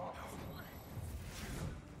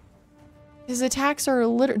 His attacks are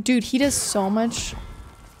literally... Dude, he does so much...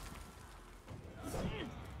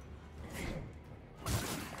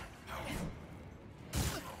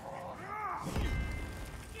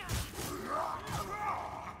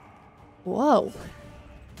 Whoa.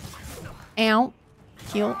 Ow.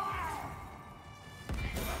 Heal.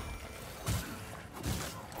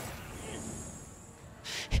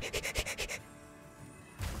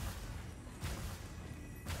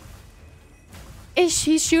 Is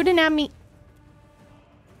she shooting at me?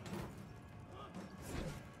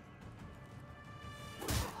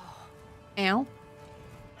 Ow.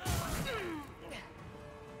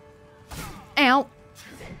 Ow.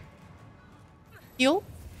 Heal.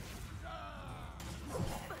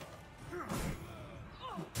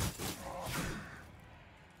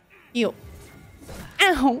 Heal.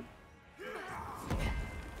 Ow.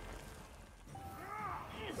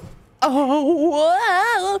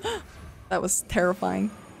 Oh, whoa. That was terrifying.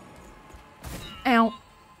 Ow.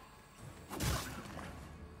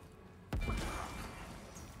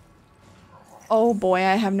 Oh boy,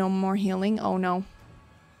 I have no more healing. Oh no.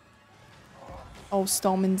 Oh,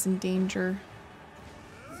 Stallman's in danger.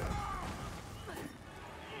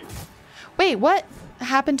 Wait, what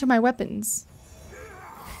happened to my weapons?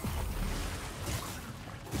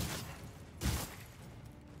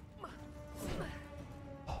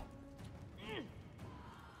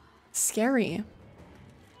 Scary.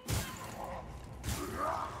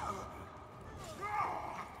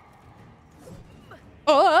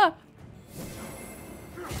 Oh!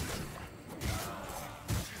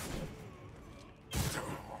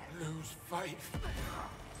 Lose faith.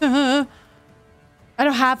 I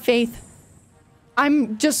don't have faith.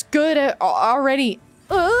 I'm just good at already.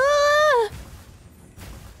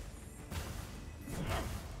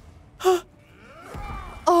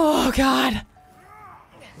 Oh God.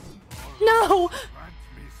 No.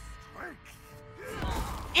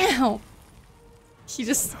 Ow. He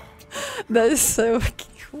just... That is so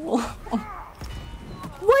cool. What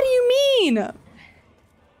do you mean?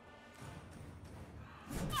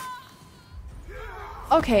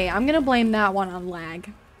 Okay, I'm gonna blame that one on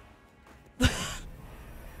lag.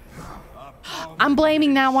 I'm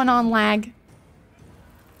blaming that one on lag.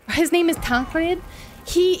 His name is Tancred.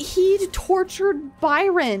 He tortured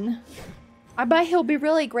Byron. I bet he'll be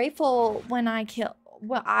really grateful when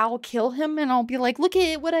I'll kill him and I'll be like, look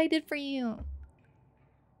at what I did for you.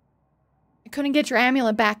 I couldn't get your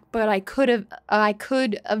amulet back, but I could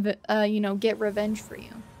you know, get revenge for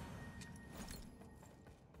you.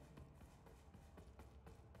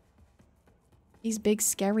 He's big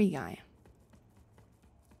scary guy.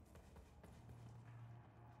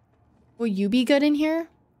 Will you be good in here?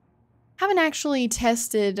 Haven't actually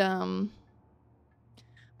tested, I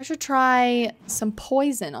should try some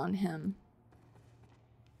poison on him.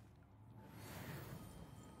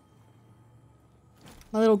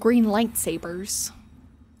 My little green lightsabers.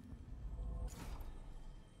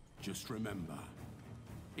 Just remember,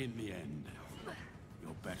 in the end,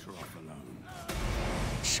 you're better off alone.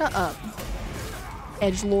 Shut up,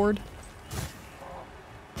 edgelord.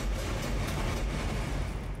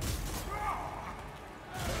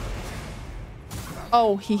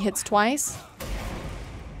 Oh, he hits twice?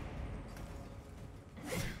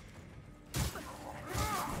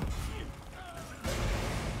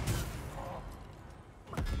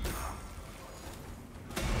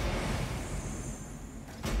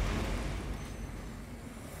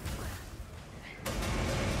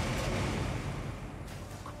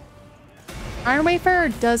 Iron Wayfarer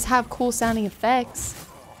does have cool sounding effects.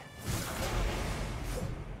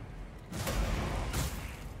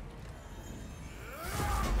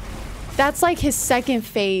 That's like his second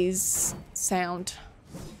phase sound.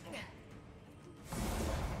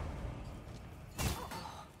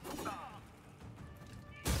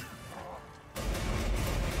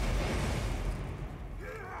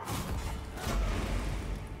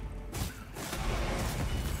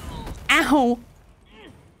 Ow!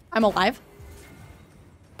 I'm alive.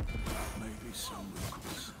 Maybe some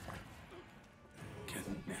reckless can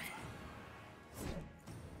never.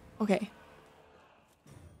 Okay.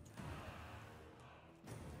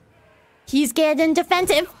 He's getting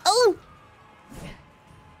defensive. Oh!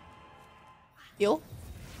 Heal.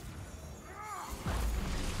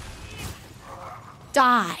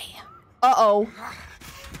 Die. Uh-oh.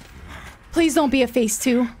 Please don't be a phase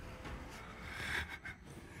 2.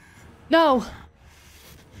 No.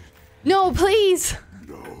 No, please.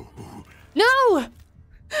 No. No!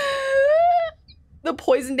 The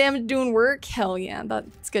poison damage doing work? Hell yeah,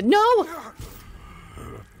 that's good. No!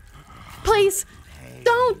 Please,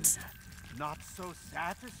 don't! Not so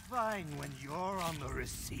satisfying when you're on the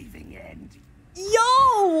receiving end.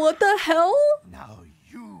 Yo, what the hell? Now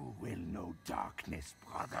you will know darkness,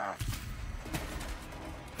 brother.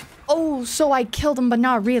 Oh, so I killed him, but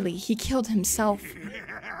not really. He killed himself.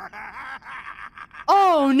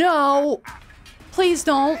 Oh no! Please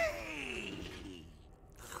don't.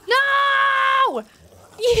 No!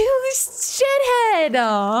 You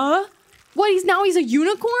shithead! What, he's a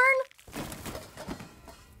unicorn?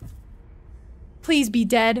 Please be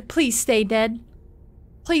dead. Please stay dead.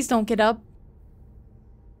 Please don't get up.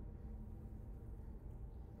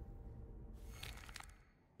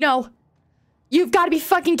 No. You've got to be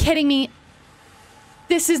fucking kidding me.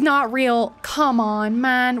 This is not real. Come on,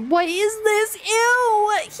 man. What is this?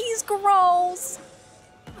 Ew! He's gross.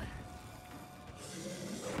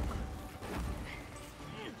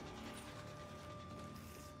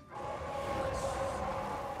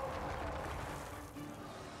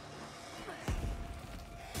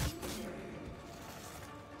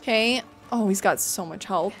 Okay. Oh, he's got so much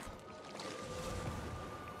health.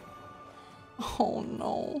 Oh,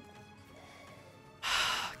 no.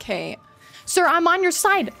 Okay. Sir, I'm on your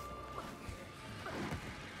side.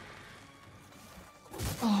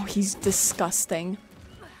 Oh, he's disgusting.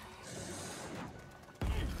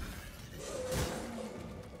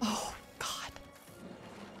 Oh, God.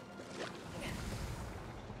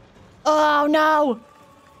 Oh, no.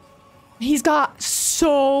 He's got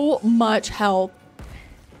so much health.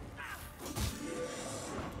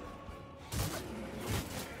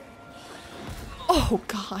 Oh,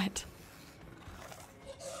 God.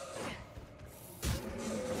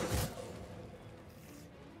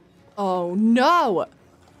 Oh, no.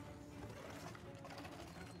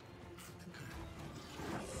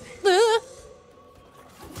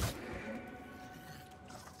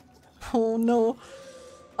 Oh, no.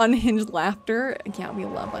 Unhinged laughter. Yeah, we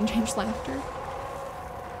love unhinged laughter.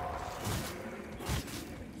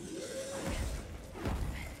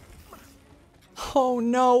 Oh,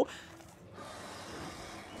 no.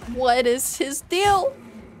 What is his deal?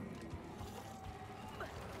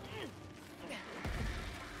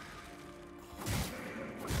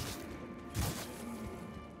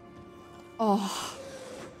 Oh.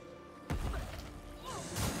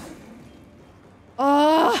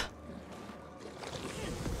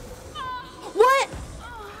 What?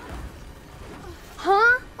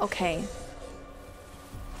 Huh? Okay.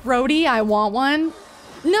 Brody, I want one.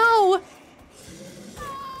 No!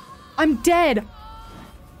 I'm dead.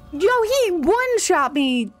 Yo, he one-shot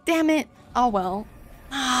me. Damn it. Oh, well.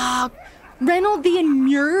 Reynold the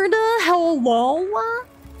Immurda? Hello?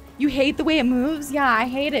 You hate the way it moves? Yeah, I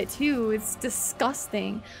hate it too. It's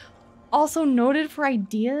disgusting. Also noted for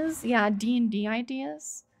ideas. Yeah, D&D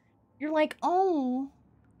ideas. You're like, oh.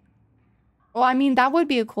 Well, I mean, that would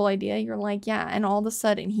be a cool idea. You're like, yeah, and all of a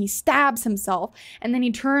sudden he stabs himself, and then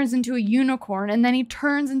he turns into a unicorn, and then he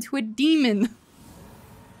turns into a demon.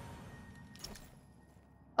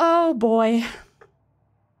 Oh, boy.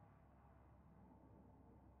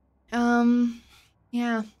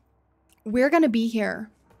 Yeah. We're gonna be here.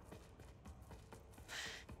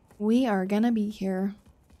 We are gonna be here.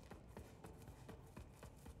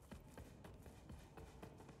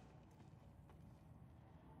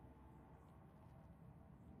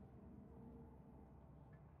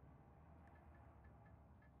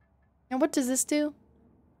 And what does this do?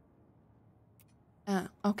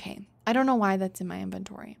 Okay. I don't know why that's in my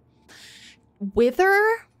inventory.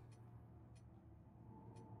 Wither?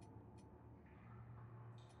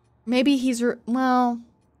 Maybe he's well...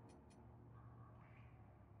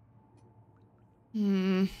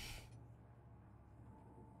 Hmm.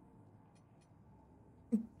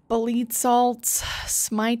 Bleed salts,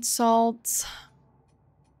 smite salts.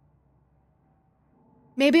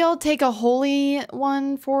 Maybe I'll take a holy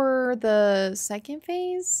one for the second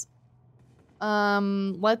phase.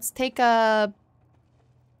 Let's take a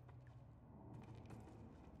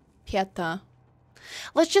Pieta.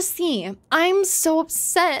 Let's just see. I'm so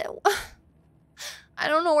upset. I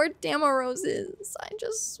don't know where Damaros is. I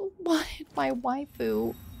just wanted my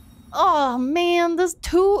waifu. Oh man, is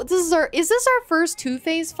this our first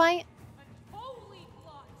 2-phase fight?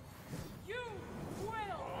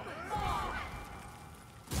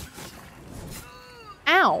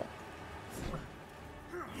 Ow.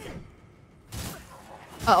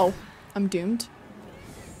 Uh-oh. I'm doomed.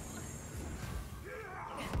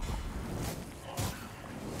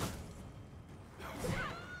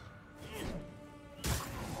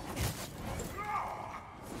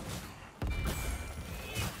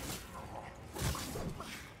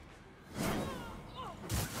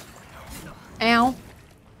 Ow.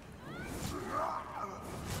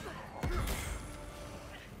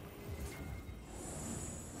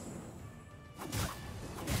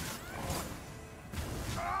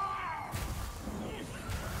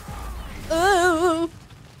 Oh.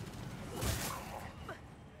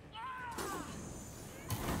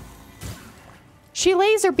 She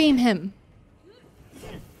laser beam him.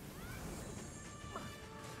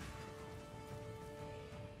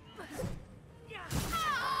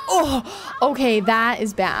 Oh, okay, that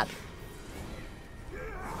is bad.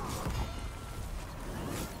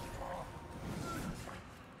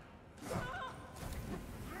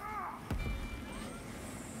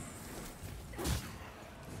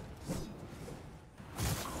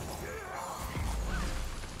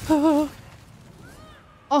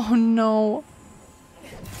 Oh no.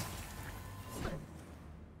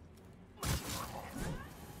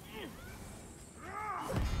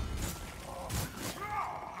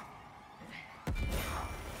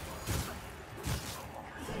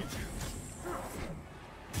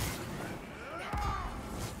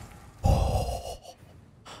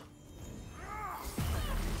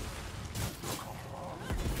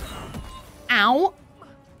 Ow.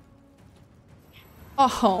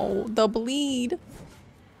 Oh, the bleed.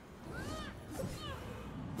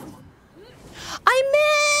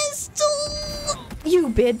 I missed! You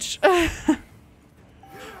bitch.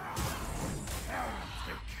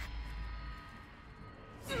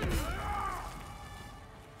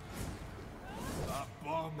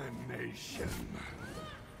 Abomination.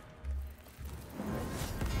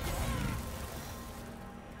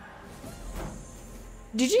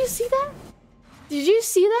 Did you see that? Did you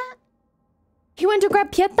see that? He went to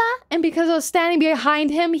grab Pieta, and because I was standing behind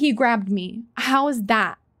him, he grabbed me. How is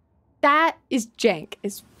that? That is jank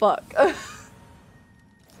as fuck.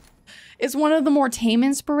 It's one of the more tame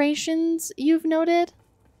inspirations you've noted.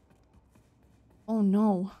 Oh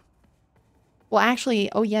no. Well,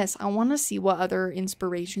 actually, oh yes, I want to see what other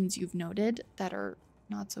inspirations you've noted that are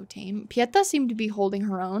not so tame. Pieta seemed to be holding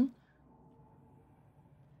her own.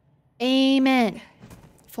 Amen.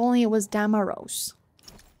 If only it was Damaros.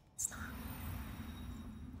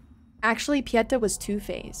 Actually, Pieta was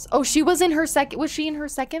 2-phase. Oh, she was in her second. Was she in her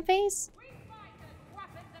second phase?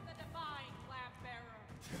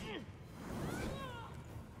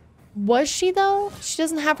 Was she though? She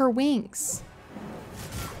doesn't have her wings.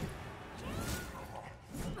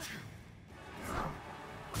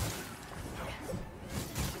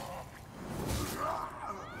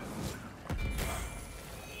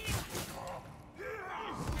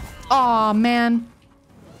 Aw, man.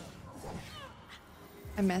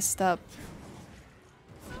 I messed up.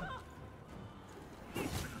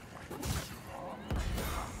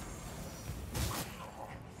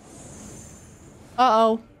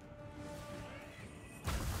 Uh-oh.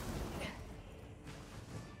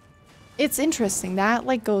 It's interesting. That,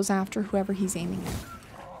 like, goes after whoever he's aiming at.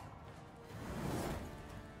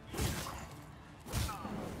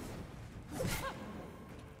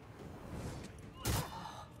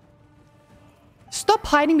 Stop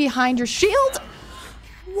hiding behind your shield!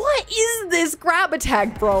 What is this grab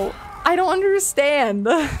attack, bro? I don't understand.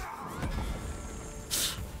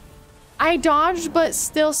 I dodged, but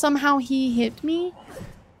still somehow he hit me.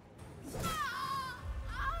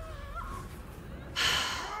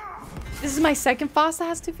 This is my second boss that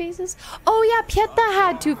has 2 phases? Oh yeah, Pieta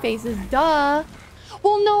had 2 phases, duh.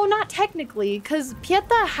 Well, no, not technically, because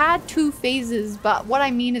Pieta had 2 phases, but what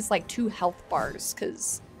I mean is like 2 health bars,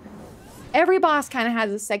 because every boss kind of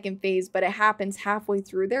has a second phase, but it happens halfway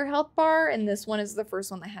through their health bar, and this one is the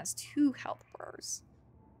first one that has 2 health bars.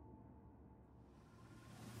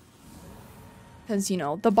 Because, you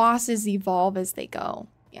know, the bosses evolve as they go.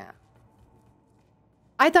 Yeah.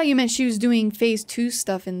 I thought you meant she was doing phase 2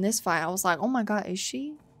 stuff in this fight. I was like, oh my god, is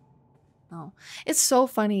she? Oh, it's so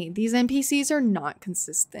funny. These NPCs are not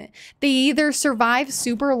consistent. They either survive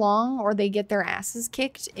super long or they get their asses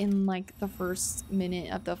kicked in like the first minute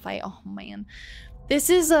of the fight. Oh man. This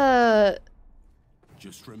is an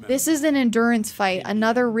endurance fight.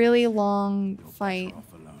 Another really long fight.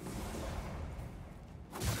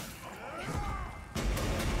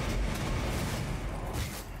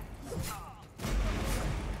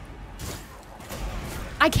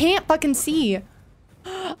 I can't fucking see.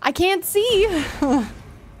 I can't see.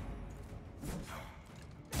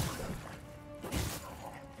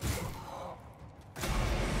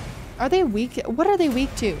 Are they weak? What are they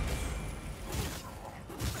weak to?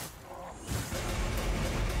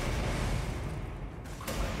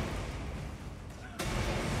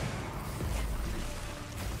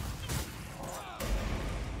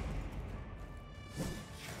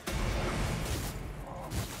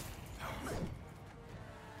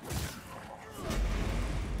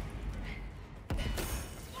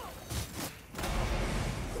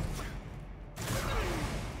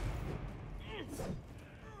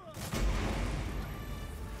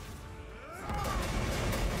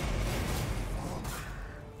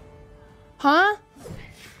 Huh?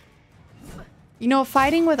 You know,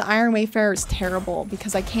 fighting with Iron Wayfarer is terrible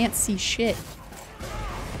because I can't see shit.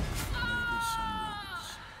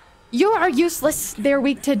 You are useless. They're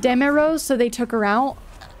weak to Demiros, so they took her out.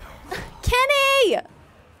 Kenny!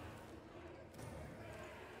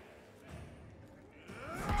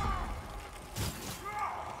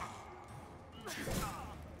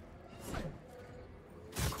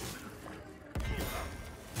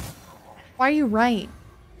 Why are you right?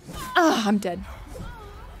 Ah, I'm dead.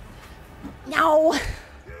 No!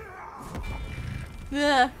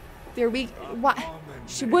 Ugh, they're weak. What?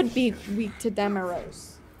 She would be weak to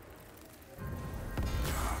Demiros.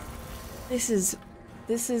 This is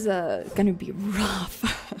gonna be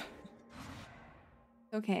rough.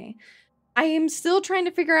 Okay. I am still trying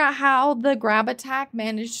to figure out how the grab attack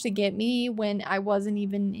managed to get me when I wasn't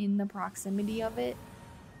even in the proximity of it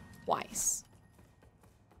twice.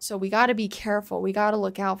 So we gotta be careful. We gotta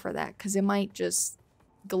look out for that because it might just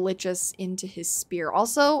glitch us into his spear.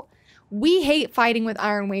 Also, we hate fighting with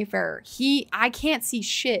Iron Wayfarer. I can't see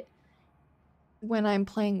shit when I'm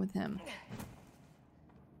playing with him.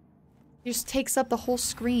 He just takes up the whole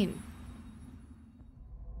screen.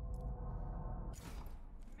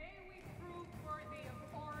 May we prove worthy of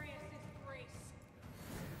Aureus' grace.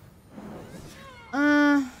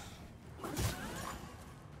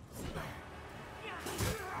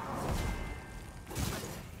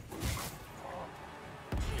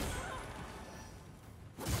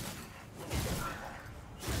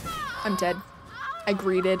 I'm dead. I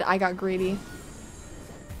got greedy.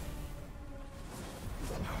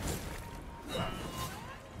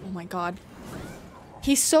 Oh my god.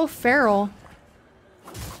 He's so feral.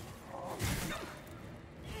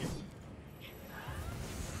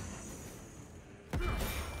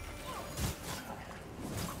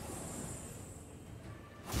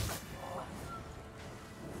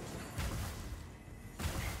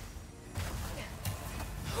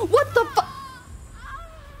 What the fu-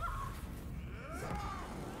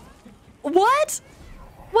 What?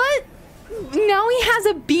 What? Now he has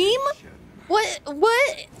a beam?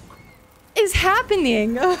 What is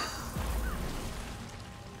happening?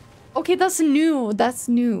 Okay, that's new. That's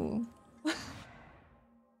new.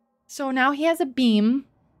 So now he has a beam.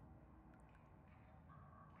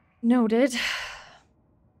 Noted.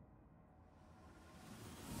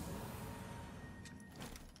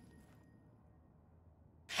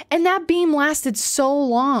 And that beam lasted so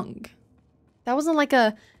long. That wasn't like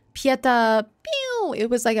a Pieta pew. It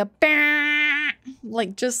was like a bah,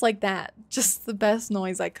 like just like that. Just the best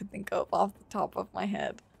noise I could think of off the top of my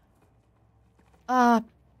head.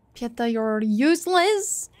 Pieta, you're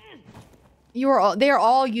useless. They're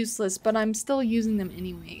all useless, but I'm still using them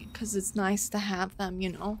anyway because it's nice to have them,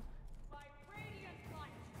 you know. By radiant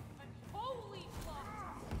light and holy blood,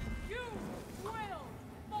 you will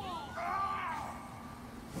fall.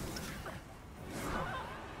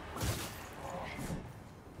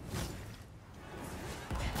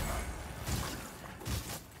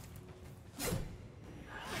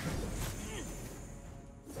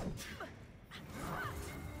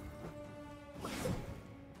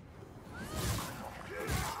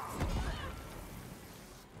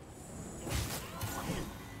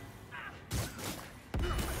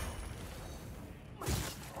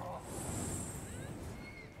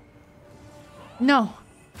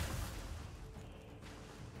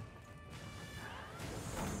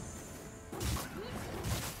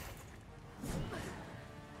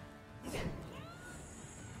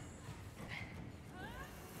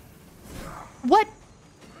 What?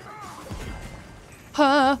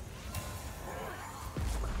 Huh?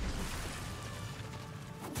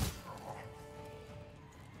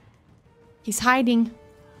 He's hiding.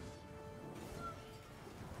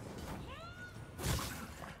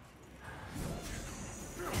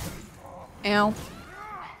 Ow.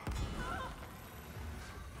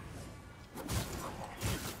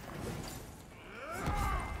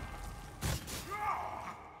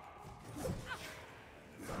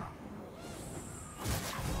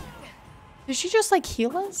 Did she just like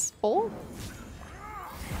heal us both?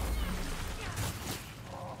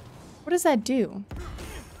 What does that do?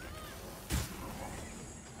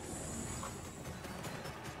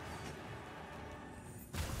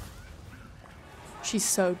 She's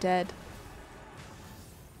so dead.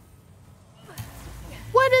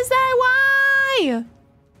 What is that? Why?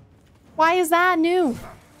 Why is that new?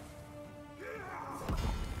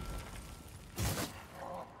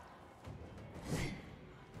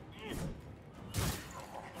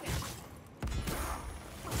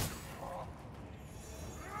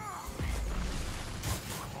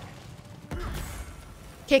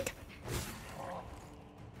 Kick.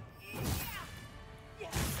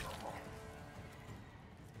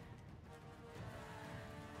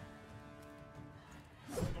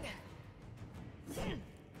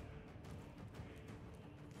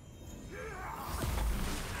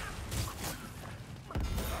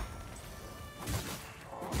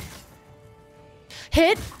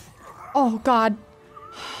 Hit. Oh, God.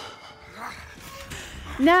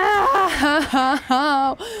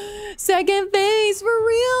 No. Second phase, for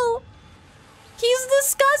real. He's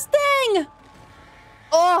disgusting.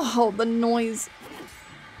 Oh, the noise.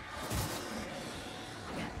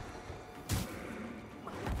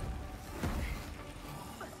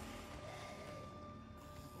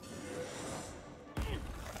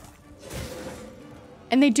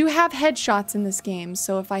 And they do have headshots in this game,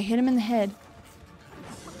 so if I hit him in the head...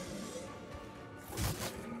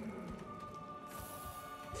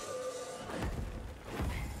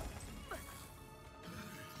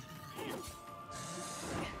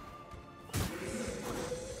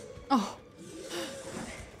 Oh.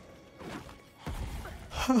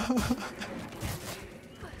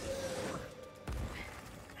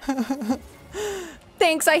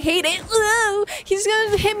 Thanks, I hate it. Ugh, he's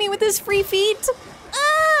gonna hit me with his free feet.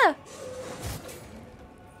 Ah!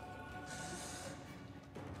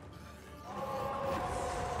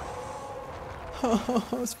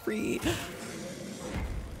 Oh, it's free.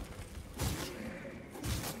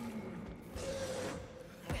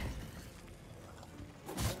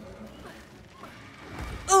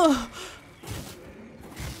 Ugh.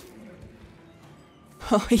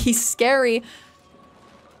 Oh, he's scary.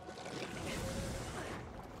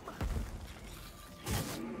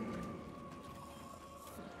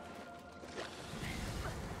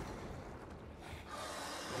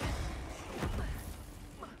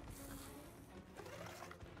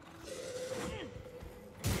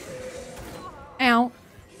 Ow.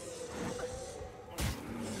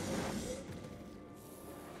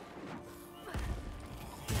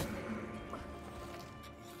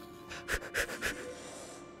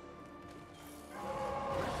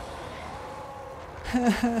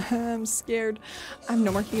 I'm scared. I have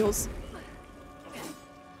no more heals.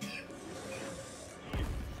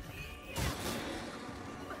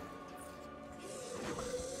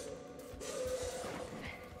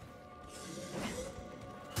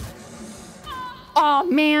 Oh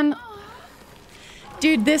man.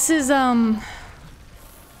 Dude, this is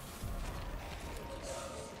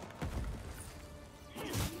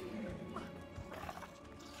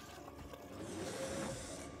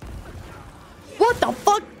what the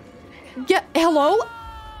fuck? Yeah, hello?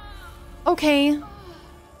 Okay.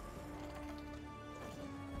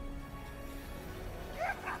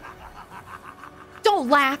 Don't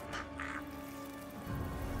laugh.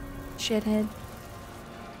 Shithead.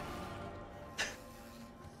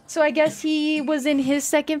 So I guess he was in his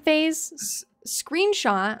second phase.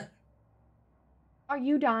 Screenshot. Are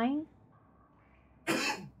you dying?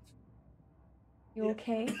 You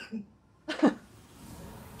okay?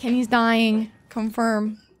 Kenny's dying.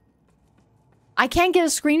 Confirm. I can't get a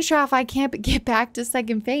screenshot if I can't get back to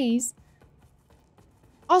second phase.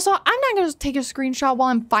 Also, I'm not gonna take a screenshot while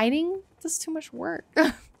I'm fighting. That's too much work.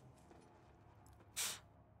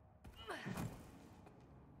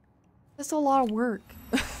 That's a lot of work.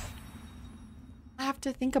 I have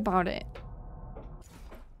to think about it.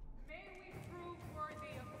 May we prove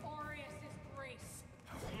worthy of Aureus' grace.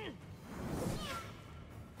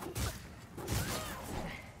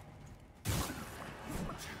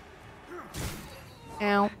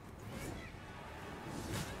 Ow.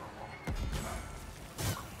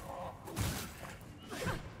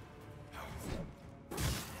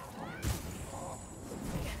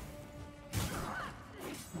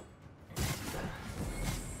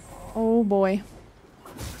 Oh boy.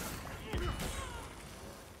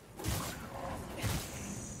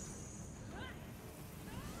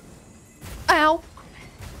 Ow.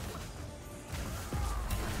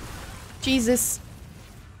 Jesus.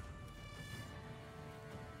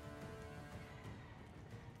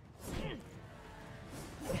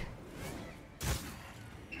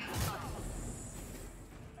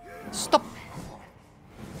 Stop.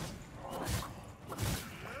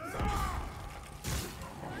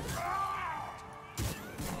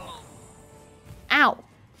 Ow.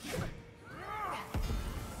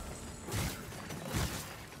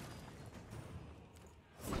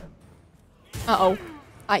 Uh-oh.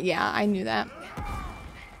 Yeah, I knew that.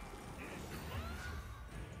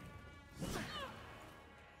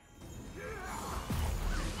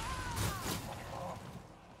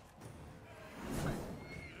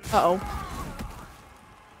 Uh-oh.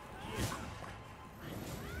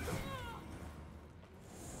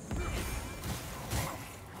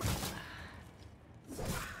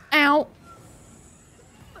 Ow.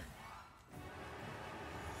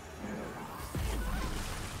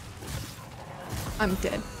 I'm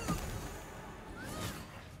dead.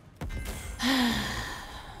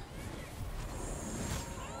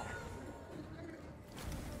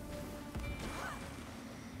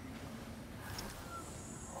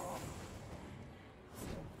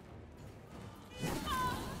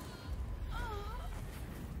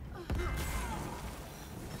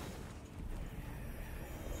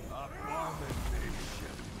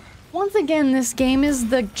 Once again, this game is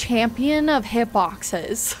the champion of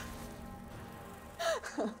hitboxes.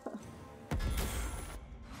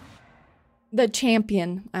 The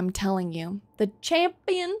champion, I'm telling you. The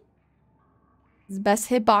champion is the best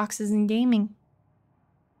hitboxes in gaming.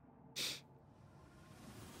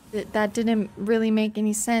 That didn't really make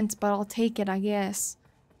any sense, but I'll take it, I guess.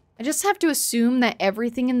 I just have to assume that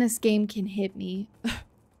everything in this game can hit me.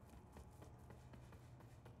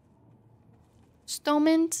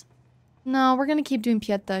 Stomint? No, we're gonna keep doing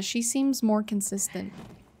Pieta. She seems more consistent.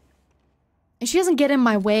 And she doesn't get in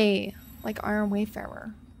my way like Iron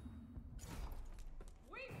Wayfarer.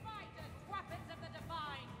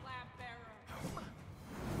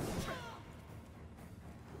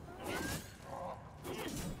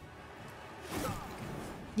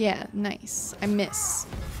 Yeah, nice. I miss.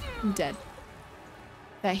 I'm dead.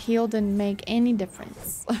 That heal didn't make any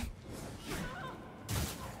difference.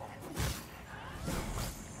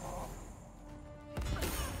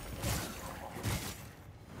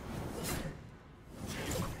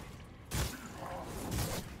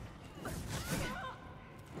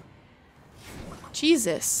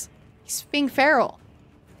 Jesus. He's being feral.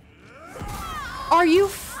 Are you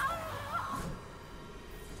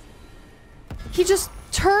He just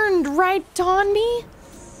turned right on me?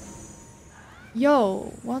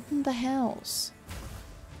 Yo, what in the hells?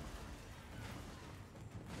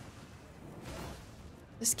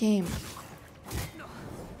 This game.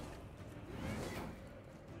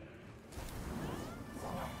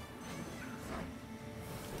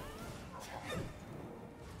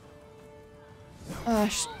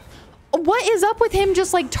 What is up with him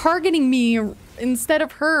just like targeting me instead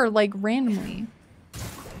of her like randomly?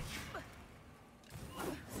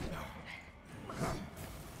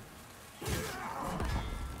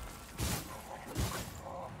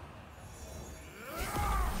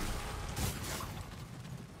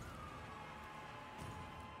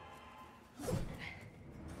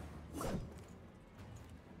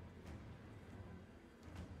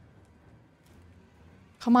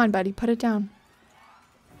 Come on, buddy, put it down.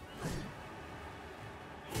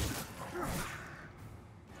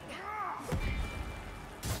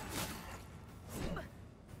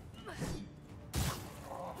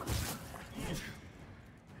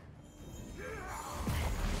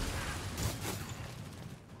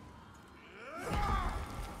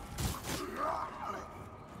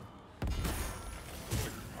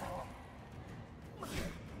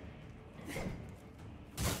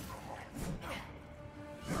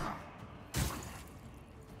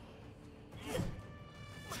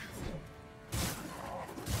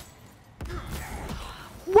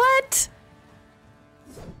 What?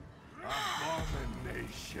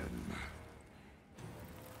 Abomination.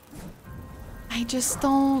 I just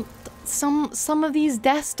don't. Some of these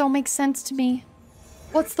deaths don't make sense to me.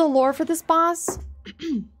 What's the lore for this boss?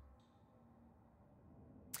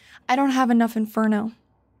 I don't have enough Inferno.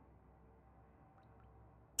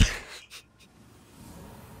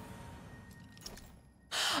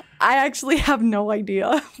 I actually have no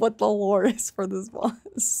idea what the lore is for this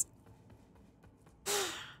boss.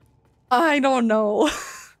 I don't know.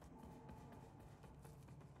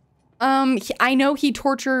 I know he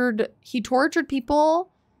tortured people,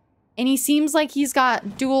 and he seems like he's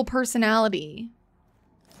got dual personality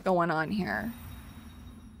going on here.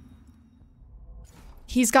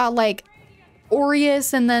 He's got like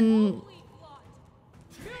Aureus and then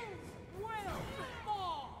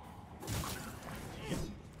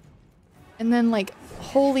like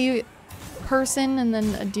holy person and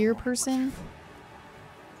then a deer person.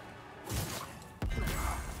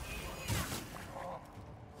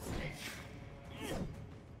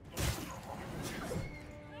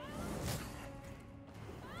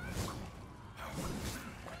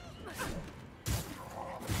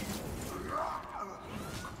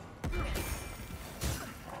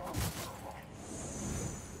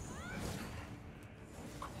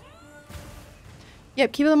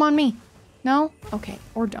 Yep, keep them on me. No? Okay,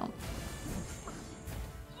 or don't.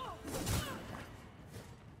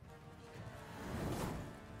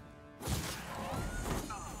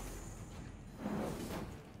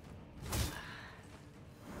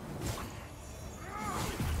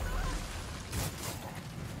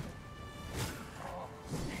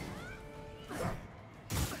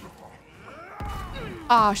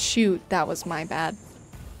 Aw, shoot, that was my bad.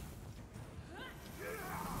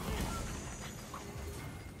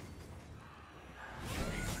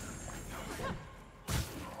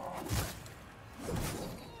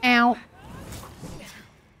 Ow.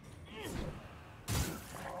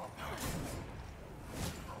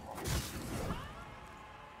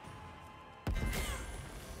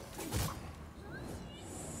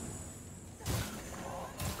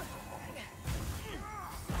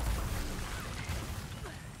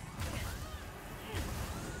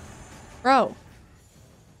 Bro.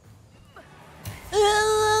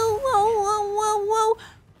 Whoa, whoa, whoa, whoa.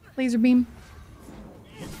 Laser beam.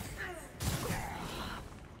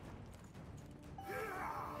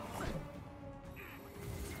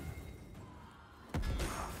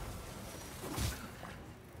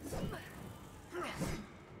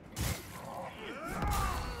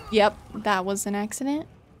 Yep, that was an accident.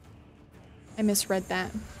 I misread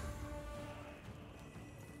that.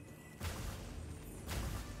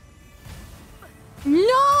 No,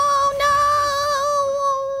 no!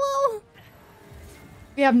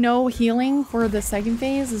 We have no healing for the second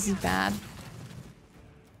phase. This is bad.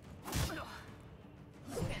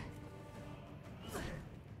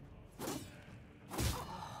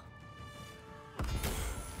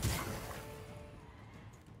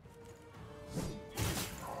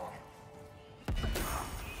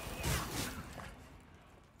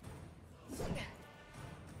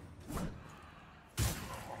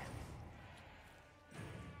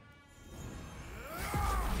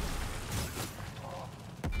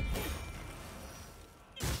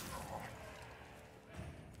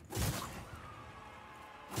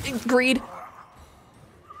 Greed.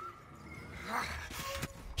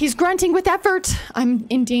 He's grunting with effort. I'm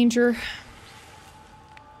in danger.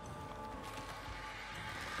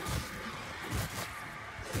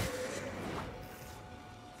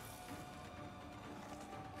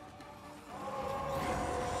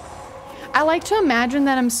 I like to imagine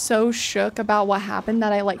that I'm so shook about what happened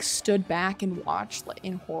that I like stood back and watched like,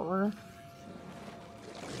 in horror.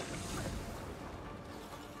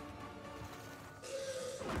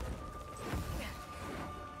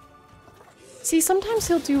 See, sometimes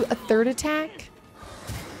he'll do a third attack.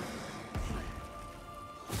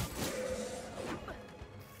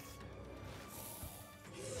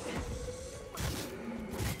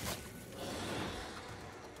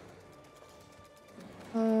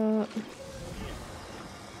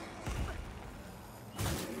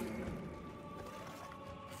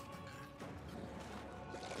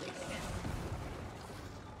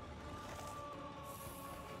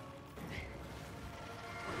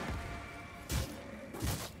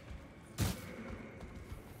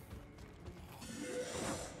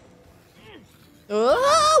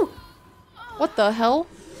 Oh! What the hell?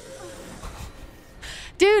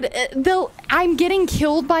 Dude, I'm getting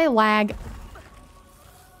killed by lag.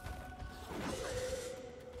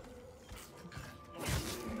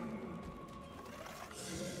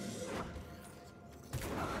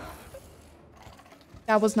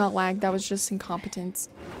 That was not lag, that was just incompetence.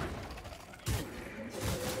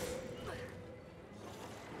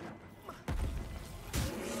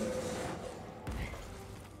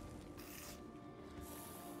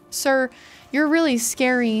 Sir, you're really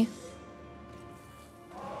scary.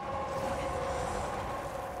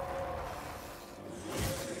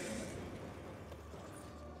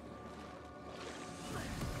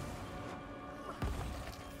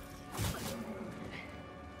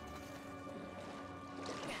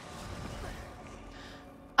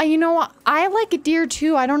 You know what? I like a deer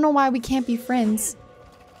too. I don't know why we can't be friends.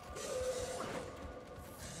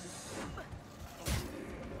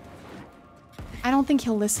 I don't think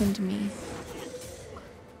he'll listen to me.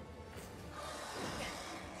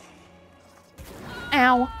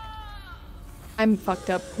 Ow. I'm fucked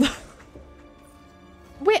up.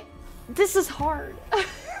 Wait, this is hard.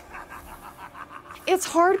 It's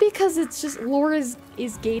hard because it's just lore is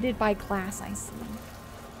gated by class, I see.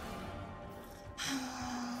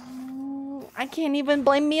 I can't even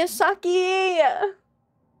blame Miyazaki.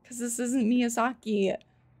 Because this isn't Miyazaki.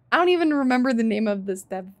 I don't even remember the name of this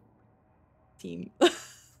dev team.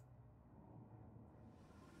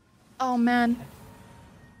 Oh man.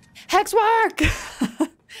 Hexwork!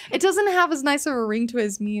 It doesn't have as nice of a ring to it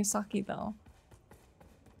as Miyazaki though.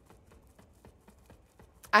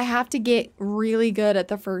 I have to get really good at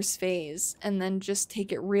the first phase and then just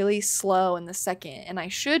take it really slow in the second, and I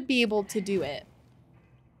should be able to do it.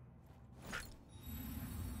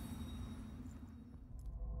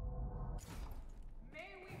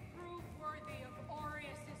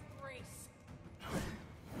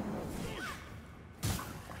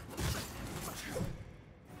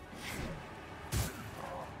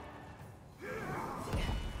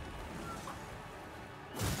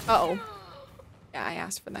 Uh-oh. Yeah, I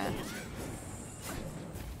asked for that.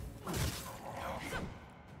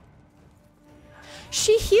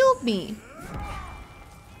 She healed me.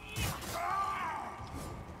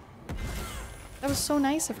 That was so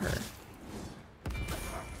nice of her.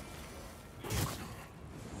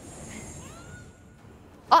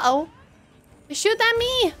 Uh-oh. Shoot at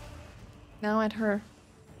me! Now at her.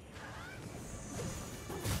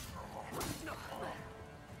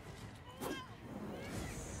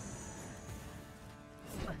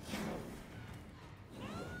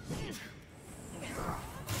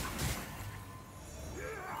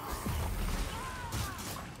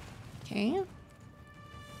 Okay.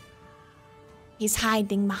 He's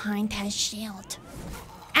hiding behind his shield.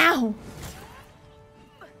 Ow!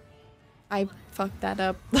 I fucked that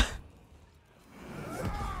up.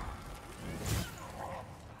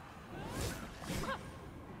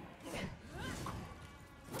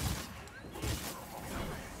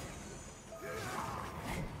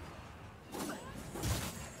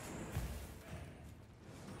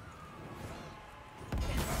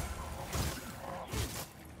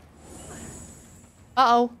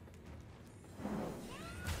 Uh-oh.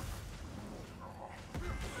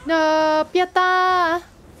 No, pieta.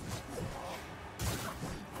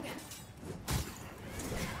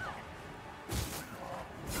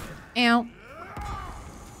 Ow.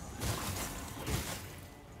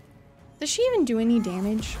 Does she even do any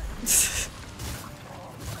damage?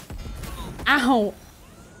 Ow.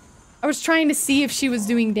 I was trying to see if she was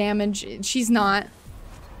doing damage. She's not.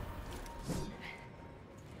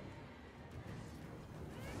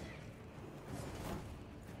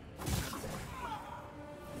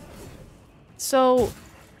 So,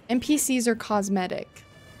 NPCs are cosmetic.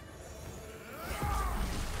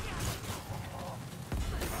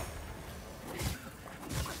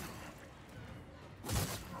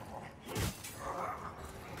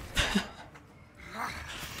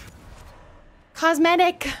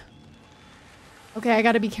 Cosmetic! Okay, I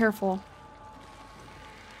gotta be careful.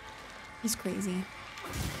 He's crazy.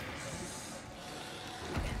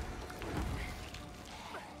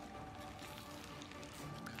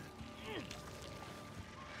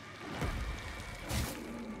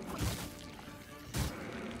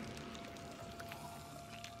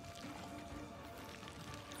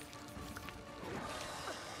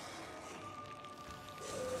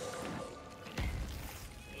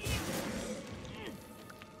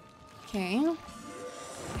 Okay.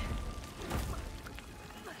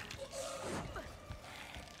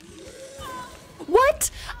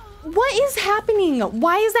 What? What is happening?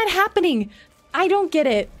 Why is that happening? I don't get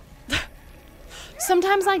it.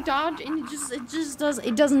 Sometimes I dodge and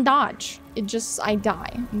it doesn't dodge. I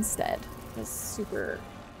die instead.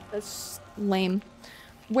 That's lame.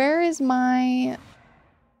 Where is my...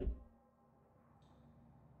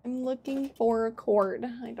 I'm looking for a cord.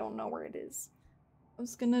 I don't know where it is. I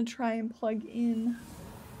was gonna try and plug in.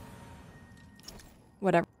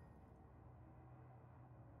 Whatever.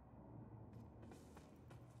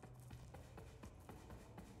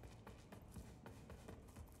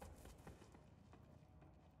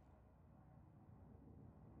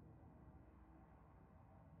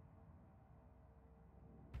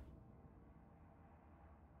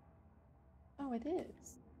 Oh, it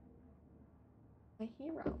is. My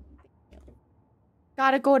hero.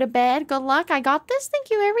 Gotta go to bed. Good luck. I got this. Thank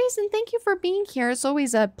you, Aries, and thank you for being here. It's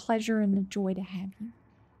always a pleasure and a joy to have you.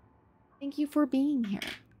 Thank you for being here.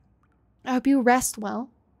 I hope you rest well.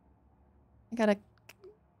 I gotta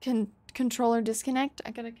controller disconnect.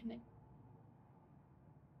 I gotta connect.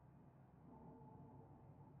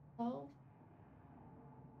 Oh.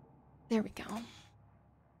 There we go.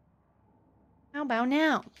 How about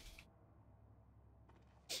now?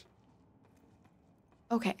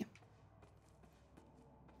 Okay.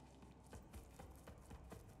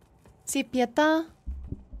 See, Pieta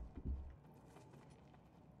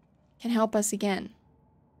can help us again.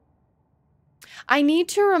 I need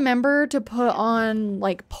to remember to put on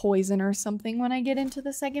like poison or something when I get into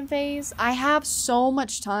the second phase. I have so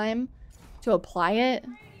much time to apply it.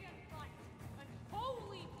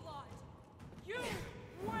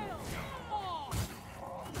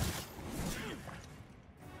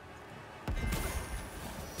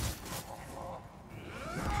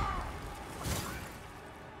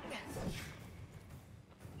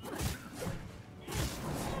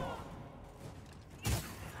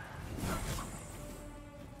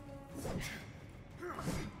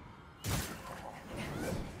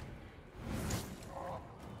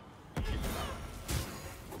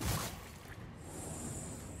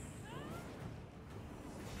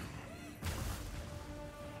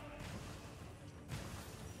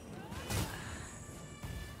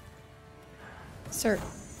 Sir.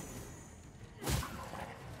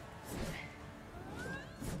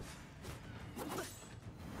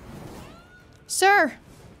 Sir!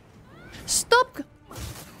 Stop!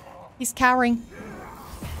 He's cowering.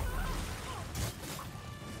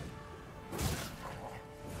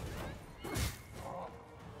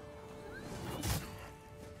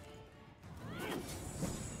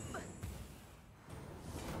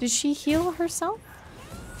 Did she heal herself?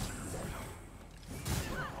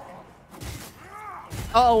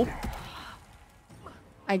 Uh-oh.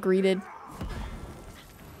 I greeted.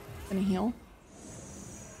 Gonna heal.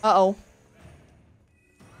 Uh-oh.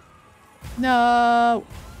 No.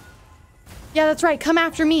 Yeah, that's right. Come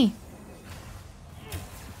after me.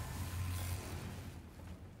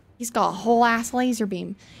 He's got a whole ass laser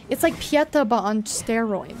beam. It's like Pieta, but on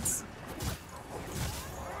steroids.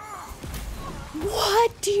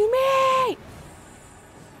 What do you mean?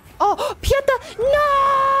 Oh, Pieta,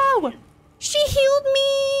 no! She healed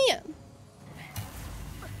me!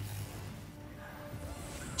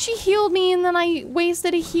 She healed me and then I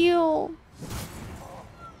wasted a heal.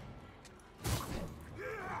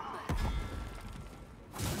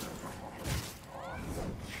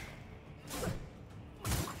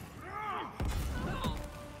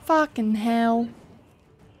 Fucking hell.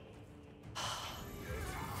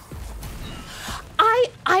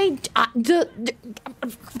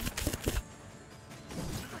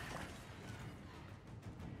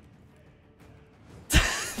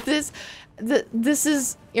 This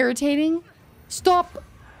is irritating. Stop.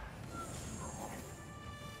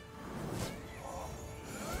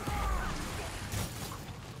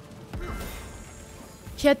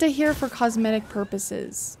 Pieta here for cosmetic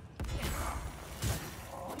purposes.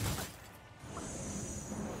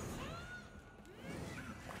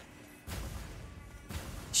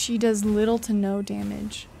 She does little to no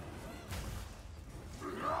damage.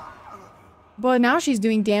 But now she's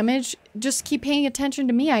doing damage. Just keep paying attention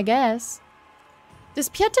to me, I guess. Does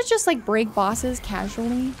Pieta just like break bosses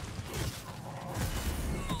casually?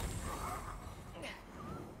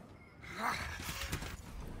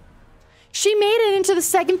 She made it into the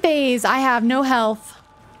second phase. I have no health.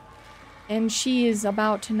 And she is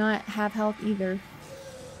about to not have health either.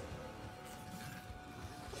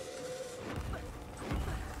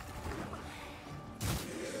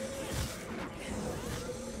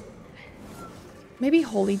 Maybe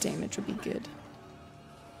holy damage would be good.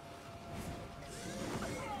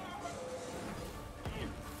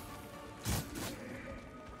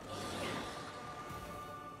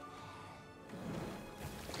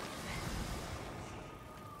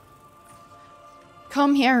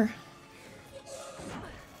 Come here.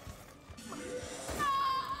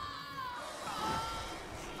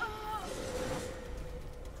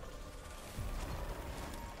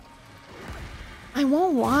 I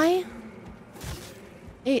won't lie.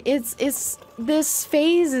 It's this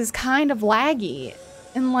phase is kind of laggy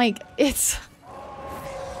and like it's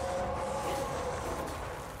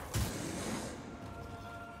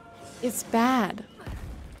bad.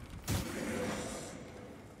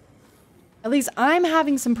 At least I'm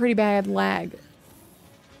having some pretty bad lag.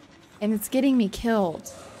 And it's getting me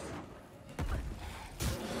killed.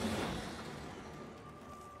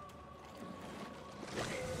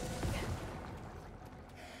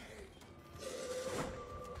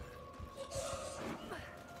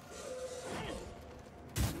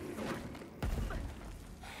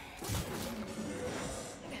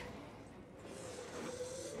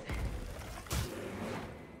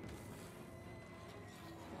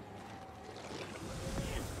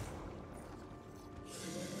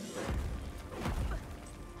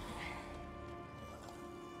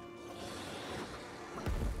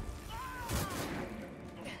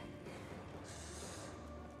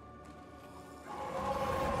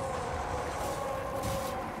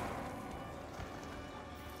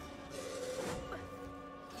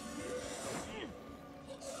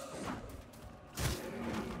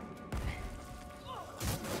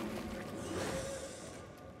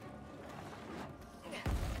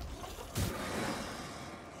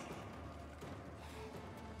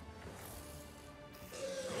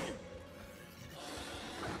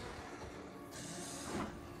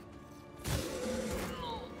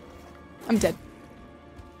 I'm dead.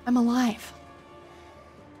 I'm alive.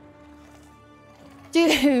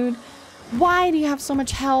 Dude, why do you have so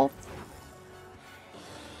much health?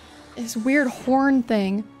 This weird horn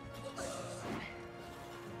thing.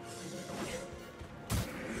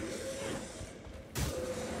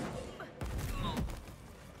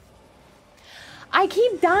 I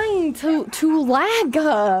keep dying to lag.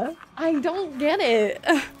 I don't get it.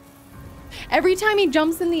 Every time he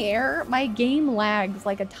jumps in the air, my game lags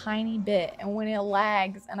like a tiny bit. And when it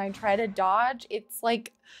lags and I try to dodge, it's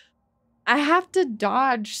like I have to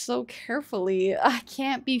dodge so carefully. I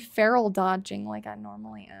can't be feral dodging like I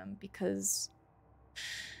normally am because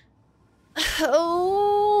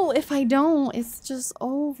oh, if I don't, it's just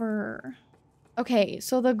over. Okay,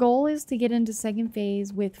 so the goal is to get into second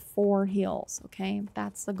phase with 4 heals, okay?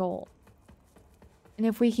 That's the goal. And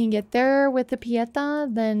if we can get there with the Pieta,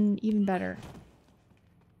 then even better.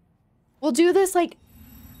 We'll do this like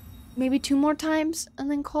maybe 2 more times and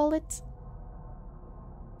then call it.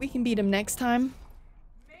 We can beat him next time.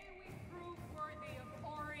 May we prove worthy of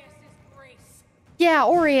Aureus' grace. Yeah,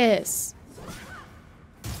 Aureus.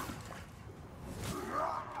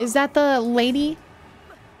 Is that the lady?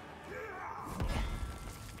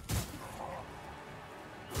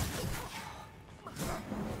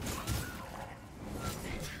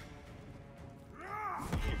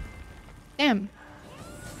 Damn.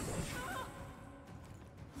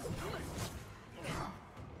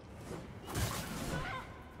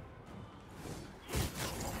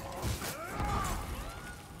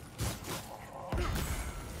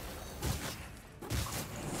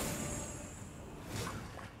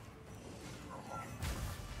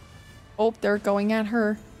 Oh, they're going at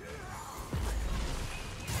her.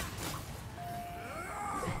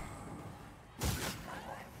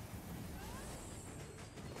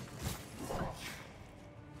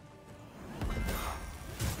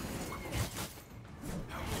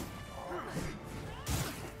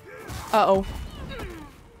 Uh-oh.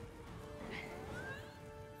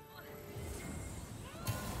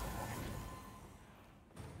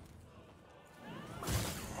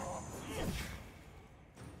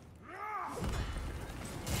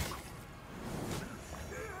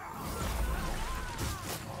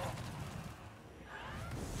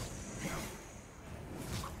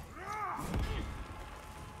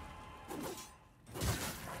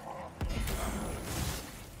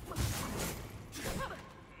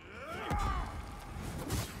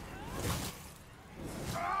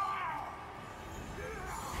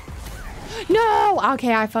 No!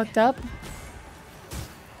 Okay, I fucked up.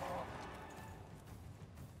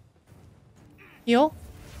 Heal.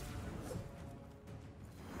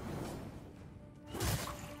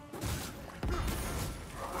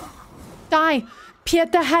 Die!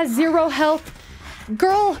 Pieta has 0 health.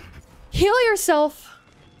 Girl, heal yourself.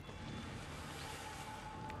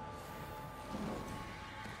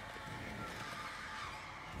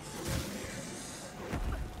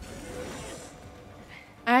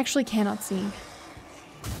 I actually cannot see.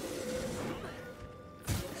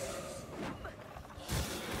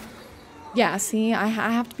 Yeah, see, I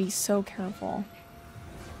have to be so careful.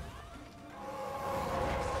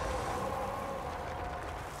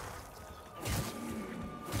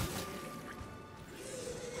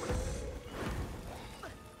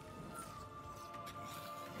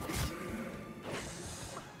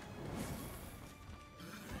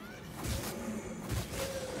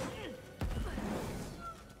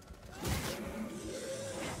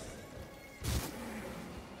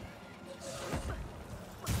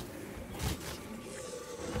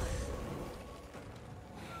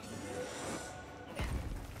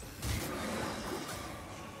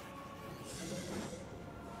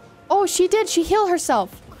 Oh, she did. She healed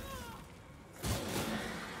herself.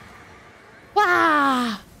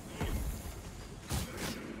 Wow.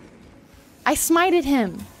 I smited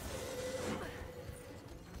him.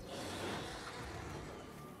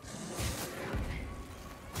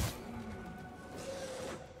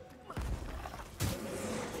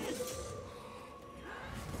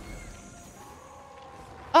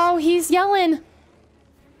 Oh, he's yelling.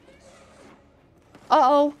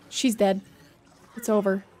 Uh-oh. She's dead. It's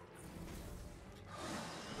over.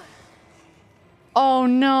 Oh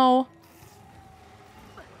no.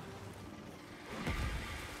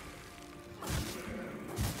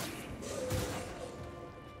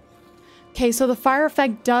 Okay, so the fire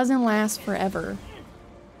effect doesn't last forever.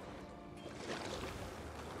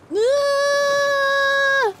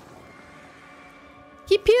 Ah!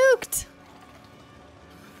 He puked.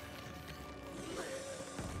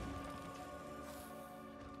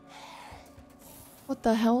 What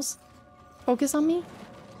the hell's? Focus on me?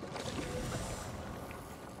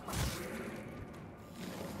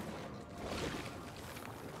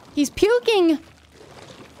 He's puking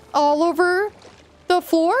all over the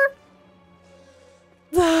floor.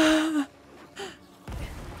 No.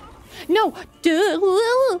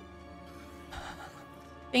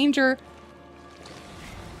 Danger.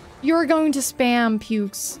 You're going to spam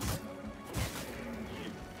pukes.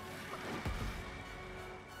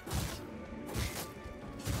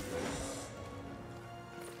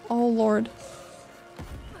 Oh, Lord.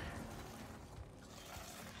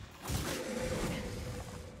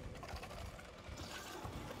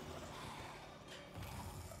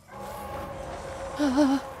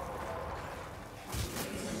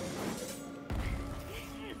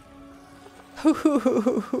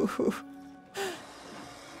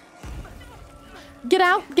 Get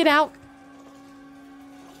out, get out.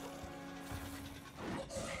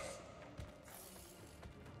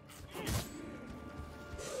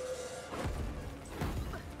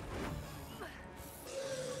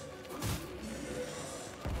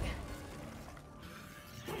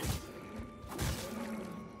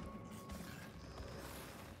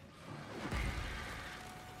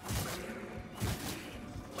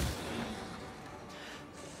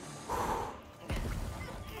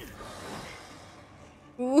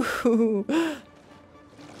 Ooh.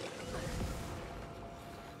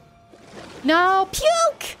 No,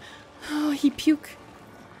 puke! Oh, he puke.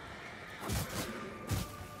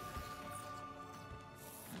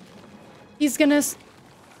 He's gonna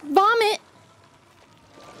vomit.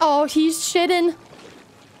 Oh, he's shitting.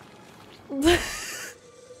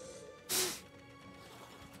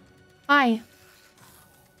 Hi.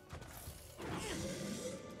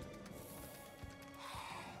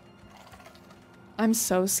 I'm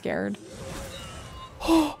so scared.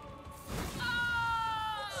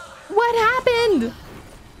 What happened?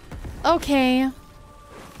 Okay.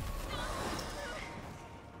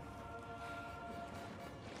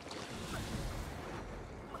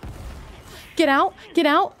 Get out, get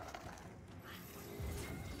out.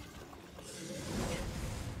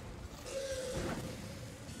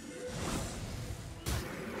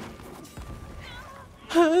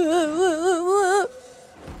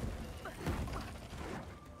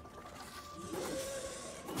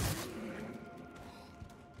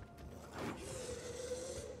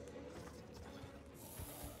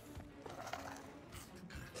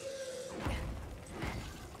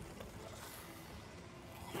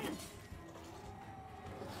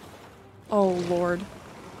 Oh, Lord.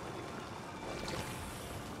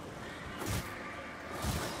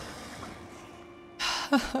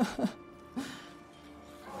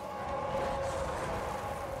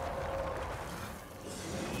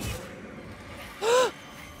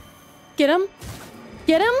 Get him.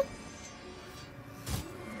 Get him.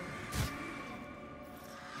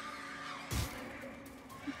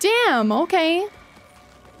 Damn, okay.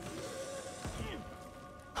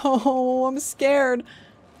 Oh, I'm scared.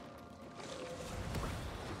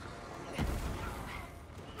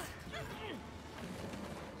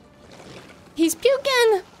 He's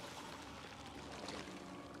puking!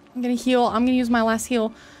 I'm gonna heal. I'm gonna use my last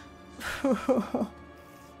heal.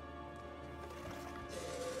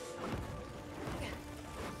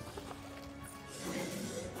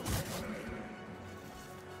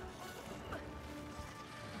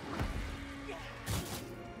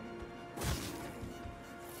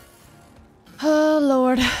 Oh,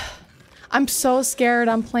 Lord. I'm so scared.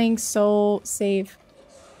 I'm playing so safe.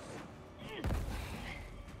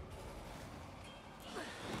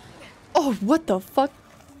 Oh, what the fuck?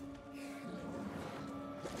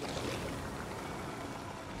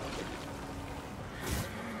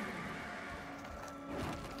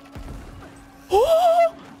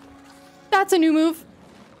 Oh! That's a new move.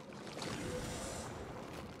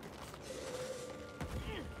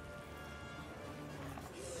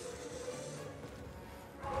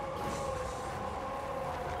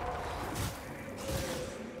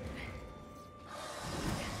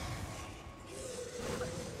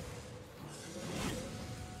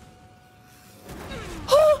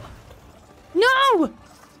 No!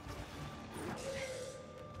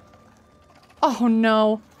 Oh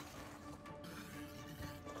no.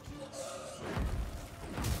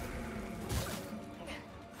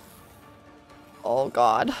 Oh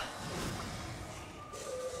God.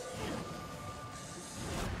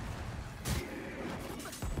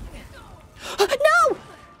 No!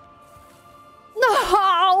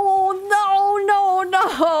 No! No, no,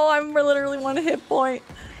 no! I'm literally 1 hit point.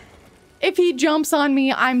 If he jumps on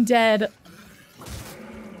me, I'm dead.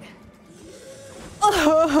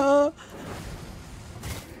 No!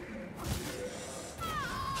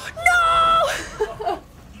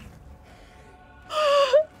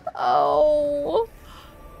 Oh.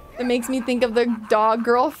 The makes me think of the dog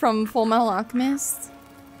girl from Full Metal Alchemist.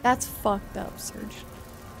 That's fucked up, Serge.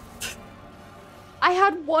 I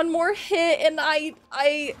had one more hit and I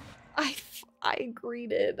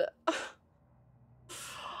greeted.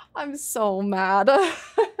 I'm so mad.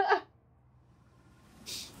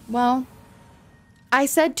 Well, I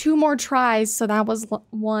said 2 more tries, so that was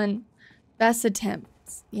 1. Best attempt.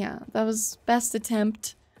 Yeah, that was best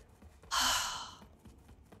attempt.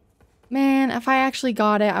 Man, if I actually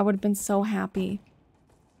got it, I would have been so happy.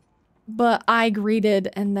 But I greeted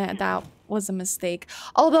and that was a mistake.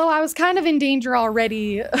 Although I was kind of in danger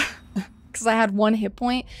already because I had 1 hit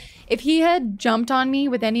point. If he had jumped on me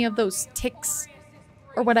with any of those ticks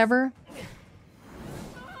or whatever.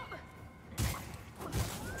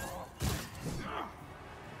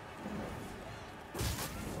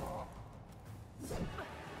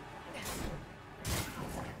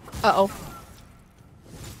 Uh-oh.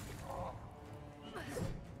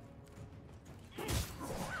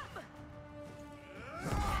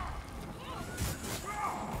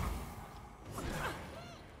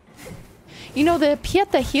 You know, the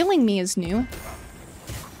Pieta healing me is new.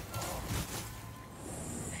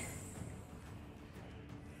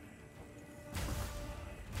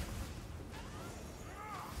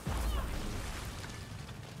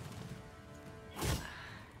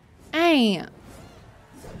 Hey.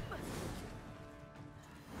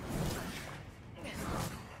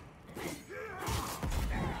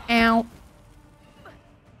 Ow.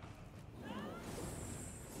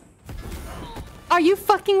 Are you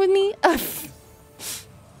fucking with me? Ah!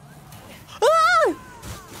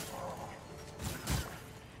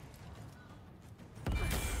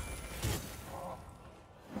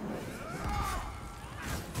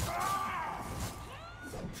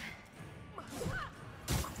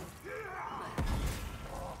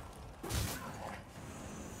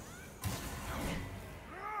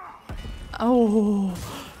 Oh.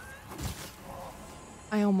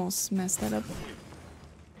 I almost messed that up.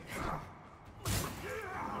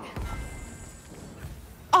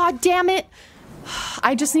 Aw, damn it!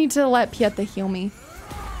 I just need to let Pieta heal me.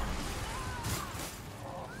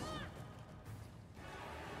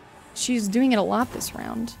 She's doing it a lot this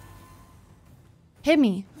round. Hit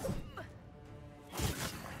me.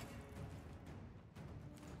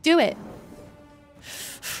 Do it.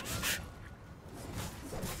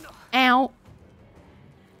 Ow.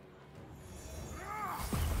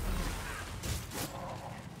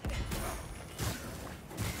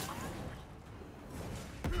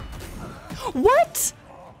 What?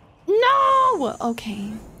 No!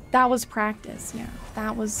 Okay. That was practice. Yeah,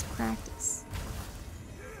 that was practice.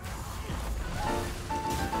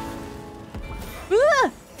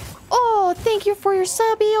 Ah! Oh, thank you for your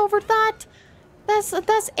subby over that. That's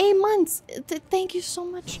 8 months. Thank you so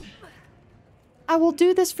much. I will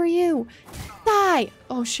do this for you. Die!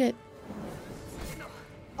 Oh, shit.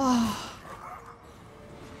 Oh.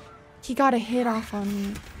 He got a hit off on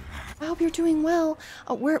me. I hope you're doing well.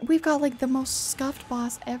 We've got like the most scuffed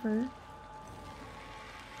boss ever.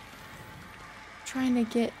 Trying to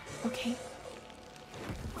get... Okay.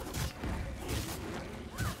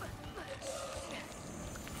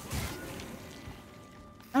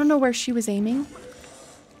 I don't know where she was aiming.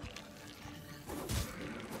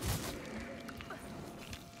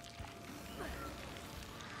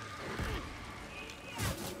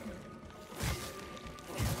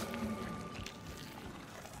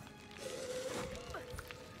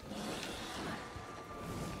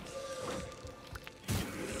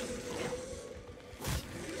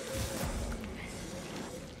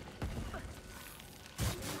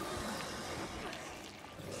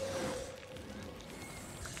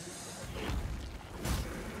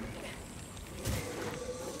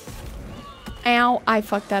 Ow, I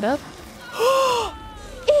fucked that up.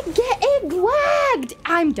 It lagged!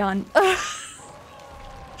 I'm done.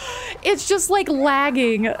 It's just like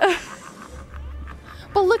lagging.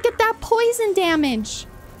 But look at that poison damage.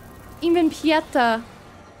 Even Pieta.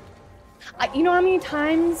 You know how many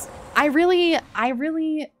times I'm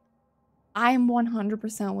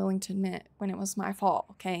 100% willing to admit when it was my fault,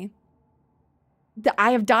 okay?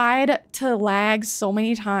 I have died to lag so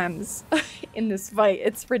many times in this fight.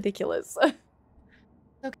 It's ridiculous.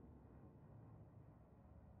 Okay.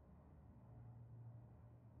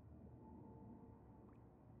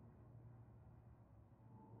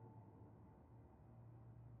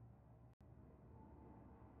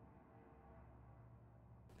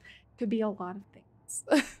 Could be a lot of things.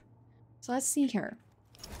 So let's see here.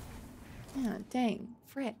 Yeah, dang.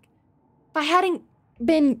 Frick. If I hadn't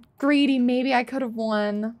been greedy, maybe I could have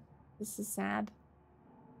won. This is sad.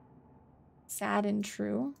 Sad and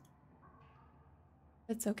true.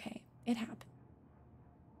 It's okay. It happened.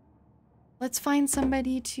 Let's find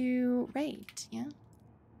somebody to raid, yeah?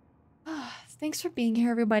 Thanks for being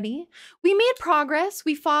here, everybody. We made progress.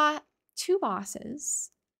 We fought 2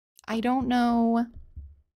 bosses. I don't know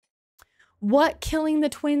what killing the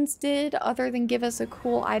twins did other than give us a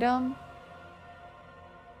cool item.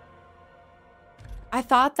 I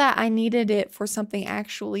thought that I needed it for something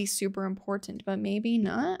actually super important, but maybe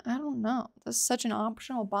not. I don't know. That's such an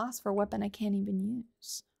optional boss for a weapon I can't even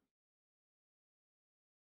use.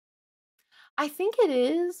 I think it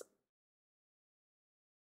is.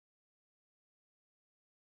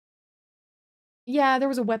 Yeah, there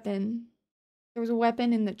was a weapon. There was a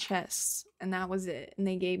weapon in the chest, and that was it. And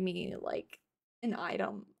they gave me like an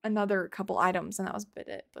item, another couple items, and that was about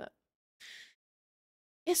it. But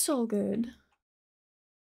it's all good.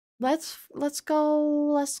 Let's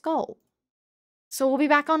go. So we'll be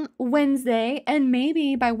back on Wednesday, and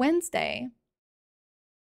maybe by Wednesday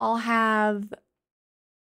I'll have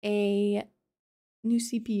a new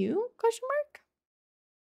CPU? Question mark?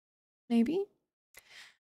 Maybe.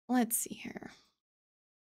 Let's see here.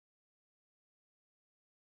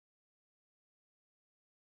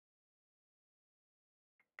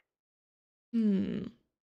 New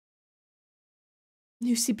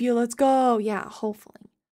CPU, let's go. Yeah, hopefully.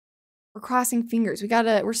 We're crossing fingers.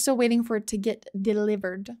 We're still waiting for it to get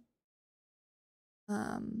delivered.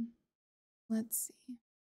 Let's see.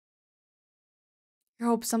 I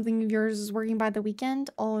hope something of yours is working by the weekend.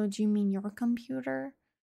 Oh, do you mean your computer?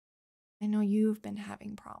 I know you've been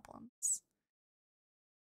having problems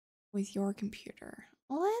with your computer.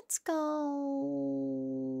 Let's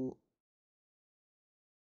go.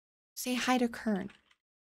 Say hi to Kern.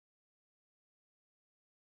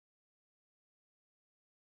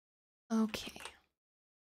 Okay.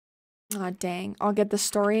 Aw, dang. I'll get the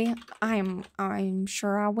story. I'm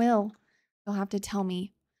sure I will. You'll have to tell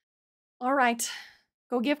me. All right.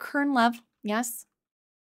 Go give Kern love. Yes.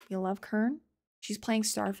 You love Kern. She's playing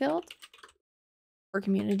Starfield. Her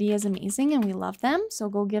community is amazing and we love them. So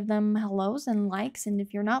go give them hellos and likes. And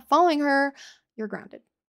if you're not following her, you're grounded.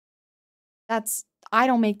 I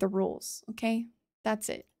don't make the rules. Okay. That's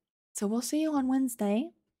it. So we'll see you on Wednesday.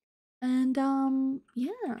 And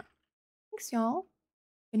yeah. Thanks, y'all.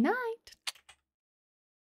 Good night.